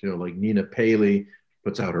individuals, like Nina Paley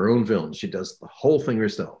puts out her own films. She does the whole thing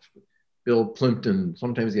herself. Bill Plimpton,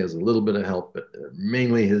 sometimes he has a little bit of help, but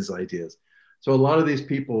mainly his ideas. So a lot of these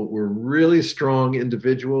people were really strong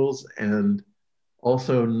individuals and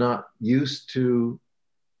also not used to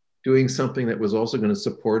doing something that was also going to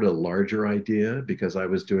support a larger idea, because I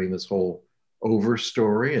was doing this whole over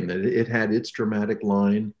story and that it had its dramatic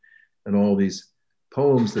line, and all these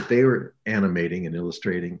poems that they were animating and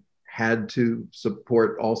illustrating had to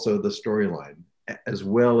support also the storyline as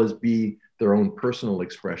well as be their own personal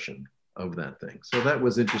expression of that thing. So that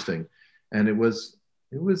was interesting. And it was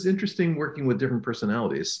interesting working with different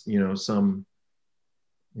personalities. Some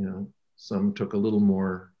took a little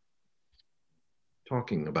more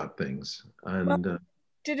talking about things. And well,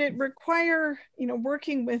 did it require,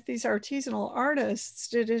 working with these artisanal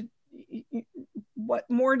artists, what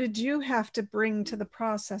more did you have to bring to the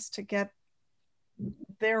process to get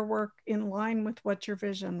their work in line with what your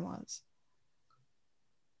vision was?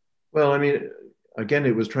 Well, I mean, again,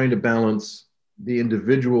 it was trying to balance the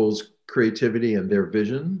individual's creativity and their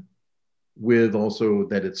vision with also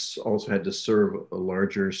that it's also had to serve a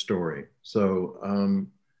larger story. So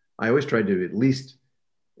I always tried to, at least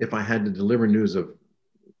if I had to deliver news of,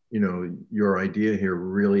 your idea here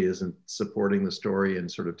really isn't supporting the story,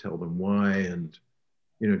 and sort of tell them why, and,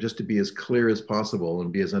 just to be as clear as possible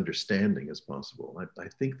and be as understanding as possible. I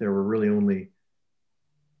think there were really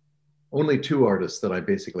only two artists that I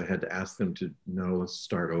basically had to ask them to, no, let's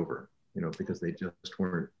start over, because they just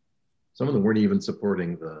weren't, some of them weren't even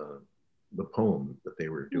supporting the poem that they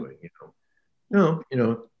were doing, No,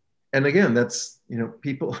 and again, that's,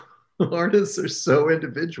 people, artists are so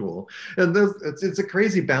individual, and it's a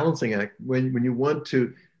crazy balancing act when you want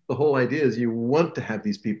to, the whole idea is you want to have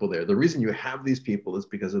these people there. The reason you have these people is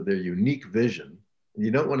because of their unique vision.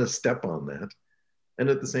 You don't want to step on that. And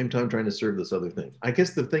at the same time, trying to serve this other thing. I guess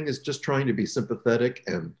the thing is just trying to be sympathetic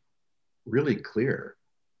and really clear.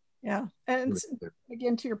 Yeah. And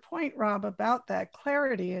again, to your point, Rob, about that,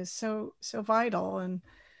 clarity is so vital. And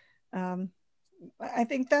I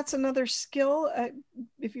think that's another skill,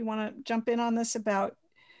 if you want to jump in on this, about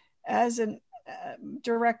as a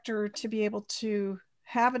director to be able to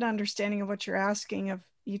have an understanding of what you're asking of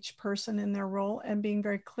each person in their role and being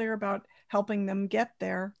very clear about helping them get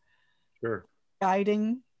there. Sure.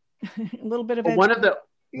 Guiding, a little bit of well,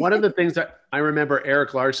 one of the things that I remember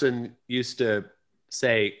Eric Larson used to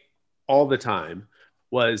say all the time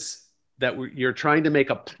was that you're trying to make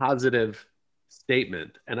a positive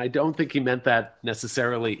statement. And I don't think he meant that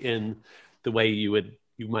necessarily in the way you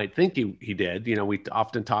might think he did. We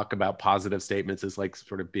often talk about positive statements as like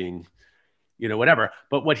sort of being, whatever.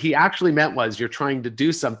 But what he actually meant was you're trying to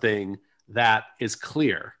do something that is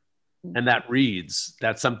clear and that reads.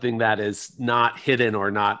 That's something that is not hidden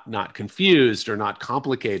or not confused or not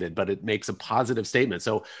complicated, but it makes a positive statement.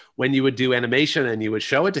 So when you would do animation and you would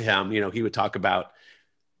show it to him, he would talk about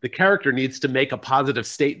the character needs to make a positive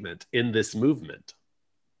statement in this movement.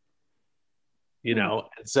 And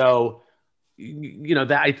so,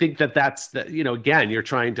 that I think that's that, again, you're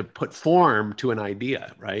trying to put form to an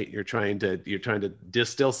idea, right? You're trying to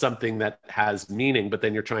distill something that has meaning, but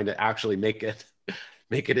then you're trying to actually make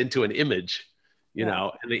it into an image,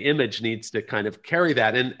 and the image needs to kind of carry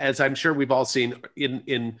that. And as I'm sure we've all seen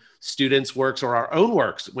in students' works or our own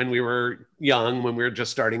works when we were young, when we were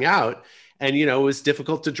just starting out, and, it was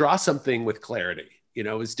difficult to draw something with clarity. It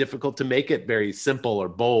was difficult to make it very simple or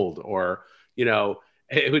bold, or,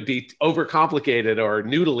 it would be overcomplicated or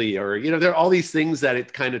noodly, or, there are all these things that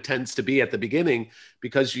it kind of tends to be at the beginning,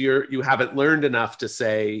 because you haven't learned enough to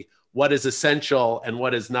say what is essential and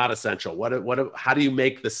what is not essential. How do you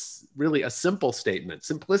make this really a simple statement?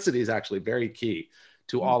 Simplicity is actually very key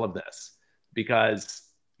to all of this, because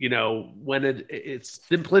when it's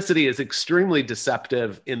simplicity is extremely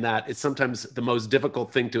deceptive in that it's sometimes the most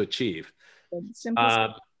difficult thing to achieve.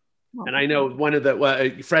 And I know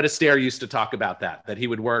Fred Astaire used to talk about that he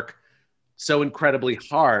would work so incredibly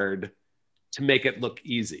hard to make it look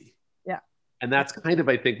easy. Yeah. And that's kind of,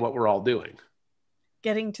 I think, what we're all doing.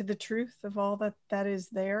 Getting to the truth of all that is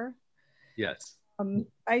there. Yes.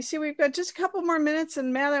 I see we've got just a couple more minutes,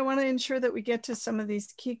 and Matt, I want to ensure that we get to some of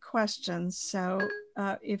these key questions. So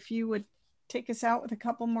if you would take us out with a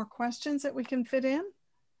couple more questions that we can fit in.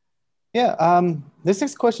 Yeah, this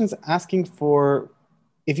next question is asking for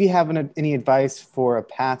if you have any advice for a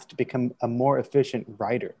path to become a more efficient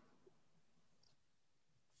writer.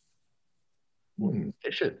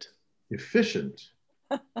 Efficient. Efficient.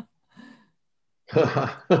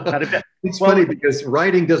 Not a bit. It's funny because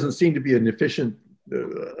writing doesn't seem to be an efficient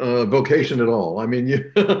vocation at all. I mean,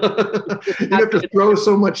 you, you have to throw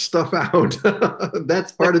so much stuff out.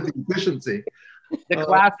 That's part of the efficiency.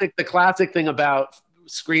 The classic thing about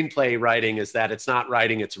screenplay writing is that it's not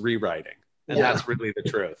writing, it's rewriting. And that's really the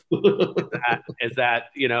truth. is that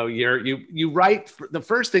you know, you write, the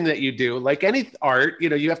first thing that you do, like any art, you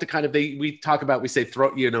know, you have to kind of, we say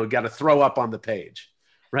throw, you know, got to throw up on the page,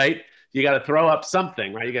 right? You got to throw up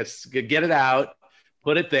something, right? You got to get it out,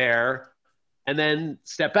 put it there, and then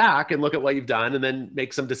step back and look at what you've done, and then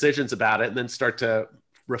make some decisions about it, and then start to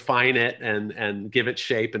refine it and give it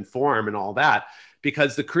shape and form and all that.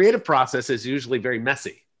 Because the creative process is usually very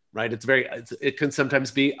messy, right? It can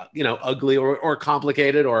sometimes be, you know, ugly or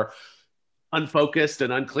complicated or unfocused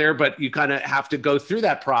and unclear, but you kind of have to go through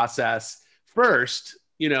that process first,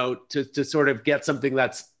 you know, to sort of get something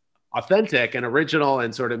that's authentic and original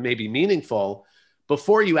and sort of maybe meaningful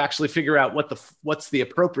before you actually figure out what's the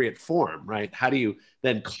appropriate form, right? How do you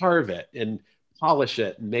then carve it and polish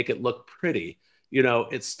it and make it look pretty? You know,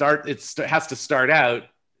 it has to start out,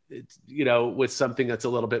 you know, with something that's a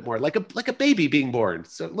little bit more like a baby being born.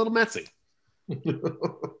 So a little messy.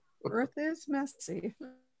 Birth is messy.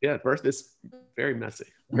 Yeah, birth is very messy.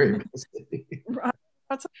 Very messy.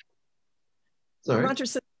 Sorry. Roger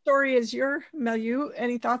said the story is your milieu.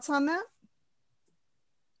 Any thoughts on that?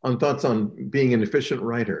 On thoughts on being an efficient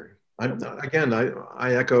writer. I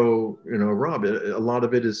echo, you know, Rob, a lot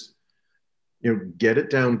of it is, you know, get it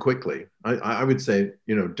down quickly. I would say,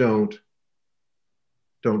 you know, don't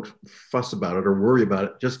fuss about it or worry about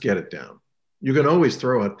it. Just get it down. You can always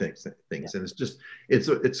throw out things, and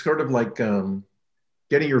it's sort of like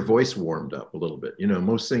getting your voice warmed up a little bit. You know,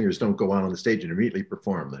 most singers don't go out on the stage and immediately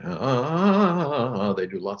perform. They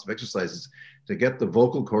do lots of exercises to get the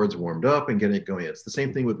vocal cords warmed up and get it going. It's the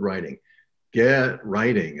same thing with writing. Get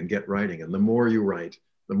writing. And the more you write,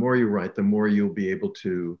 the more you'll be able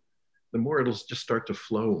to, the more it'll just start to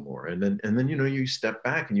flow more. And then you know, you step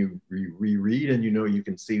back and you reread, and you know, you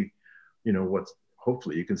can see, you know,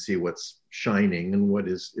 hopefully you can see what's shining and what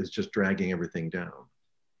is just dragging everything down.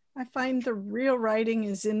 I find the real writing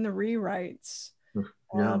is in the rewrites.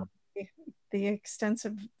 Yeah. The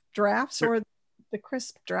extensive drafts or the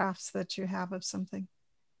crisp drafts that you have of something.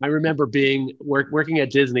 I remember working at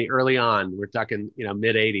Disney early on. We're talking, you know,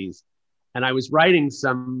 mid 80s. And I was writing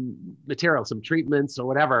some material, some treatments or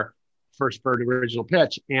whatever, first for an original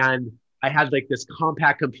pitch. And I had like this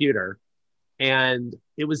compact computer, and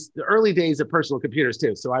it was the early days of personal computers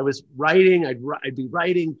too. So I was writing, I'd be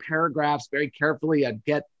writing paragraphs very carefully. I'd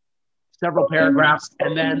get several paragraphs,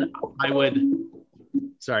 and then I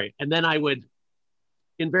would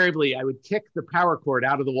invariably, I would kick the power cord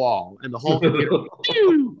out of the wall, and the whole computer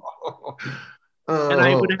and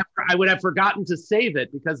I would have forgotten to save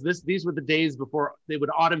it, because these were the days before they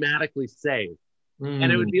would automatically save.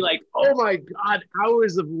 And it would be like, oh my God,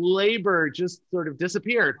 hours of labor just sort of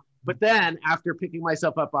disappeared. But then after picking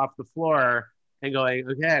myself up off the floor and going,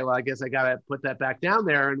 okay, well, I guess I got to put that back down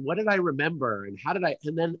there. And what did I remember? And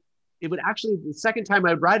and then it would actually, the second time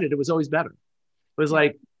I would write it, it was always better. It was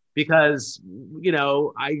like, because, you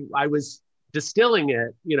know, I was distilling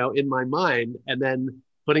it, you know, in my mind, and then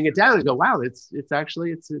putting it down and go, wow, it's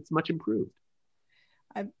much improved.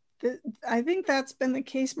 I think that's been the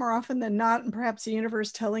case more often than not, and perhaps the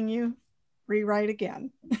universe telling you, rewrite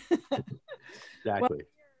again. Exactly. Well,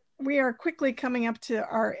 we are quickly coming up to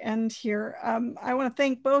our end here. I want to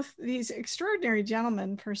thank both these extraordinary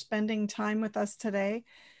gentlemen for spending time with us today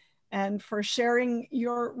and for sharing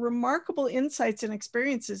your remarkable insights and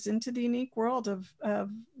experiences into the unique world of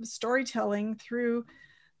storytelling through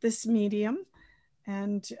this medium.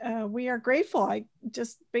 And we are grateful.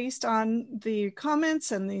 Just based on the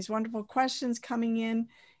comments and these wonderful questions coming in,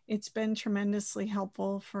 it's been tremendously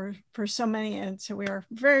helpful for so many. And so we are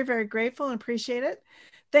very, very grateful and appreciate it.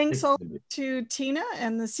 Thanks also to Tina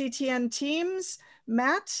and the CTN teams.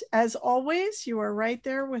 Matt, as always, you are right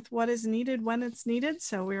there with what is needed when it's needed.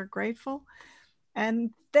 So we are grateful.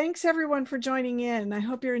 And thanks everyone for joining in. I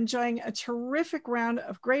hope you're enjoying a terrific round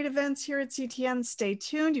of great events here at CTN. Stay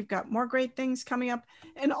tuned. You've got more great things coming up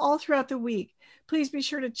and all throughout the week. Please be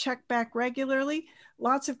sure to check back regularly.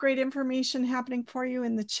 Lots of great information happening for you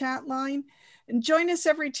in the chat line. And join us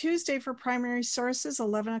every Tuesday for Primary Sources,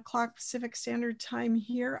 11 o'clock Pacific Standard Time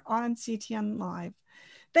here on CTN-Live.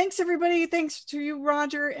 Thanks, everybody. Thanks to you,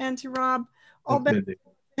 Roger, and to Rob. All back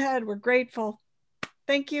ahead. We're grateful.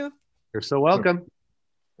 Thank you. You're so welcome.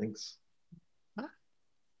 Thanks.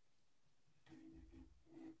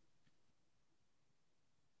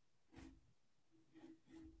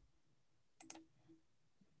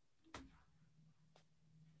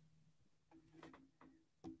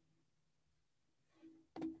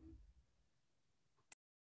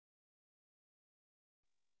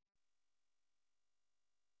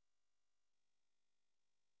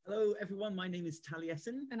 Hello, everyone. My name is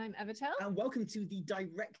Taliesin. And I'm Evitel. And welcome to the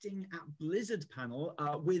Directing at Blizzard panel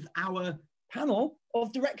with our panel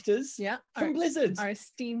of directors from Blizzard. Our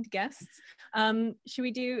esteemed guests. Should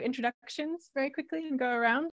we do introductions very quickly and go around?